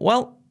was like,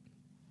 well,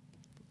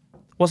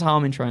 what's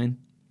harm in trying?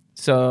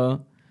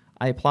 So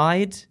I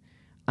applied.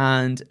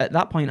 And at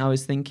that point, I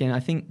was thinking, I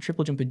think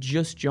Triple Jump had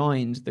just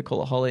joined the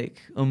Cultaholic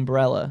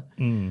umbrella.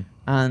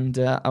 And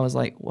I was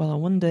like, well, I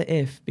wonder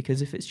if,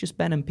 because if it's just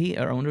Ben and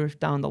Peter, I wonder if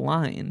down the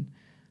line,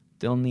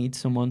 they'll need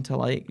someone to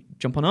like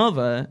jump on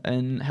over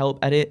and help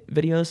edit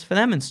videos for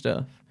them and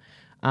stuff.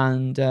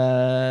 And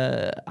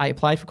I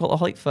applied for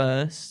Cultaholic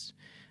first.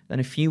 Then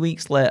a few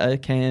weeks later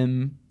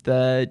came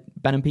the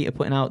Ben and Peter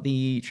putting out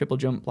the Triple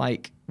Jump,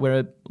 like,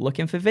 we're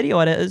looking for video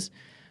editors.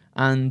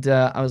 And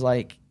I was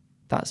like,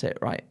 that's it,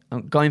 right?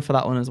 I'm going for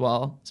that one as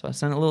well. So I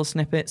sent a little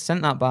snippet,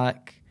 sent that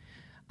back,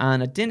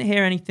 and I didn't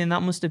hear anything.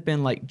 That must have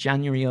been like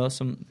January or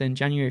something,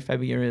 January,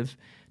 February of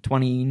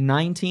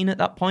 2019 at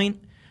that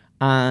point,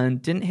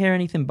 and didn't hear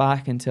anything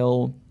back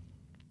until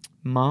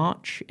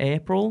March,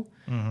 April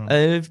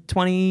of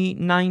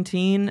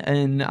 2019.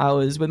 And I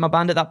was with my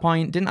band at that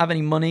point, didn't have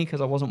any money because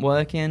I wasn't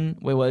working.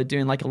 We were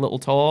doing like a little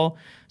tour,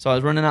 so I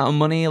was running out of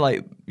money,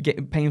 like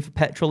paying for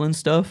petrol and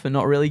stuff, and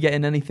not really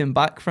getting anything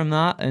back from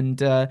that. And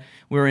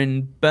we were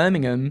in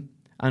Birmingham,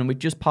 and we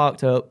just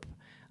parked up,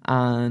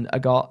 and I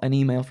got an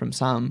email from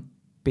Sam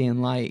being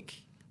like,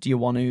 do you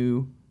want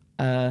to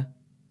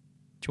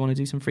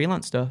do some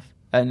freelance stuff?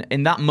 And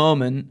in that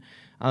moment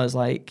I was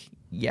like,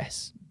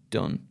 yes,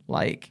 done.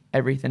 Like,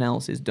 everything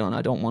else is done.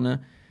 I don't want to,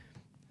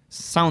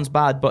 sounds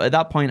bad, but at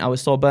that point I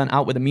was so burnt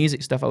out with the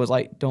music stuff. I was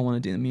like, don't want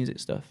to do the music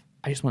stuff.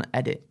 I just want to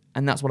edit,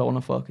 and that's what I want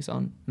to focus on,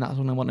 and that's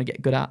what I want to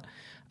get good at.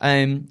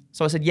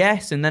 So I said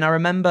yes. And then I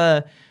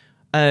remember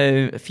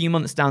a few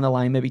months down the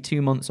line, maybe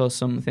 2 months or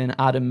something,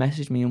 Adam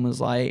messaged me and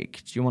was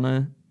like, do you want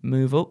to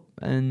move up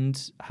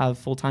and have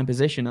full-time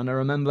position? And I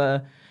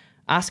remember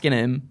asking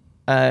him,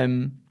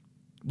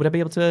 would I be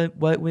able to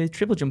work with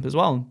Triple Jump as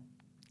well?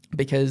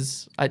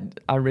 Because I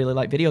really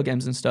like video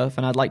games and stuff,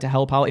 and I'd like to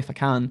help out if I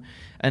can.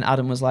 And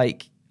Adam was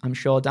like, I'm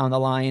sure down the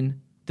line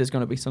there's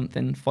going to be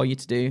something for you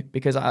to do.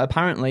 Because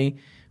apparently,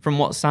 from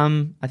what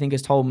Sam, I think,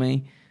 has told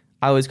me,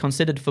 I was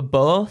considered for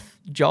both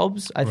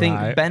jobs. I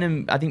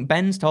think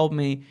Ben's told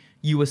me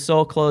you were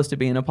so close to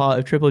being a part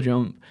of Triple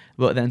Jump,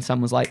 but then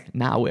Sam was like,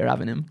 nah, we're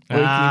having him. We're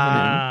keeping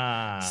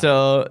him.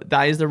 So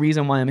that is the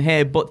reason why I'm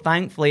here. But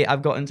thankfully,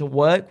 I've gotten to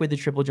work with the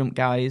Triple Jump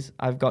guys.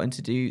 I've gotten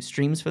to do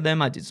streams for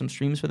them. I did some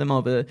streams for them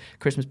over the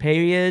Christmas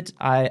period.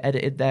 I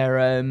edited their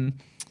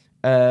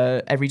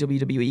every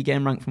WWE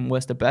game ranked from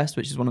worst to best,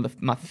 which is one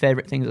of my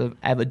favorite things I've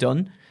ever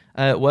done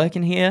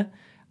working here.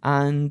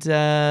 And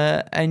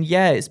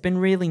yeah, it's been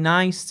really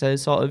nice to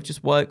sort of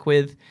just work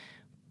with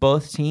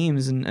both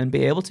teams and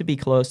be able to be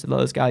close to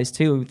those guys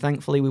too.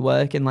 Thankfully, we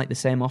work in like the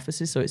same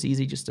offices, so it's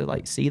easy just to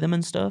like see them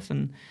and stuff.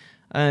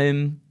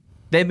 And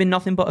they've been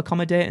nothing but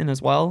accommodating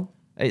as well.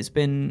 It's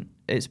been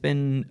a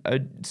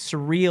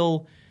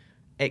surreal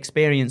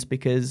experience,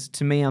 because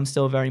to me, I'm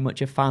still very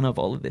much a fan of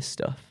all of this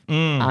stuff,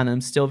 and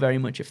I'm still very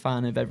much a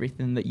fan of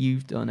everything that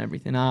you've done,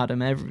 everything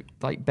Adam,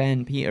 like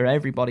Ben, Peter,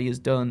 everybody has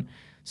done.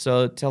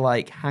 So to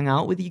like hang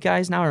out with you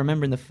guys now, I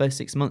remember in the first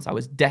 6 months, I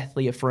was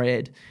deathly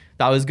afraid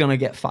that I was gonna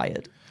get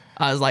fired.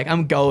 I was like,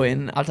 I'm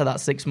going. After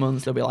that 6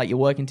 months, they'll be like, you're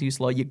working too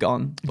slow, you're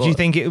gone. But, do you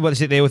think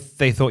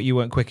they thought you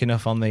weren't quick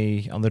enough on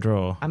the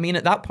draw? I mean,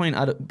 at that point,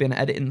 I'd been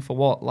editing for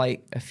what,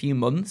 like a few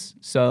months.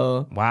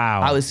 So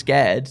wow, I was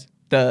scared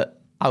that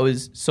I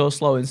was so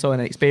slow and so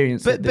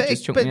inexperienced that they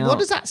just chucked me out. What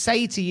does that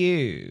say to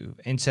you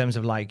in terms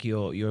of like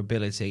your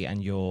ability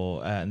and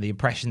your and the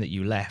impression that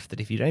you left? That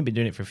if you'd only been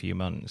doing it for a few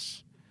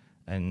months,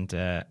 and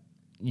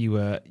you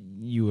were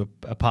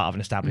a part of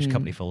an established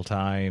company full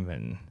time,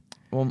 and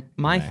well,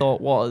 my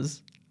thought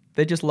was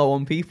they're just low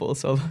on people,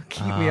 so they'll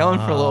keep me on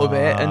for a little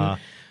bit. And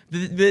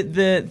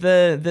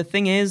the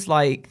thing is,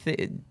 like,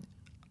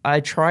 I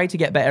try to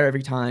get better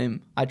every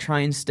time. I try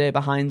and stay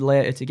behind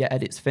later to get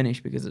edits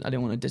finished, because I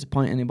didn't want to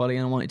disappoint anybody,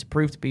 and I wanted to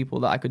prove to people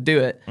that I could do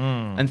it.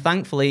 And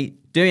thankfully,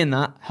 doing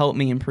that helped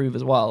me improve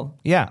as well.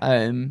 Yeah.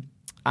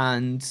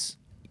 And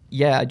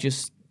yeah,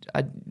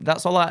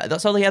 that's all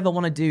I ever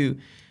want to do.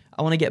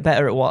 I want to get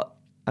better at what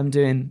I'm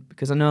doing,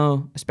 because I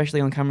know, especially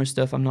on camera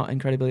stuff, I'm not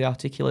incredibly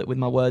articulate with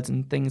my words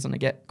and things, and I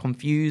get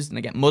confused and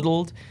I get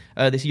muddled.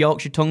 This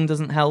Yorkshire tongue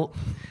doesn't help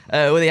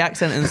with the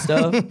accent and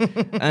stuff.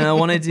 And I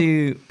want to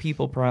do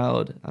people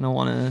proud, and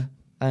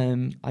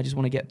I just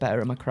want to get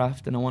better at my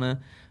craft, and I want to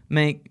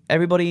make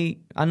everybody,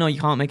 I know you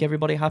can't make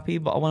everybody happy,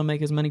 but I want to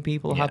make as many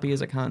people happy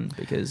as I can,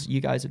 because you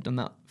guys have done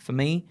that for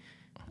me,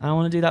 and I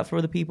want to do that for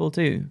other people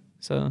too.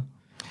 So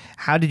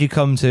how did you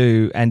come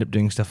to end up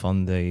doing stuff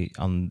in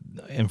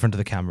front of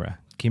the camera?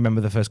 Can you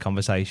remember the first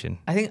conversation?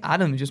 I think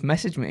Adam just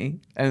messaged me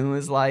and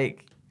was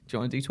like, do you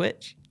want to do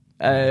Twitch?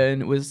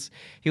 And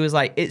he was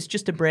like, it's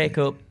just to break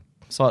up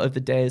sort of the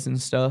days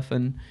and stuff.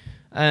 And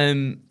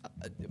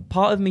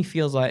part of me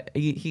feels like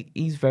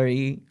he's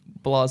very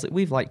blase.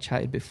 We've like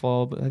chatted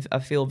before, but I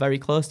feel very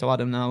close to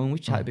Adam now, and we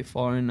chatted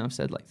before, and I've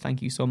said like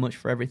thank you so much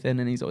for everything,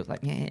 and he's always like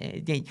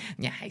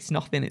yeah, it's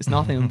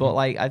nothing. But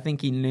like I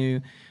think he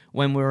knew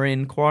when we were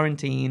in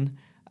quarantine.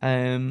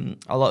 A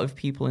lot of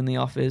people in the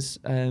office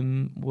I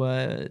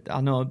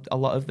know a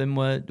lot of them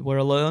were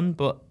alone,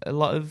 but a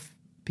lot of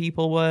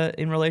people were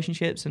in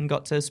relationships and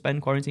got to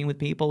spend quarantine with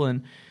people,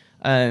 and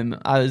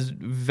I was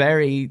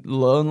very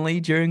lonely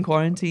during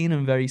quarantine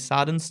and very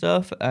sad and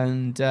stuff,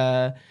 and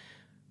I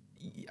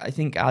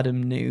think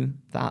Adam knew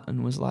that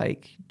and was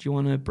like, do you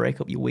want to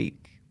break up your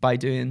week by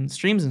doing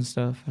streams and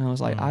stuff? And I was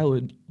like, I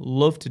would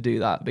love to do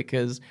that,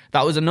 because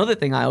that was another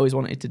thing I always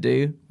wanted to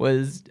do,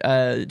 was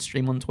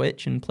stream on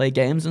Twitch and play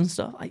games and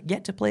stuff. I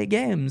get to play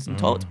games and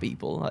talk to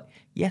people. Like,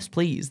 yes,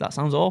 please, that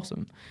sounds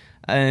awesome.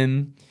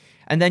 And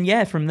then,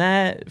 yeah, from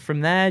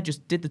there,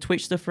 just did the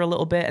Twitch stuff for a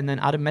little bit, and then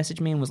Adam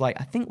messaged me and was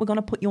like, I think we're going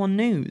to put you on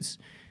news.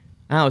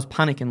 And I was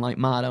panicking like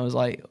mad. I was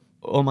like,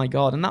 oh my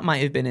God. And that might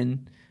have been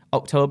in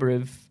October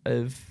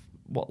of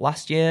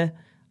last year?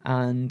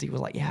 And he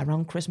was like, yeah,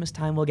 around Christmas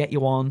time we'll get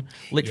you on.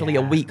 Literally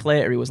a week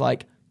later, he was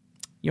like,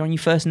 you're on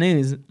your first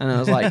news. And I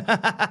was like,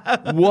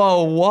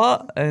 whoa,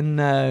 what?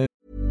 And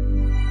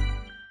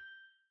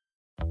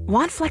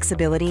Want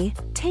flexibility?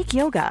 Take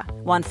yoga.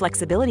 Want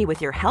flexibility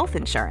with your health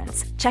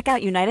insurance? Check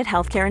out United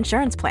Healthcare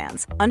Insurance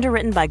Plans.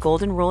 Underwritten by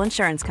Golden Rule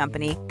Insurance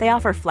Company, they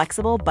offer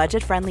flexible,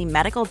 budget-friendly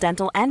medical,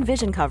 dental, and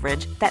vision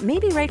coverage that may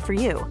be right for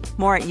you.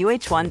 More at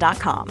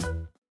uh1.com.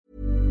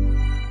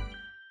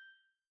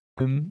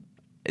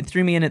 It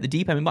threw me in at the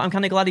deep end, but I'm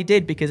kind of glad he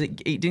did, because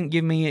it didn't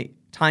give me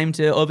time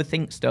to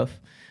overthink stuff.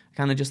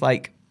 Kind of just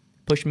like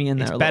push me in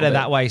there. It's better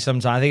that way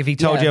sometimes. I think if he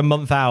told you a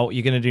month out,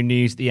 you're going to do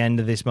news at the end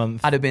of this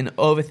month, I'd have been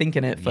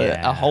overthinking it for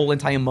a whole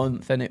entire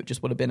month, and it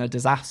just would have been a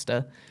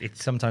disaster.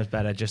 It's sometimes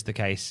better just the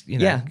case,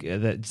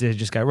 to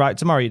just go, right,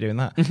 tomorrow you're doing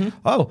that.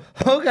 Oh,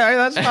 okay,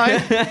 that's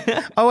fine.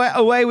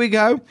 away we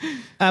go.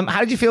 How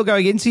did you feel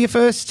going into your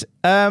first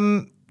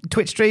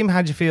Twitch stream?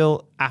 How did you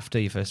feel after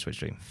your first Twitch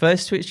stream?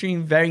 First Twitch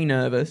stream, very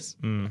nervous,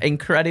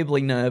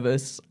 incredibly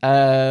nervous,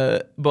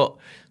 but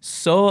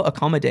so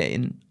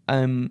accommodating.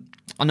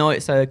 I know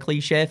it's a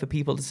cliche for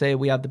people to say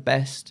we have the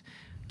best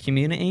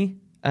community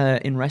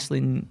in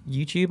wrestling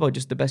YouTube, or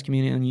just the best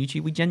community on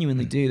YouTube. We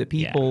genuinely do. The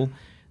people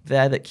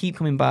there that keep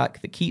coming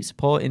back, that keep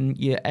supporting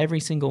you every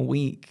single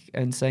week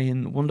and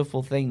saying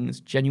wonderful things,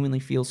 genuinely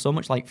feel so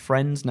much like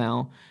friends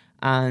now,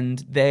 and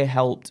they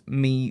helped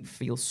me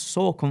feel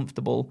so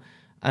comfortable.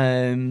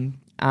 And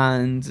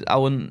I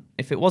wouldn't,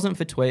 if it wasn't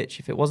for Twitch,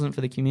 if it wasn't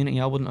for the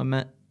community, I wouldn't have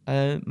met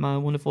my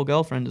wonderful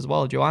girlfriend as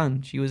well,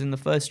 Joanne. She was in the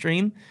first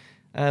stream.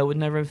 Would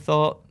never have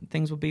thought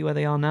things would be where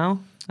they are now.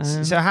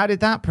 So how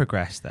did that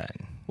progress then?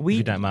 If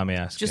you don't mind me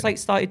asking. Just like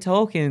started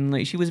talking.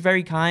 Like, she was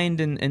very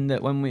kind, and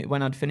that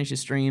when I'd finish a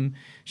stream,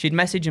 she'd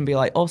message and be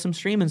like, awesome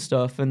stream and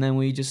stuff. And then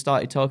we just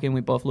started talking.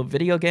 We both love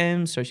video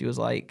games. So she was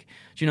like,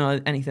 do you know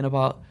anything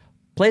about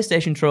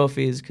PlayStation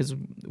trophies? Because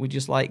we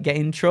just like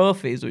getting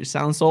trophies, which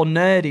sounds so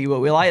nerdy, but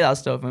we like that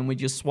stuff. And we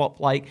just swap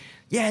like,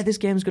 yeah, this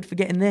game's good for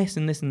getting this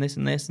and this and this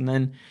and this. And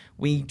then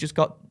we just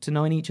got to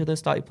knowing each other,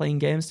 started playing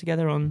games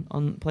together on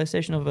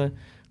PlayStation over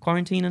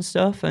quarantine and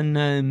stuff.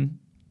 And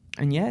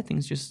yeah,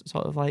 things just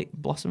sort of like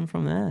blossomed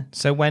from there.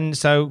 So you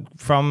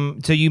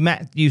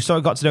sort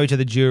of got to know each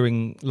other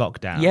during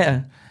lockdown.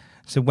 Yeah.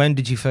 So when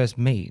did you first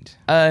meet?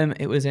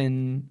 It was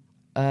in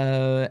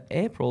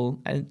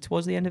April,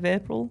 towards the end of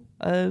April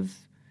of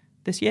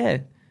this year.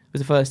 It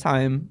was the first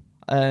time,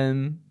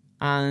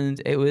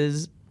 and it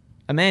was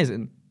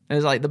amazing. It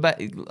was like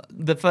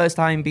the first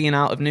time being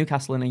out of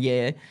Newcastle in a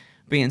year,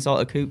 being sort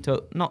of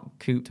not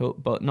cooped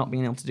up, but not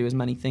being able to do as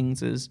many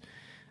things as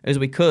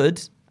we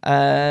could.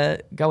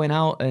 Going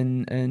out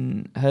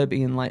and her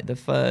being like the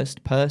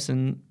first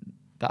person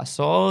that I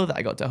saw that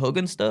I got to hug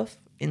and stuff.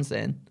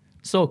 Insane.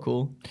 So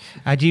cool.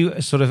 Had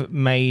you sort of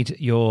made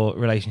your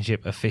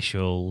relationship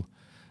official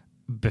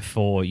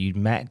before you'd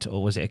met,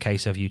 or was it a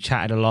case of you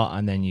chatted a lot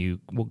and then you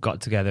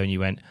got together and you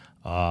went,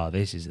 oh,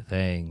 this is a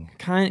thing?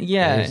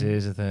 This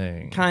is a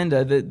thing. Kind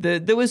of.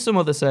 There was some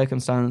other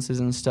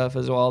circumstances and stuff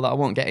as well that I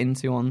won't get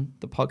into on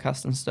the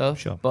podcast and stuff.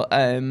 Sure. But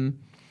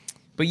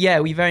yeah,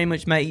 we very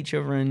much met each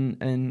other,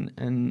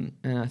 and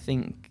I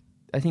think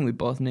we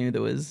both knew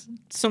there was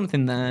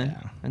something there.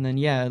 Yeah. And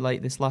then,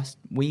 like this last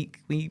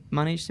week, we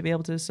managed to be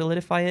able to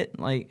solidify it.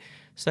 Like,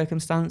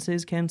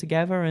 circumstances came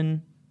together,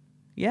 and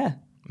yeah.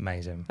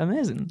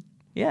 Amazing.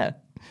 Yeah.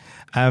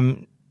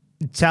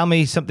 Tell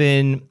me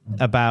something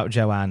about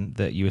Joanne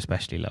that you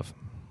especially love.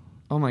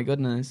 Oh my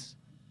goodness.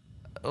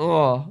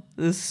 Oh,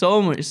 there's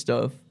so much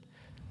stuff.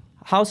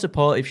 How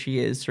supportive she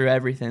is through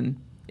everything,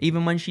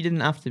 even when she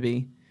didn't have to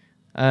be.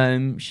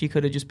 She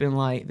could have just been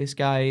like, this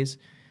guy's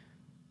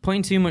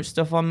putting too much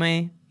stuff on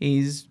me.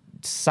 He's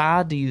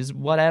sad. He's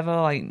whatever.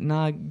 Like,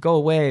 nah, go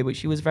away. But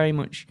she was very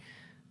much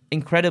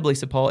incredibly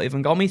supportive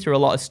and got me through a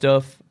lot of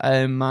stuff.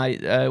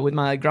 With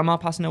my grandma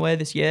passing away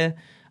this year,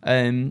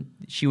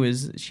 she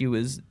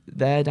was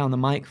there down the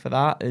mic for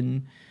that,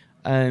 and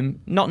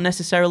not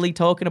necessarily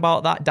talking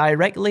about that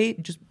directly,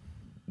 just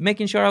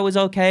making sure I was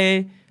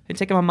okay,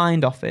 taking my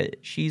mind off it.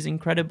 She's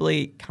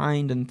incredibly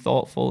kind and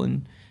thoughtful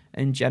and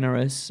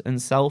generous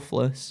and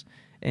selfless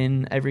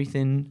in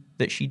everything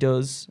that she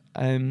does.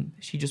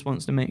 She just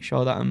wants to make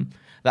sure that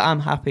I'm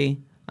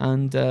happy,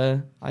 and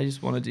I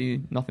just want to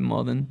do nothing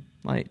more than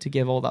like to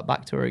give all that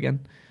back to her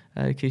again.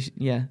 Because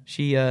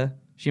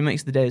she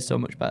makes the days so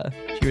much better.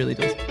 She really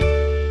does.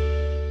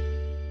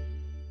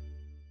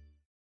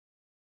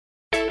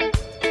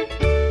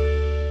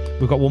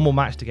 We've got one more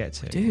match to get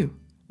to. We do.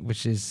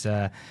 Which is,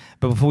 but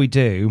before we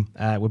do,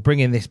 we're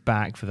bringing this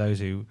back for those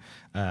who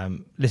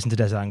listen to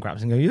Desert Island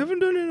Graps and go, you haven't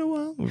done it in a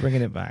while. We're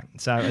bringing it back.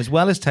 So as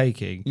well as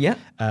taking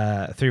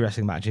 3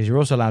 wrestling matches, you're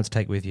also allowed to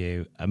take with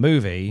you a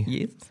movie,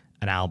 Yes.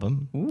 an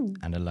album,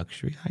 and a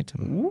luxury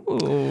item.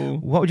 Ooh.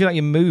 What would you like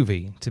your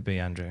movie to be,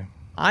 Andrew?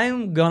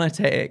 I'm going to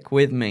take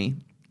with me.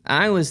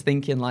 I was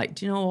thinking, like,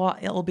 do you know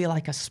what? It'll be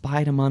like a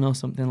Spider-Man or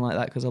something like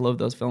that because I love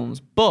those films.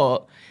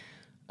 But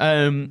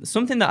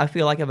something that I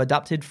feel like I've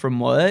adapted from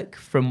work,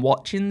 from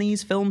watching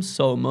these films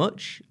so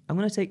much, I'm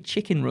going to take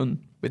Chicken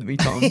Run with me,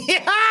 Tom.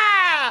 Yeah!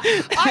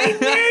 I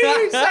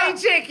knew you'd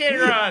say Chicken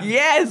Run!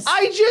 Yes!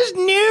 I just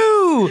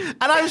knew!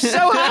 And I'm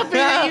so happy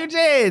that you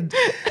did!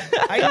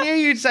 I knew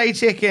you'd say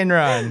Chicken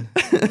Run.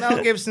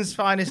 Mel Gibson's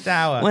finest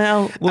hour.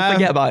 Well, we'll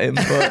forget about him,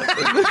 but...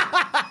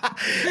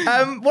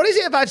 what is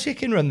it about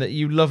Chicken Run that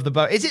you love the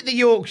most? Is it the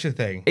Yorkshire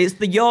thing? It's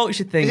the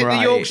Yorkshire thing, Is it right?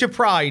 the Yorkshire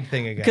pride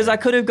thing again? Because I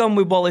could have gone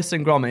with Wallace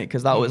and Gromit,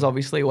 because that was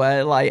obviously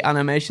where like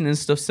animation and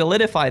stuff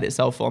solidified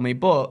itself for me.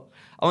 But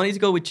I wanted to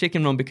go with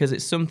Chicken Run because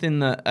it's something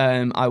that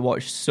I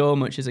watched so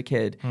much as a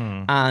kid,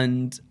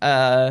 and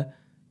I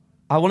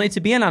wanted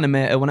to be an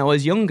animator when I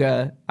was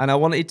younger, and I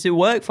wanted to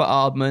work for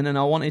Aardman, and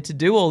I wanted to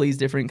do all these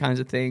different kinds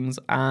of things.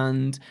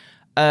 And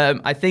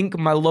I think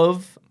my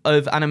love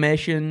of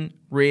animation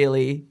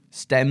really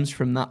stems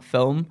from that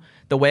film.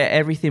 The way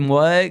everything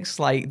works,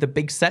 like the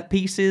big set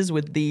pieces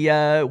with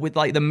the with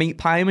like the meat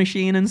pie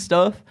machine and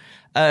stuff.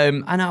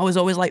 And I was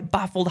always like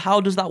baffled.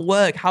 How does that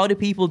work? How do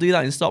people do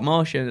that in stop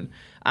motion?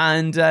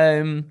 And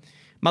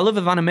my love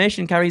of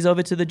animation carries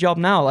over to the job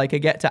now. Like I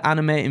get to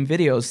animate in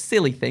videos,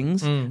 silly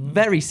things,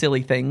 very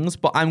silly things.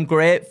 But I'm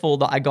grateful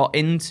that I got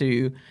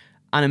into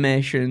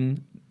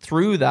animation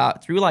through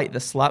like the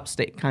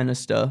slapstick kind of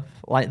stuff,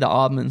 like the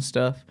Aardman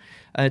stuff,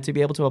 to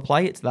be able to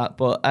apply it to that.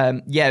 But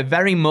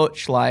very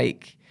much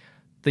like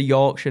the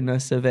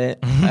Yorkshireness of it.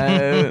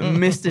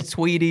 Mr.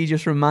 Tweedy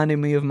just reminded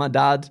me of my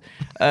dad.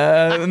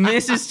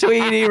 Mrs.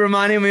 Tweedy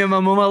reminded me of my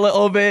mum a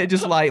little bit.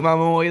 Just like my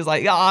mum always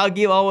like, I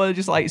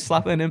just like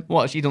slapping him.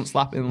 What? She don't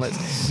slap him.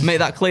 Let's make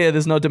that clear.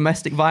 There's no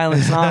domestic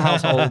violence in our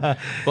household.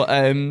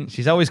 But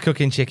she's always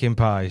cooking chicken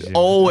pies.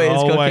 Always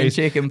cooking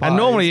chicken pies. And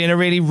normally in a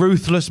really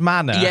ruthless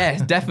manner. Yeah,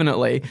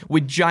 definitely.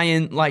 With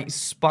giant like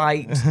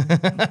spiked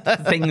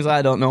things.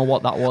 I don't know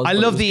what that was. I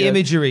love the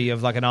imagery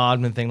of like an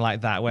Aardman thing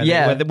like that. Where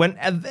when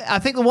I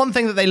think the one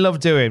thing that they love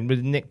doing,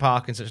 with Nick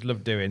Park and such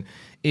love doing,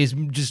 is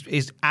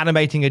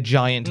animating a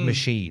giant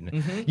machine.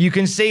 Mm-hmm. You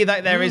can see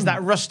that there is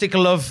that rustic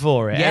love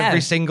for it every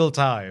single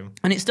time.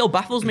 And it still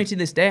baffles me to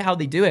this day how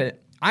they do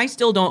it. I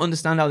still don't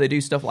understand how they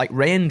do stuff like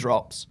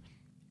raindrops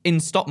in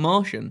stop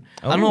motion.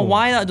 I don't know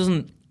why that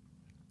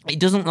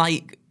doesn't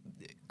like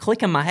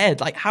click in my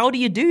head. Like, how do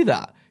you do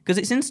that? Because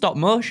it's in stop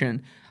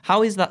motion.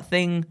 How is that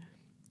thing...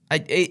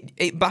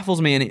 It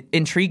baffles me and it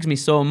intrigues me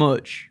so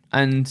much,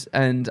 and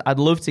I'd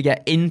love to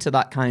get into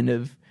that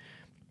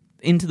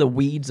into the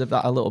weeds of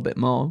that a little bit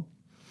more.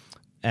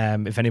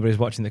 If anybody's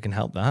watching that can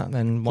help that,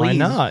 then why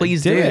not?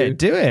 Please do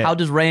it. How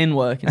does rain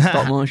work in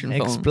stop motion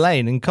films?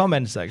 Explain in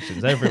comment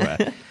sections everywhere.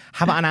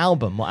 How about an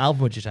album? What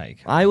album would you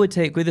take? I would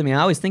take with me.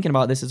 I was thinking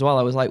about this as well.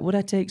 I was like, would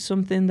I take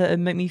something that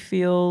would make me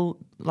feel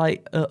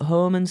like at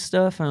home and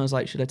stuff? And I was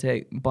like, should I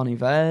take Bon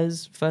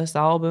Iver's first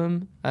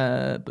album?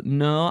 But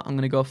no, I'm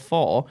going to go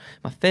for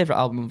my favourite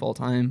album of all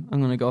time. I'm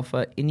going to go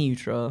for In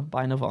Utero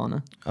by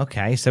Nirvana.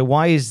 Okay, so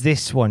why is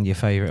this one your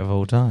favourite of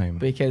all time?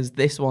 Because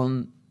this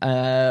one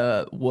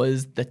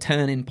was the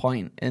turning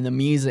point in the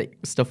music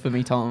stuff for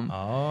me, Tom.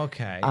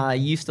 Okay. I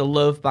used to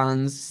love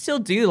bands, still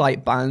do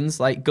like bands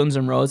like Guns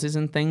N' Roses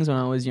and things when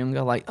I was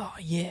younger, like, oh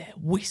yeah,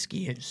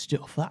 whiskey and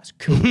stuff, that's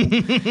cool.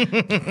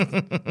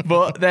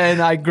 But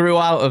then I grew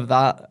out of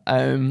that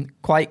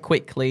quite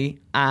quickly,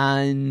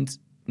 and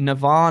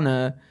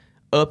Nirvana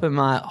opened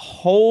my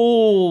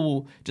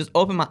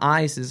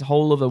eyes to this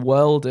whole other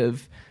world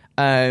of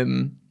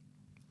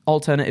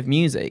alternative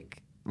music.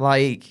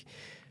 Like,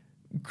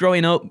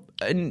 growing up,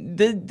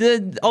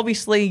 the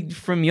obviously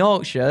from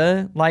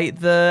Yorkshire, like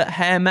the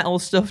hair metal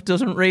stuff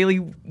doesn't really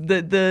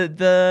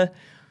the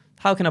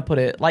how can I put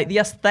it? Like the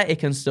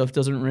aesthetic and stuff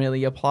doesn't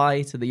really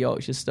apply to the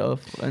Yorkshire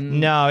stuff. And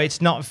no,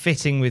 it's not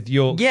fitting with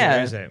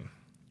Yorkshire, is it?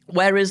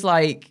 Whereas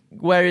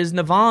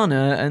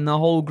Nirvana and the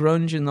whole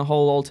grunge and the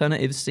whole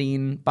alternative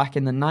scene back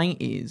in the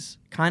 90s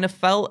kind of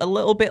felt a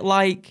little bit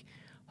like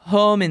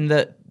home, in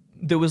that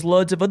there was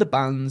loads of other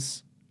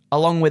bands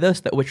along with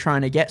us that were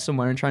trying to get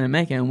somewhere and trying to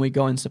make it, and we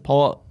go and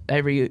support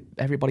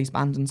everybody's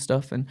band and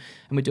stuff, and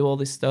we do all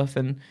this stuff,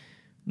 and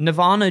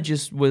Nirvana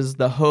just was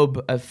the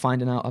hub of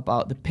finding out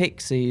about the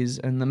Pixies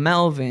and the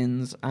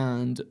Melvins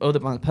and other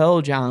bands,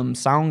 Pearl Jam,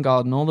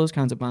 Soundgarden, all those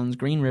kinds of bands,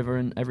 Green River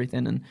and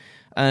everything.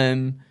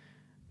 And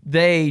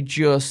they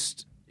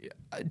just,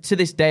 to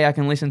this day, I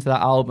can listen to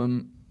that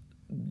album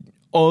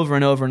over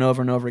and over and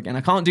over and over again.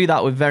 I can't do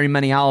that with very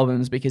many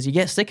albums because you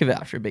get sick of it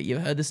after a bit.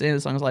 You've heard the same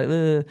songs like,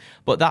 ugh.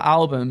 But that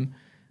album,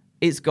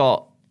 it's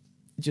got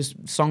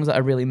just songs that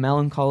are really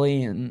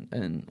melancholy and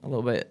a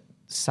little bit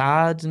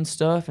sad and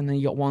stuff, and then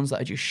you got ones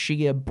that are just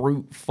sheer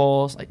brute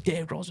force, like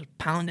Dave Grohl's just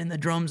pounding the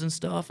drums and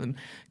stuff, and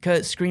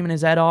Kurt screaming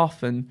his head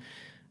off, and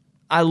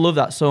I love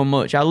that so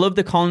much. I love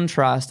the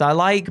contrast. I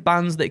like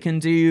bands that can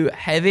do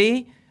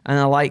heavy, and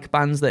I like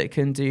bands that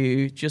can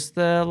do just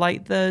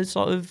the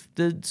sort of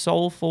the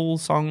soulful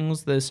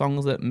songs, the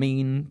songs that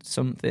mean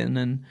something,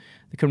 and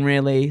they can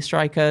really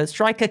strike a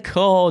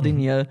chord in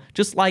you,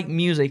 just like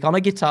music on a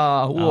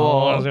guitar.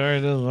 Whoa.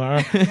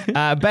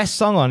 Best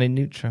song on In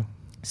Neutro.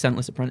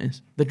 Scentless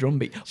Apprentice, the drum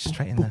beat.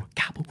 Straight in there.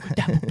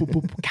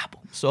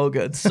 So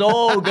good.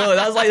 So good.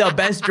 That's like the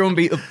best drum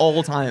beat of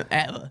all time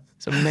ever.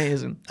 It's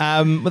amazing.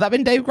 Would that have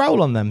been Dave Grohl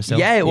on them still?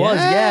 Yeah, it was.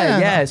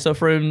 Yeah. So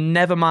from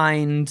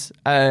Nevermind,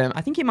 I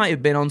think he might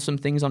have been on some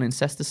things on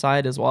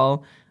Incesticide as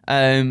well,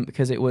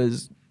 because it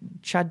was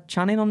Chad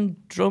Channing on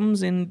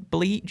drums in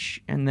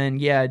Bleach, and then,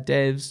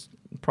 Dave's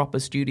proper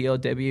studio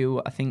debut,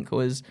 I think,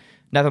 was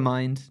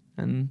Nevermind.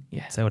 And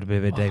yeah. So it would have been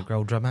a bit of Dave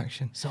Grohl drum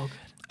action. So good.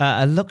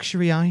 A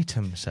luxury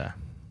item, sir.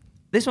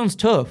 This one's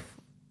tough,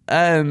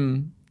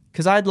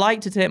 because I'd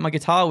like to take my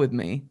guitar with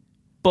me,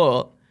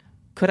 but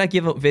could I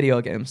give up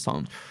video games,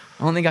 Tom?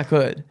 I don't think I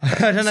could.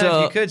 I don't know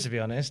if you could, to be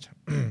honest.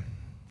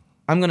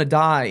 I'm going to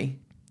die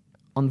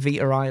on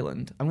Vita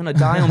Island. I'm going to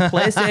die on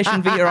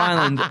PlayStation Vita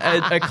Island,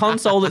 a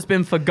console that's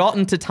been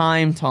forgotten to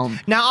time, Tom.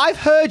 Now, I've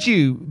heard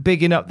you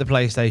bigging up the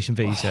PlayStation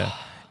Vita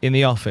in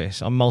the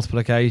office on multiple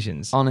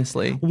occasions.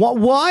 Honestly.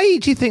 Why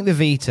do you think the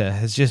Vita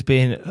has just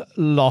been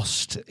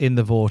lost in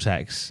the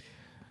vortex?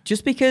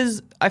 Just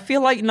because I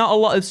feel like not a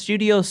lot of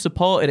studios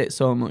supported it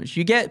so much.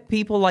 You get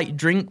people like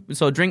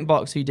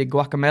Drinkbox, who did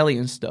Guacamelee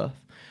and stuff,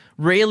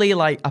 really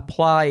like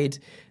applied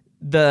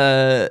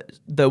the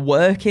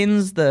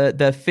workings,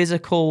 the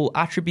physical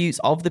attributes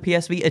of the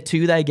PS Vita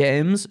to their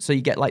games. So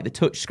you get like the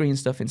touchscreen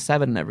stuff in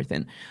 7 and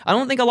everything. I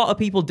don't think a lot of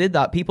people did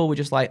that. People were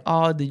just like,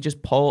 oh, they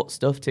just port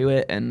stuff to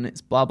it and it's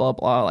blah blah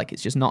blah. Like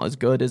it's just not as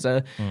good as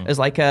as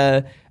like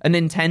a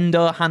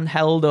Nintendo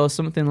handheld or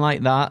something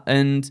like that.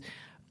 And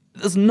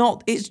there's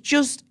not.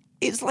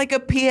 It's like a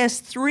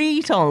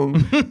PS3, Tom.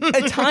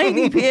 A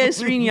tiny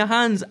PS3 in your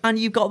hands, and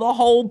you've got the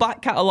whole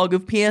back catalogue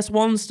of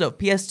PS1 stuff,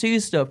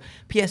 PS2 stuff,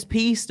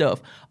 PSP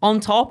stuff,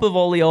 on top of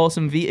all the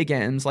awesome Vita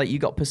games. Like, you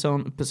got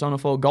Persona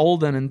 4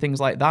 Golden and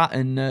things like that,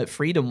 and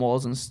Freedom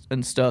Wars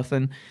and stuff.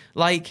 And,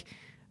 like,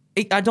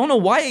 I don't know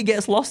why it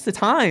gets lost to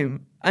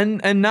time.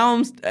 And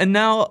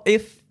now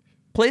if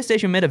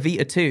PlayStation made a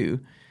Vita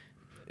 2...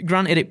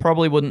 Granted, it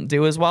probably wouldn't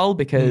do as well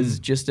because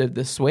just of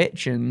the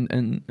Switch and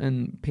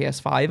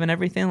PS5 and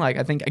everything. Like,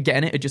 I think,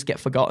 again, it would just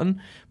get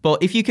forgotten.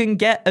 But if you can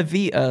get a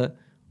Vita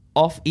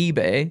off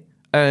eBay,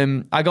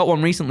 I got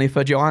one recently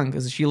for Joanne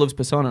because she loves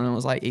Persona, and I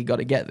was like, you got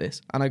to get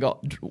this. And I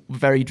got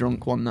very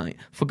drunk one night,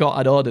 forgot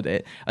I'd ordered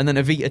it, and then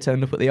a Vita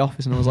turned up at the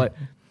office, and I was like,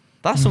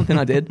 that's something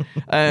I did.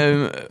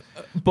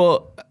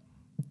 But...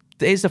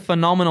 it's a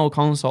phenomenal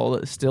console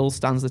that still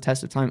stands the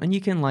test of time, and you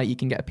can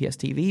get a PS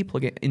TV,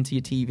 plug it into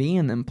your TV,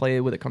 and then play it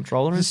with a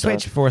controller. And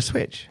Switch for a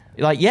Switch.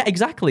 Like, yeah,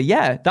 exactly.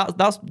 Yeah,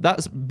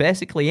 that's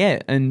basically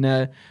it. And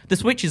the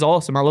Switch is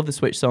awesome. I love the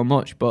Switch so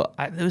much, but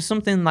there was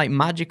something like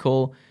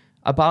magical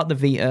about the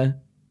Vita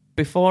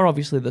before,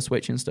 obviously, the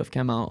Switch and stuff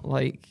came out.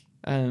 Like,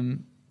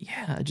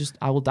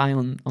 I will die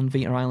on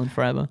Vita Island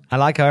forever. I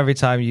like how every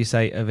time you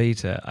say a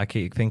Vita, I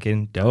keep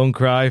thinking, don't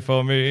cry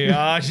for me,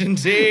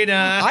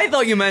 Argentina. I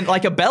thought you meant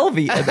like a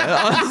Belvita.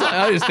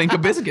 I just think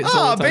of biscuits.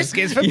 Oh,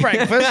 biscuits for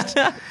breakfast.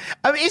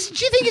 I mean,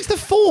 do you think it's the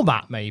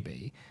format,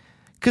 maybe?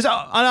 Because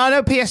I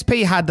know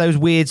PSP had those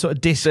weird sort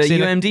of discs. The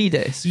UMD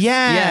discs.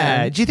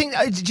 Yeah. Do you think?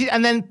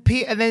 And then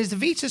is the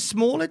Vita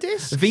smaller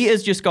discs?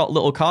 Vita's just got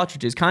little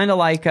cartridges, kind of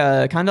like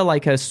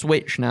a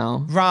Switch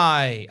now.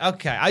 Right.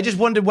 Okay. I just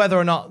wondered whether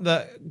or not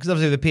because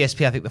obviously the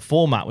PSP, I think the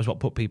format was what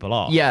put people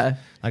off. Yeah.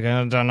 Like,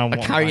 I don't know.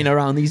 Carrying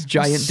around these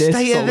giant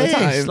discs all the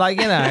time.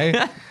 Like, you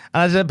know.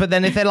 But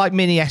then if they're like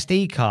mini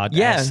SD card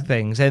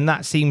things, then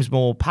that seems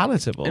more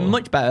palatable. And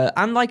much better.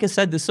 And like I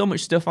said, there's so much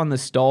stuff on the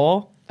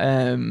store.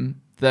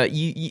 That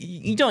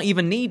you don't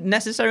even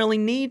necessarily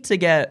need to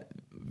get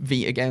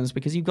Vita games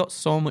because you've got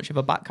so much of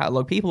a back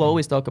catalogue. People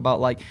always talk about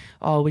like,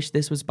 oh, I wish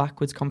this was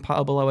backwards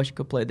compatible. I wish I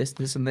could play this,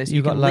 and this.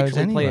 You can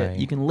literally play it.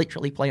 You can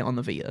literally play it on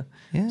the Vita.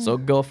 Yeah. So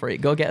go for it.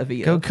 Go get a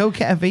Vita. Go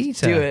get a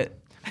Vita. Do it.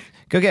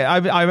 Go get.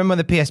 I remember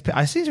the PSP.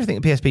 I seem to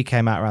think the PSP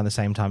came out around the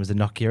same time as the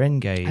Nokia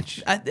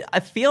N-Gage. I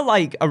feel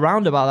like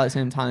around about that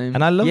same time.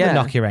 And I love the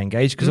Nokia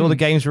N-Gage because all the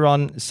games were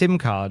on SIM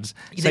cards,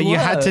 so you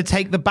had to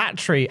take the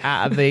battery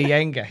out of the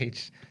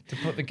N-Gage to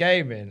put the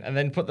game in and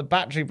then put the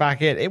battery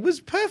back in. It was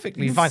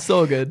perfectly fine.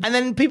 So good. And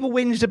then people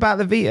whinged about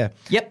the Vita.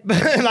 Yep.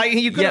 Like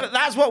you could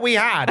that's what we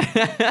had.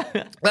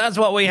 That's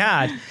what we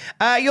had.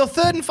 Your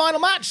third and final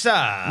match,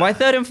 sir. My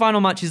third and final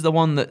match is the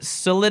one that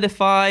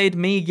solidified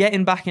me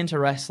getting back into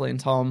wrestling,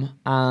 Tom.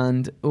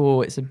 And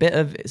it's a bit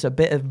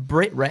of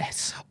Brit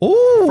Rest.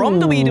 Ooh. From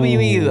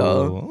WWE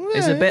though.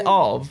 It's a bit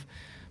of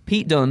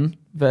Pete Dunne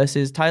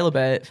versus Tyler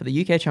Bate for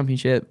the UK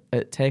Championship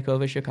at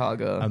TakeOver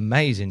Chicago.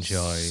 Amazing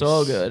choice.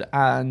 So good.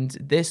 And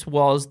this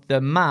was the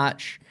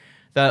match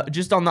that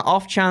just on the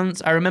off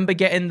chance, I remember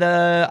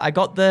I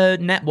got the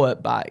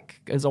network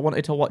back because I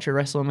wanted to watch a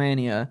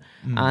WrestleMania.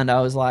 And I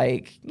was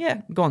like,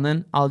 yeah, go on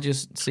then. I'll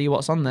just see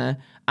what's on there.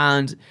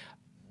 And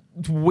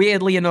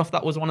weirdly enough,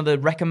 that was one of the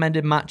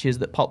recommended matches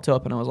that popped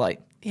up. And I was like,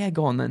 yeah,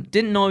 go on then.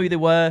 Didn't know who they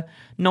were.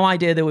 No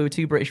idea they were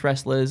two British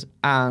wrestlers.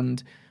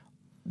 And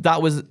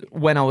that was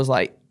when I was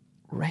like,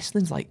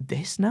 wrestling's like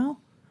this now?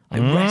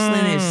 Like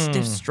wrestling is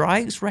stiff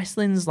strikes.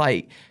 Wrestling's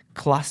like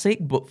classic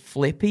but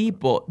flippy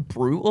but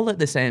brutal at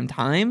the same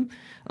time.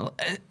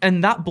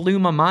 And that blew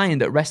my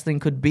mind that wrestling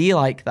could be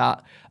like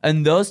that.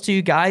 And those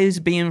two guys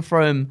being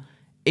from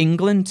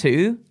England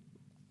too,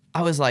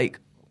 I was like,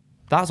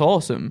 that's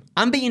awesome.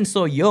 And being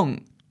so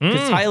young.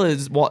 Because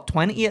Tyler's,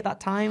 20 at that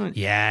time?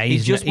 Yeah,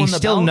 he's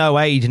still belt. no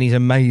age and he's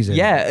amazing.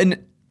 Yeah,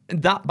 and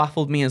that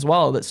baffled me as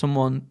well, that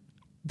someone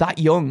that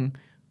young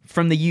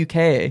from the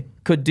UK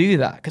could do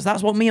that, because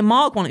that's what me and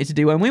Mark wanted to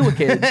do when we were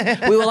kids.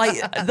 We were like,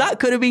 that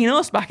could have been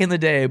us back in the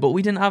day, but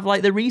we didn't have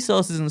like the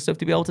resources and stuff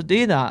to be able to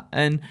do that.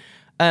 And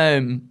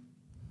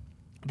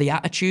the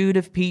attitude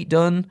of Pete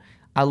Dunne,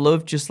 I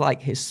loved just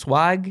like his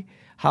swag,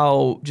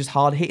 how just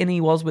hard hitting he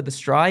was with the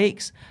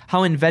strikes,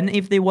 how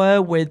inventive they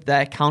were with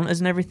their counters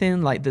and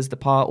everything. Like there's the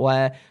part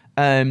where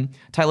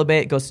Tyler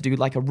Bate goes to do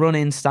like a run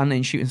in, stand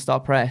in, shooting star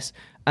press,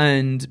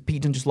 and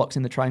Pete Dunne just locks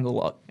in the triangle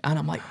lock, and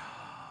I'm like,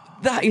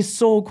 that is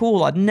so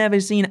cool. I'd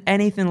never seen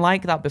anything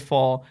like that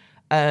before.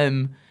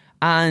 And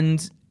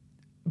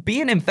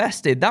being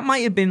invested, that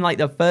might have been like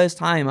the first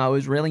time I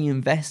was really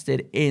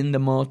invested in the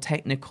more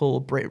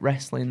technical Brit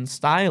wrestling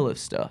style of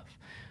stuff.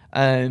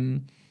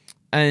 And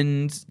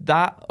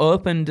that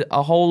opened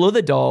a whole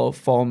other door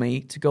for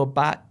me to go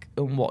back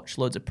and watch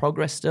loads of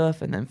Progress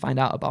stuff and then find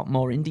out about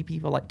more indie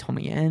people like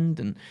Tommy End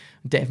and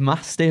Dave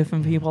Mastiff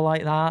and people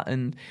like that.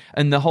 And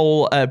the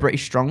whole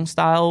British Strong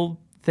style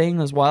thing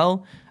as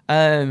well.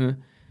 And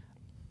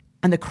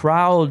the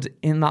crowd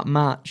in that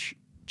match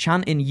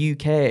chanting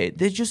UK,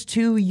 they're just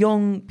two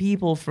young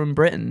people from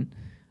Britain,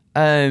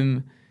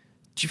 from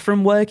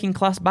working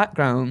class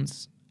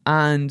backgrounds,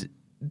 and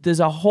there's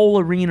a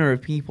whole arena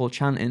of people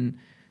chanting,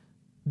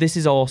 "This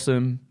is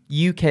awesome,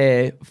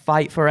 UK,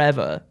 fight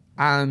forever."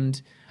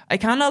 And I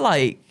kind of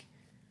like,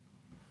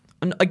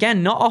 and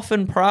again, not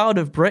often proud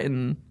of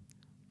Britain,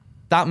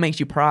 that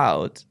makes you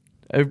proud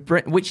of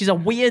Britain, which is a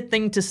weird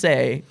thing to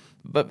say.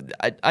 But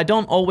I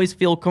don't always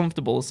feel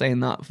comfortable saying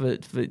that for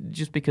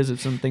just because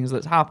of some things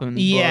that's happened.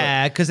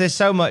 Yeah, because there's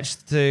so much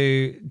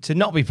to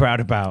not be proud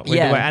about.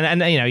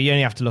 And you know, you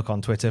only have to look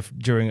on Twitter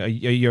during a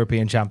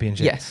European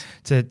Championship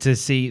to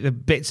see the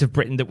bits of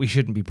Britain that we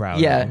shouldn't be proud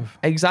of. Yeah,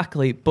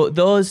 exactly. But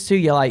those two,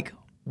 you're like,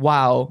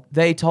 wow,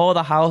 they tore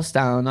the house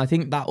down. I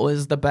think that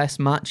was the best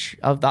match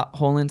of that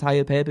whole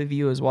entire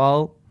pay-per-view as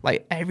well.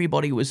 Like,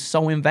 everybody was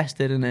so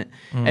invested in it.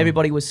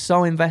 Everybody was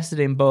so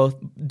invested in both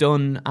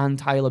Dunne and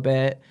Tyler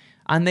Bate.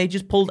 And they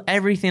just pulled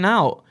everything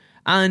out.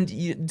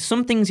 And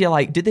some things you're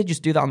like, did they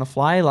just do that on the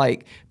fly?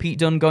 Like Pete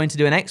Dunne going to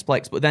do an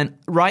X-Plex, but then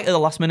right at the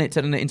last minute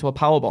turning it into a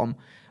powerbomb.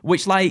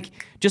 Which, like,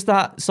 just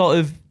that sort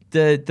of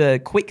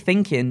the quick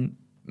thinking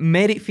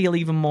made it feel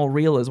even more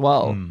real as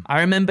well.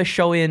 I remember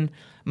showing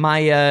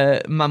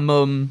my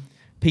mum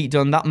Pete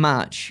Dunne that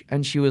match,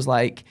 and she was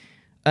like,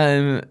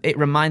 it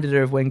reminded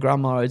her of when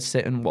Grandma would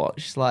sit and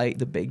watch like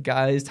the big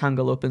guys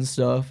tangle up and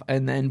stuff,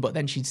 but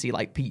then she'd see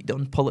like Pete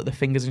Dunne pull at the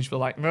fingers, and she'd be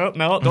like, no,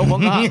 don't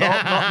want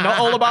that, not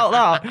all about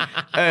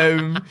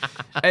that.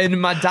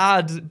 And my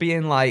dad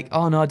being like,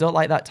 oh no, I don't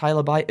like that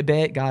Tyler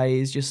Bate guy.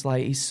 He's just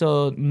like, he's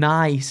so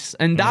nice,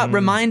 and that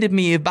reminded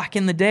me of back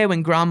in the day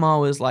when Grandma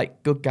was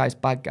like, good guys,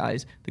 bad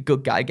guys, the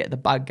good guy get the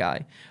bad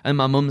guy, and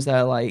my mum's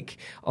there like,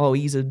 oh,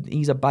 he's a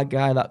bad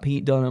guy, that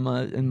Pete Dunne,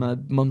 and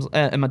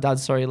my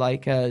dad's sorry,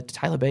 like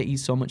Tyler Bate,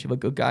 he's so much of a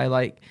good guy.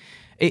 Like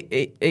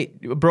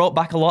it brought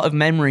back a lot of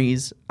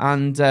memories,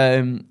 and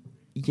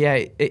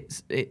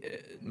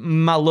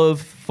my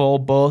love for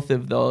both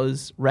of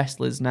those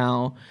wrestlers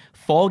now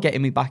for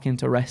getting me back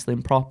into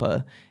wrestling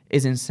proper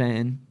is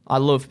insane. I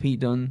love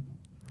Pete Dunne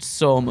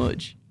so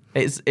much.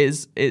 It's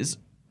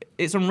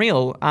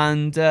unreal.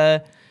 And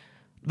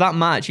that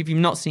match, if you've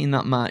not seen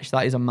that match,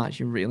 that is a match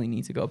you really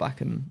need to go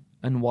back and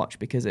watch,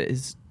 because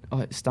it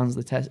stands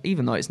the test.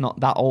 Even though it's not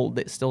that old,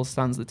 it still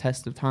stands the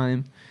test of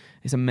time.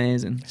 It's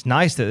amazing. It's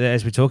nice that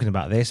as we're talking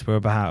about this, we're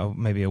about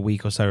maybe a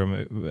week or so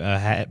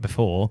ahead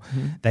before.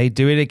 They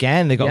do it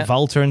again. They got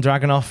Volta and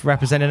Dragunov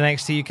representing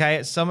NXT UK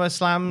at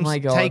SummerSlam's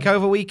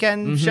Takeover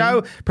weekend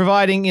show,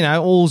 providing,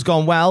 all's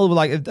gone well.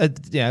 Like,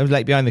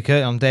 late behind the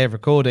curtain on the day of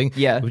recording.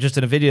 Yeah. We've just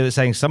done a video that's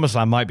saying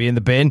SummerSlam might be in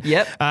the bin.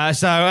 Yep.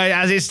 So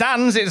as it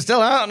stands, it's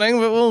still happening,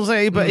 but we'll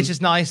see. But it's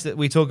just nice that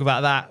we talk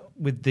about that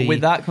with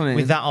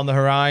that on the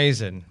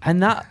horizon.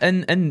 And that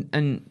and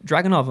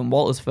Dragunov and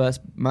Walter's first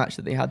match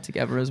that they had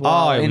together as well.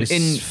 Oh, it was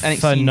in NXT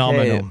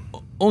phenomenal.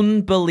 UK.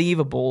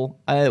 Unbelievable.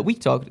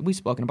 We've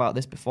spoken about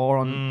this before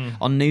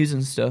on news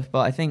and stuff, but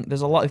I think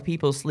there's a lot of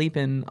people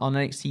sleeping on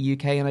NXT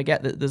UK, and I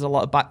get that there's a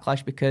lot of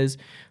backlash because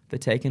they're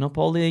taking up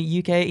all the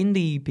UK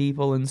indie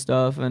people and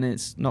stuff, and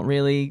it's not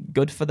really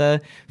good for the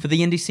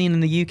indie scene in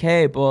the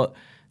UK, but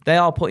they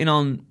are putting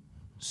on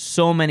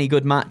so many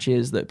good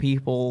matches that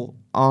people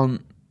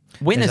aren't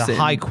witnessing. There's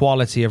a high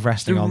quality of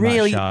wrestling on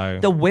that show.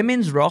 The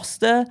women's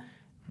roster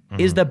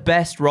is the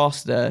best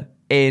roster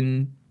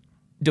in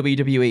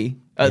WWE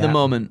at the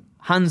moment,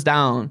 hands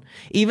down.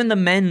 Even the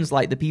men's,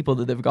 like the people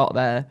that they've got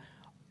there,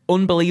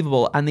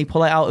 unbelievable, and they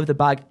pull it out of the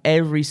bag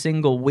every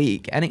single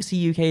week.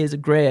 NXT UK is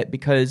great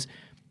because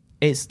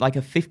it's like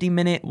a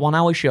 50-minute,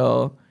 1-hour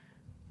show,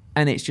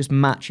 and it's just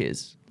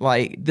matches.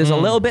 Like, there's a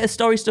little bit of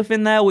story stuff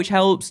in there which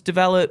helps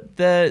develop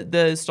the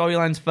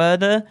storylines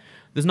further.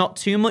 There's not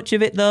too much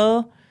of it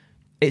though.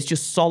 It's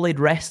just solid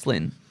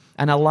wrestling.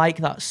 And I like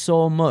that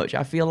so much.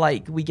 I feel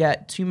like we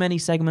get too many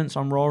segments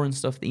on Raw and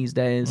stuff these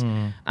days.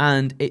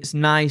 And it's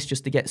nice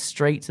just to get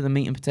straight to the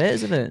meat and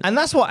potatoes of it. And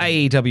that's what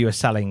AEW are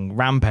selling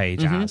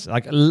Rampage as.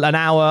 Like an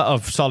hour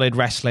of solid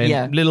wrestling,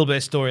 a little bit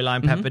of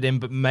storyline peppered in,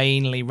 but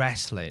mainly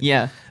wrestling.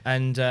 Yeah.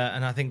 And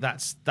I think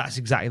that's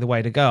exactly the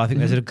way to go. I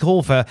think there's a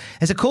call for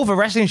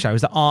wrestling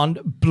shows that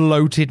aren't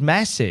bloated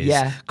messes.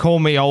 Yeah. Call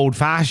me old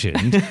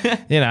fashioned.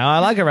 I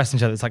like a wrestling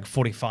show that's like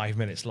 45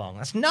 minutes long.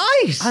 That's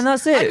nice. And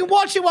that's it. I can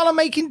watch it while I'm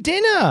making dinner.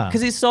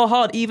 Because it's so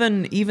hard,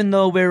 even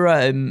though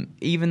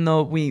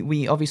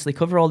we obviously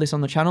cover all this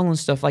on the channel and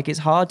stuff, like it's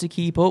hard to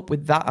keep up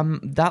with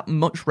that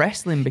much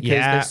wrestling because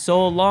they're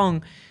so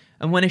long,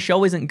 and when a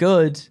show isn't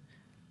good,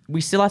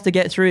 we still have to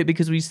get through it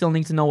because we still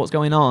need to know what's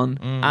going on,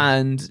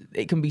 and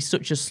it can be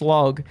such a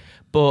slog.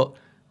 But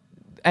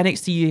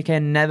NXT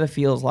UK never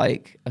feels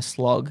like a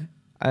slog.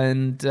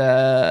 And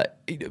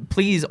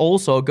please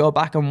also go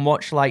back and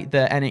watch like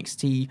the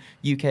NXT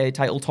UK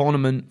title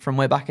tournament from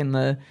way back in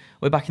the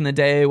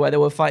day where they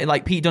were fighting,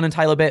 like Pete Dunne and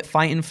Tyler Bate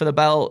fighting for the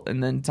belt,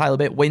 and then Tyler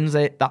Bate wins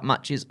it. That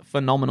match is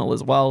phenomenal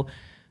as well.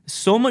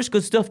 So much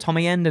good stuff.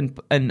 Tommy End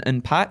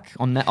and Pac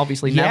on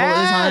obviously Neville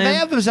at the time. They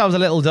have themselves a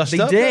little dust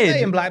up, did. didn't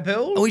they, in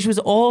Blackpool, which was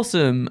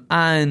awesome.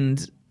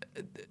 And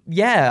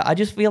yeah, I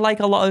just feel like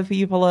a lot of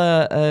people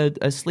are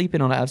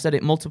sleeping on it. I've said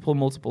it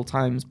multiple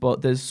times,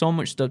 but there's so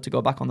much stuff to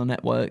go back on the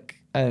network.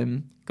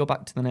 Go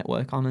back to the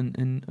network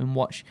and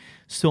watch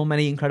so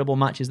many incredible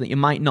matches that you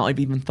might not have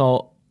even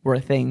thought were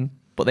a thing,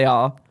 but they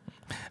are.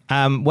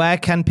 Where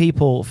can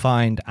people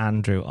find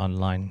Andrew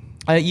online?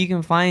 You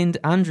can find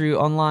Andrew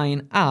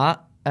online at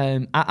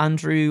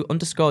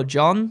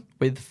Andrew_John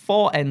with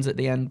 4 N's at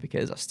the end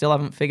because I still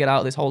haven't figured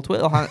out this whole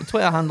Twitter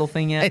handle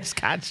thing yet. It's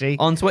catchy.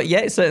 On Twitter,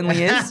 yeah, it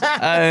certainly is.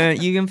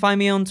 You can find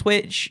me on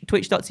Twitch,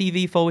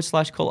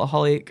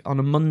 twitch.tv/Cultaholic on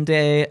a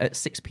Monday at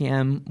 6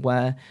 p.m.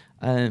 where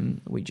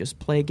we just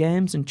play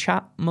games and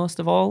chat most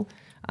of all.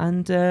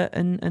 And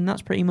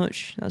that's pretty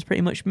much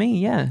me,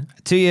 yeah.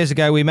 2 years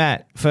ago we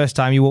met. First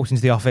time you walked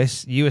into the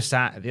office, you were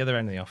sat at the other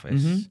end of the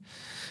office.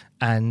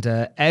 And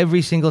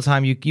every single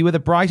time you were the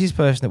brightest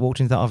person that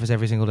walked into that office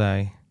every single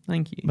day.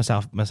 Thank you.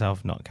 Myself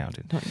not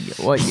counted.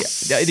 Well,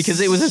 yeah,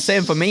 because it was the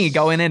same for me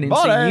going in and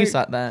seeing you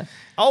sat there.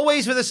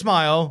 Always with a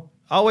smile.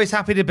 Always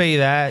happy to be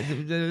there. A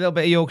little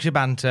bit of Yorkshire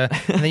banter.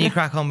 And then you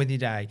crack on with your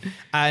day.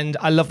 And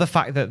I love the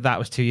fact that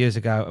was 2 years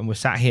ago and we're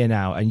sat here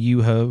now and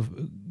you have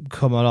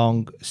come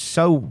along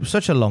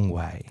such a long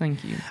way.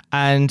 Thank you.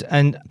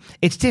 And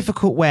it's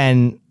difficult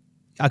when...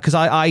 Because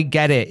I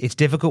get it. It's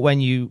difficult when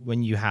you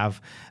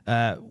have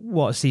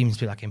what seems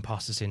to be like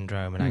imposter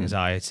syndrome and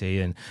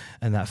anxiety and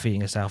that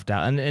feeling of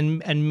self-doubt.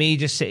 And me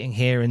just sitting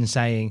here and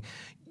saying,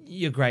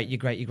 you're great.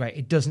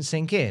 It doesn't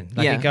sink in.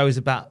 It goes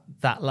about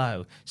that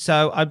low.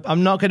 So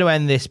I'm not going to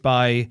end this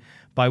by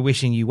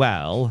wishing you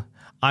well.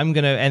 I'm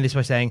going to end this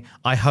by saying,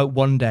 I hope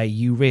one day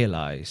you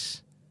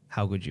realise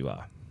how good you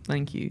are.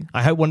 Thank you.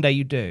 I hope one day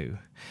you do.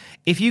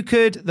 If you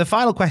could, the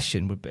final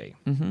question would be...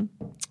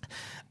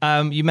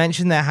 you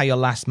mentioned there how your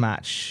last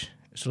match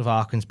sort of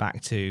harkens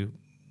back to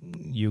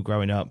you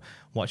growing up,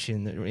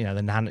 watching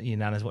your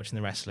nana's watching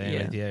the wrestling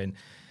with you. And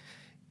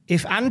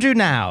if Andrew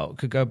now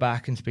could go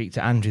back and speak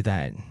to Andrew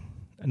then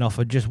and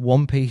offer just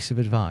one piece of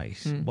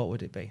advice, what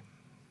would it be?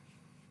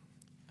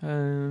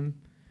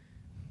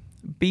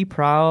 Be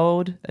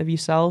proud of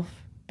yourself,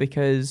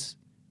 because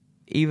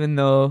even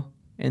though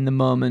in the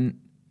moment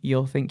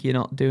you'll think you're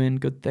not doing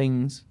good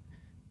things,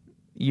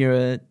 you're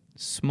a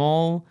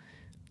small...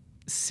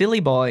 silly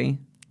boy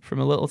from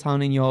a little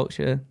town in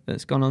Yorkshire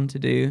that's gone on to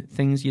do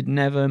things you'd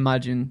never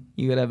imagine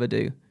you could ever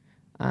do.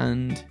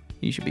 And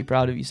you should be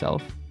proud of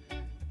yourself,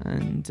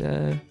 and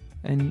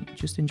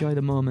just enjoy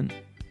the moment.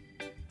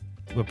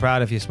 We're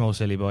proud of you, small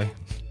silly boy.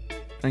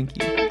 Thank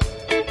you.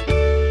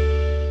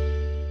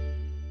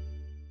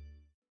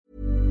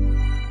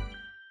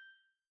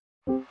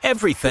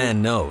 Every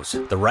fan knows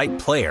the right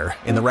player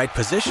in the right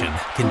position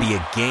can be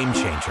a game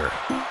changer.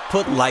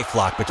 Put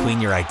LifeLock between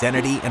your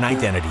identity and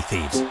identity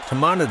thieves to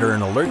monitor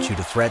and alert you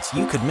to threats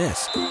you could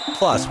miss.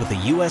 Plus, with a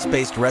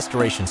U.S.-based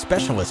restoration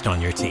specialist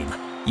on your team,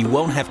 you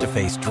won't have to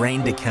face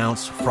drained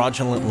accounts,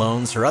 fraudulent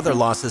loans, or other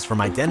losses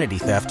from identity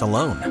theft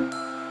alone.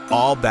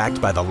 All backed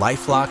by the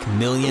LifeLock $1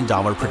 Million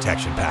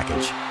Protection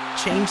Package.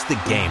 Change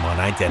the game on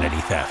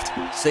identity theft.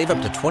 Save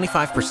up to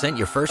 25%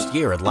 your first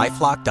year at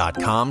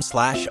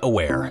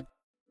LifeLock.com/aware.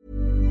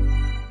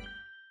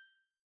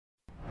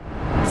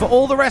 For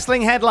all the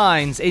wrestling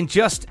headlines in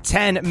just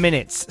 10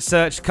 minutes,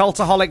 search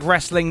Cultaholic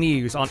Wrestling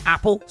News on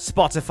Apple,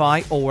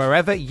 Spotify, or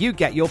wherever you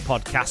get your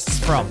podcasts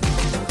from.